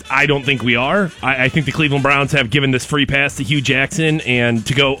 because I don't think we are. I think the Cleveland Browns have given this free pass to Hugh Jackson, and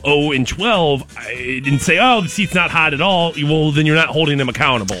to go 0-12 and say, oh, the seat's not hot at all, well, then you're not holding them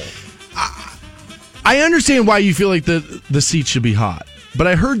accountable. I understand why you feel like the seat should be hot. But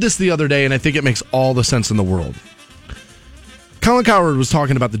I heard this the other day, and I think it makes all the sense in the world. Colin Cowherd was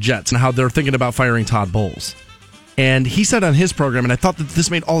talking about the Jets and how they're thinking about firing Todd Bowles. And he said on his program, and I thought that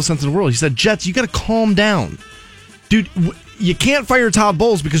this made all the sense in the world, he said, Jets, you got to calm down. Dude, you can't fire Todd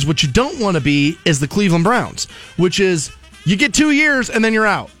Bowles because what you don't want to be is the Cleveland Browns, which is you get 2 years and then you're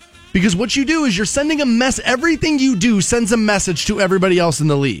out. Because what you do is you're sending a mess. Everything you do sends a message to everybody else in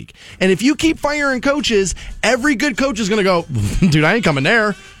the league. And if you keep firing coaches, every good coach is going to go, dude, I ain't coming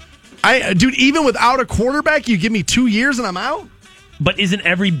there. Dude, even without a quarterback, you give me 2 years and I'm out? But isn't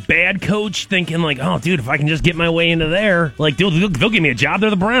every bad coach thinking like, oh, dude, if I can just get my way into there, like they'll give me a job. They're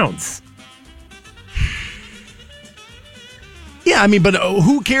the Browns. Yeah, I mean, but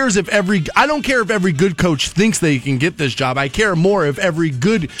who cares if I don't care if every good coach thinks they can get this job. I care more if every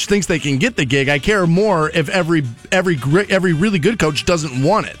good coach thinks they can get the gig. I care more if every really good coach doesn't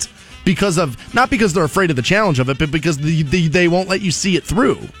want it. Not because they're afraid of the challenge of it, but because they won't let you see it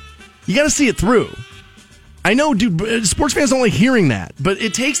through. You got to see it through. I know, dude, sports fans don't like hearing that, but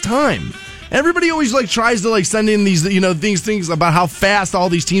it takes time. Everybody always tries to send in these things about how fast all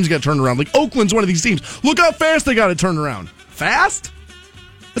these teams got turned around. Like Oakland's one of these teams. Look how fast they got it turned around. Fast?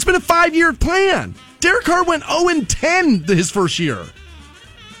 It's been a 5-year plan. Derek Carr went 0-10 his first year.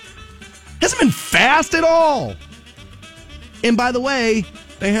 Hasn't been fast at all. And by the way,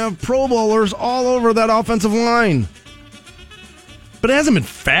 they have Pro Bowlers all over that offensive line. But it hasn't been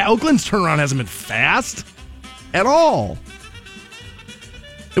fast. Oakland's turnaround hasn't been fast at all.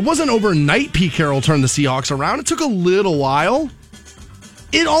 It wasn't overnight Pete Carroll turned the Seahawks around. It took a little while.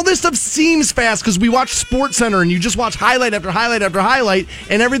 All this stuff seems fast because we watch SportsCenter and you just watch highlight after highlight after highlight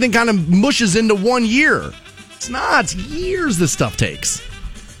and everything kind of mushes into 1 year. It's not. It's years this stuff takes.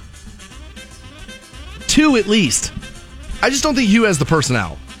 2 at least. I just don't think Hugh has the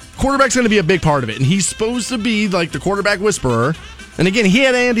personnel. Quarterback's going to be a big part of it, and he's supposed to be like the quarterback whisperer. And again, he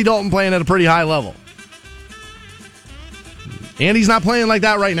had Andy Dalton playing at a pretty high level. Andy's not playing like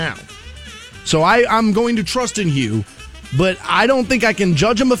that right now. So I'm going to trust in Hugh. But I don't think I can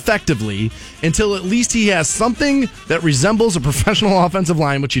judge him effectively until at least he has something that resembles a professional offensive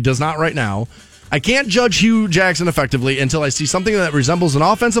line, which he does not right now. I can't judge Hugh Jackson effectively until I see something that resembles an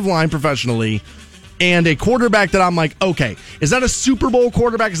offensive line professionally and a quarterback that I'm like, okay, is that a Super Bowl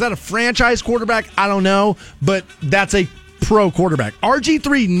quarterback? Is that a franchise quarterback? I don't know, but that's a pro quarterback.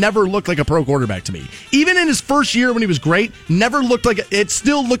 RG3 never looked like a pro quarterback to me. Even in his first year when he was great, it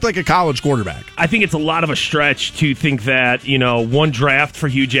still looked like a college quarterback. I think it's a lot of a stretch to think that, one draft for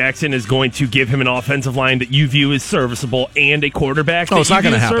Hugh Jackson is going to give him an offensive line that you view as serviceable and a quarterback that it's not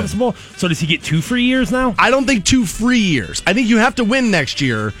going to happen. Serviceable. So does he get 2 free years now? I don't think 2 free years. I think you have to win next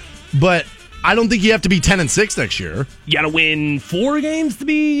year, but I don't think you have to be 10-6 next year. You got to win 4 games to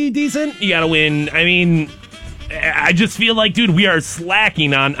be decent. You got to win, I just feel like, dude, we are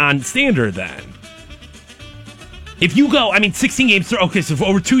slacking on standard then. If you go, 16 games, okay, so for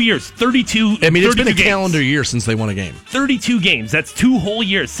over 2 years, 32 it's been a games. Calendar year since they won a game. 32 games, that's 2 whole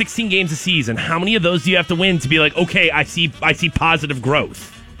years, 16 games a season. How many of those do you have to win to be like, okay, I see positive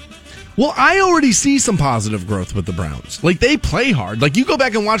growth? Well, I already see some positive growth with the Browns. They play hard. You go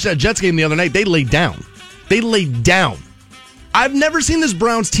back and watch that Jets game the other night, they laid down. I've never seen this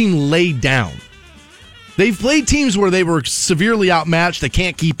Browns team lay down. They've played teams where they were severely outmatched. They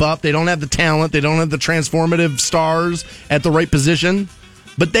can't keep up. They don't have the talent. They don't have the transformative stars at the right position.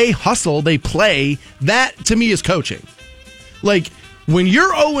 But they hustle. They play. That, to me, is coaching. When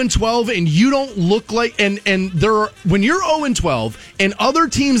you're 0-12 and you don't look like... when you're 0-12 and other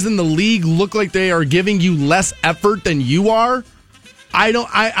teams in the league look like they are giving you less effort than you are,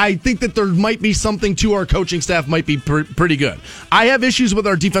 I think that there might be something to our coaching staff might be pretty good. I have issues with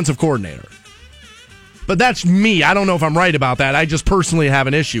our defensive coordinator. But that's me. I don't know if I'm right about that. I just personally have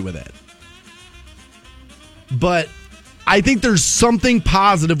an issue with it. But I think there's something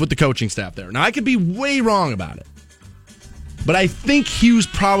positive with the coaching staff there. Now, I could be way wrong about it. But I think Hugh's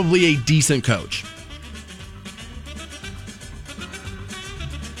probably a decent coach.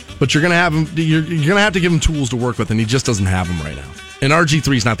 But you're going to have him. You're going to have to give him tools to work with, and he just doesn't have them right now. And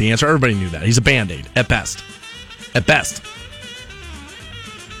RG3 is not the answer. Everybody knew that. He's a Band-Aid at best. At best.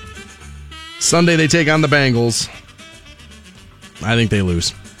 Sunday, they take on the Bengals. I think they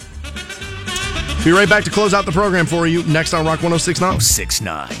lose. Be right back to close out the program for you. Next on Rock 106.9.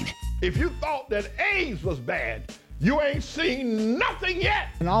 106.9. If you thought that AIDS was bad, you ain't seen nothing yet.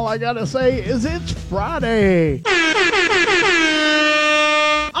 And all I gotta say is it's Friday.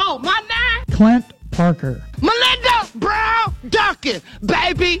 Oh, my name? Clint Parker. Melinda Brown. ducking,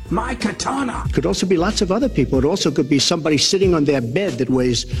 baby. My katana. Could also be lots of other people. It also could be somebody sitting on their bed that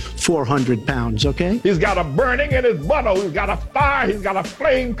weighs 400 pounds, okay? He's got a burning in his butthole. He's got a fire. He's got a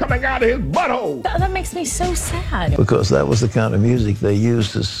flame coming out of his butthole. That makes me so sad. Because that was the kind of music they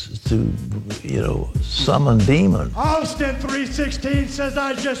used to summon demons. Austin 316 says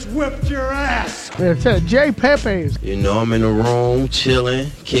I just whipped your ass. J. Pepe's. You know, I'm in the room, chilling,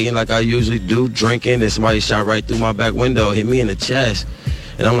 kicking like I usually do, drinking, and somebody shot right through my back window, hit me in the chest.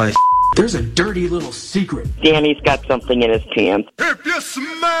 And I'm like, There's a dirty little secret. Danny's got something in his pants. If you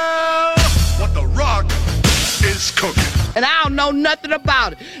smell what the rock is cooking. And I don't know nothing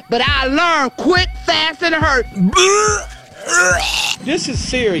about it, but I learned quick, fast, and hurt. This is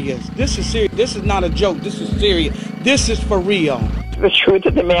serious. This is serious. This is not a joke. This is serious. This is for real. The truth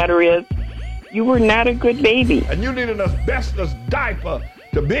of the matter is, you were not a good baby. And you need an asbestos diaper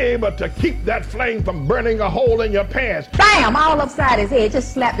to be able to keep that flame from burning a hole in your pants. Bam! All upside his head.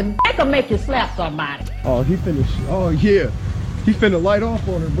 Just slap him back or make you slap somebody. Oh, he finished. Oh, yeah. He finna light off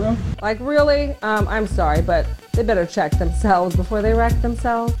on her, bro. Like, really? I'm sorry, but they better check themselves before they wreck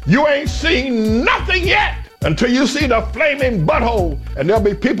themselves. You ain't seen nothing yet until you see the flaming butthole. And there'll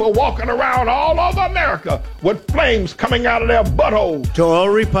be people walking around all over America with flames coming out of their butthole. To all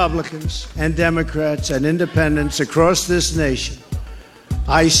Republicans and Democrats and independents across this nation,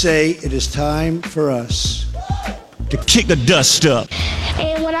 I say it is time for us to kick the dust up.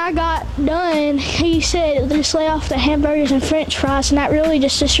 And when I got done, he said, just lay off the hamburgers and french fries, and that really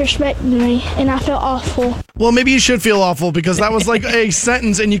just disrespected me, and I felt awful. Well, maybe you should feel awful because that was like a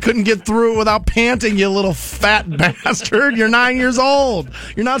sentence and you couldn't get through it without panting, you little fat bastard. You're 9 years old.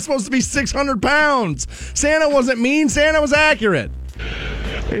 You're not supposed to be 600 pounds. Santa wasn't mean. Santa was accurate.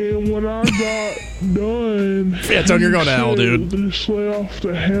 And when I got done, Phantom, you're going to hell, dude. Just lay off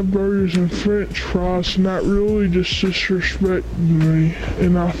the hamburgers and french fries, and that really just disrespected me,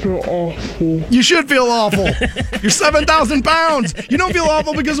 and I feel awful. You should feel awful. You're 7,000 pounds. You don't feel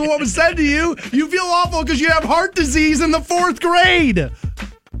awful because of what was said to you. You feel awful because you have heart disease in the 4th grade.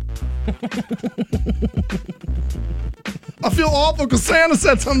 I feel awful because Santa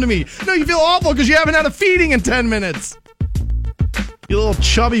said something to me. No, you feel awful because you haven't had a feeding in 10 minutes. You little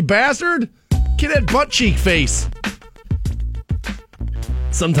chubby bastard. Get that butt cheek face.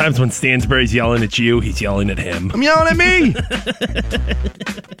 Sometimes when Stansbury's yelling at you, he's yelling at him. I'm yelling at me.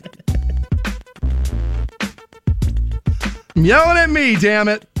 I'm yelling at me, damn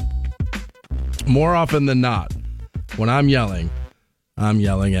it. More often than not, when I'm yelling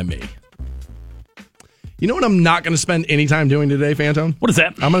at me. You know what I'm not going to spend any time doing today, Phantom? What is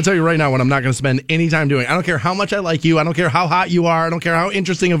that? I'm going to tell you right now what I'm not going to spend any time doing. I don't care how much I like you. I don't care how hot you are. I don't care how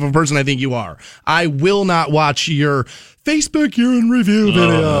interesting of a person I think you are. I will not watch your Facebook year in review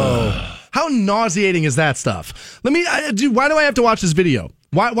video. How nauseating is that stuff? Why do I have to watch this video?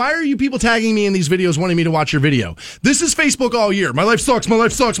 Why are you people tagging me in these videos wanting me to watch your video? This is Facebook all year. My life sucks, my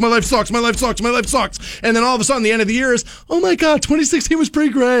life sucks, my life sucks, my life sucks, my life sucks. And then all of a sudden, the end of the year is, oh my God, 2016 was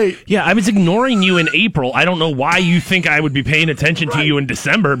pretty great. Yeah, I was ignoring you in April. I don't know why you think I would be paying attention to you in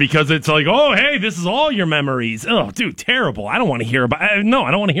December, because it's like, oh, hey, this is all your memories. Oh, dude, terrible. I don't want to hear about I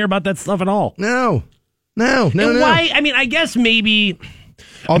don't want to hear about that stuff at all. No. Why? I mean, I guess maybe...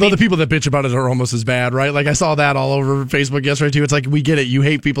 Although the people that bitch about it are almost as bad, right? Like I saw that all over Facebook yesterday too. It's like, we get it. You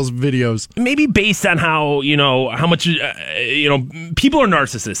hate people's videos. Maybe based on how much, people are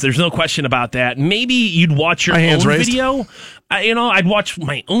narcissists. There's no question about that. Maybe you'd watch your own video. I'd watch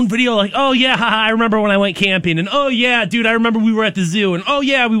my own video like, oh yeah, haha, I remember when I went camping, and oh yeah, dude, I remember we were at the zoo, and oh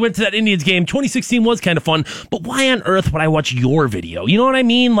yeah, we went to that Indians game. 2016 was kind of fun, but why on earth would I watch your video? You know what I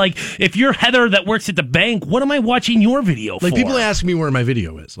mean? Like, if you're Heather that works at the bank, what am I watching your video for? Like, people ask me where my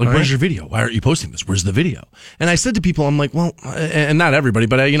video is. Like, where's your video? Why aren't you posting this? Where's the video? And I said to people, I'm like, well, and not everybody,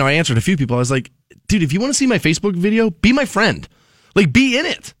 but I answered a few people. I was like, dude, if you want to see my Facebook video, be my friend. Like, be in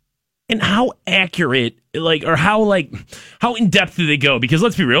it. And how accurate, or how in depth do they go? Because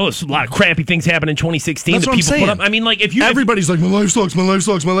let's be real, there's a lot of crappy things happen in 2016 That's that what people I'm saying. put up. I mean, like, everybody's like, my life sucks, my life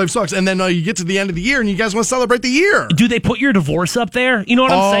sucks, my life sucks, and then you get to the end of the year and you guys want to celebrate the year. Do they put your divorce up there? You know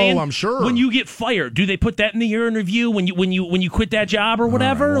what I'm saying? Oh, I'm sure. When you get fired, do they put that in the year in review? When you quit that job or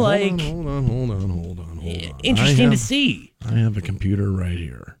whatever? Right, well, hold on. Interesting to see. I have a computer right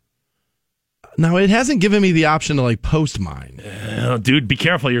here. Now, it hasn't given me the option to post mine. Oh, dude, be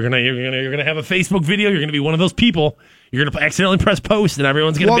careful. You're gonna have a Facebook video. You're gonna be one of those people. You're gonna accidentally press post, and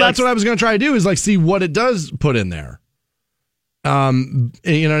everyone's gonna. Well, that's what I was gonna try to do is see what it does put in there. You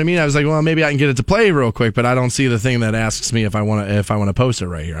know what I mean? I was like, well, maybe I can get it to play real quick, but I don't see the thing that asks me if I want to post it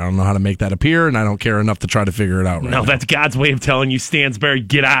right here. I don't know how to make that appear, and I don't care enough to try to figure it out right now. No, that's God's way of telling you, Stansbury,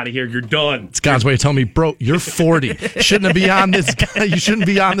 get out of here. You're done. It's God's way of telling me, bro, you're 40. Shouldn't be on this. You shouldn't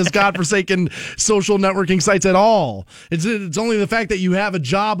be on this godforsaken social networking sites at all. It's only the fact that you have a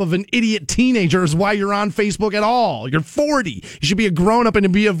job of an idiot teenager is why you're on Facebook at all. You're 40. You should be a grown up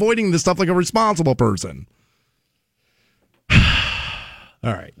and be avoiding this stuff like a responsible person.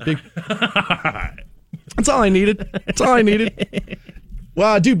 All right. That's all I needed.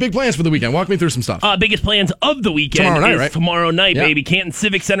 Well, dude, big plans for the weekend. Walk me through some stuff. Biggest plans of the weekend tomorrow night, yeah. Baby. Canton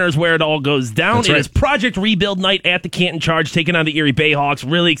Civic Center is where it all goes down. That's It right. is Project Rebuild Night at the Canton Charge, taking on the Erie Bayhawks.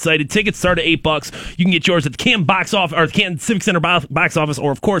 Really excited. Tickets start at $8. You can get yours at the Canton box office, or the Canton Civic Center box office,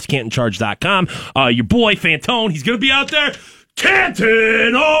 or of course CantonCharge.com. Your boy Fantone, he's going to be out there.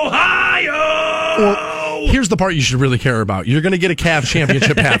 Canton, Ohio. Well, here's the part you should really care about. You're going to get a Cavs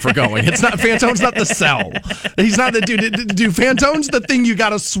championship hat for going. It's not Fantone's not the sell. He's not the dude. Dude, Fantone's the thing you got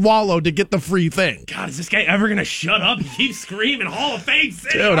to swallow to get the free thing. God, is this guy ever going to shut up? He keeps screaming Hall of Fame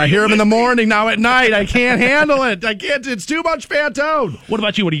City. Dude, I hear him in the morning, now at night. I can't handle it. I can't. It's too much Fantone. What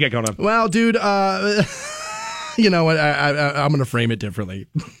about you? What do you got going on? Well, dude, you know what? I'm going to frame it differently.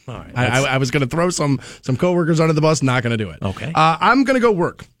 All right, I was going to throw some coworkers under the bus. Not going to do it. Okay. I'm going to go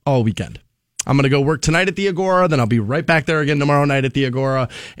work all weekend. I'm going to go work tonight at the Agora. Then I'll be right back there again tomorrow night at the Agora.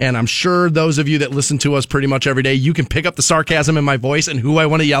 And I'm sure those of you that listen to us pretty much every day, you can pick up the sarcasm in my voice and who I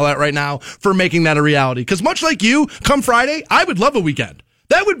want to yell at right now for making that a reality. Because much like you, come Friday, I would love a weekend.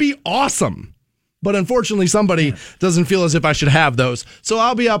 That would be awesome. But unfortunately, somebody doesn't feel as if I should have those. So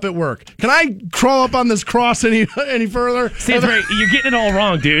I'll be up at work. Can I crawl up on this cross any further? Stansbury, you're getting it all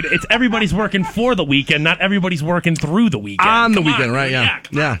wrong, dude. It's everybody's working for the weekend, not everybody's working through the weekend. On the weekend, right?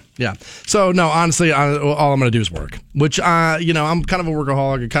 Yeah. So, no, honestly, all I'm going to do is work. Which, I'm kind of a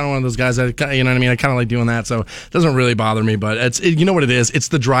workaholic. I'm kind of one of those guys that, you know what I mean? I kind of like doing that. So it doesn't really bother me. But you know what it is? It's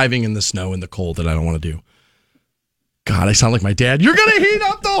the driving in the snow and the cold that I don't want to do. God, I sound like my dad. You're going to heat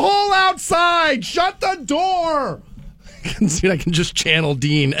up the whole outside. Shut the door. Dude, I can just channel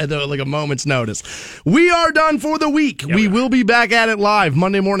Dean at like a moment's notice. We are done for the week. We will be back at it live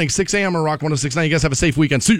Monday morning, 6 a.m. on Rock 106.9. You guys have a safe weekend. See you.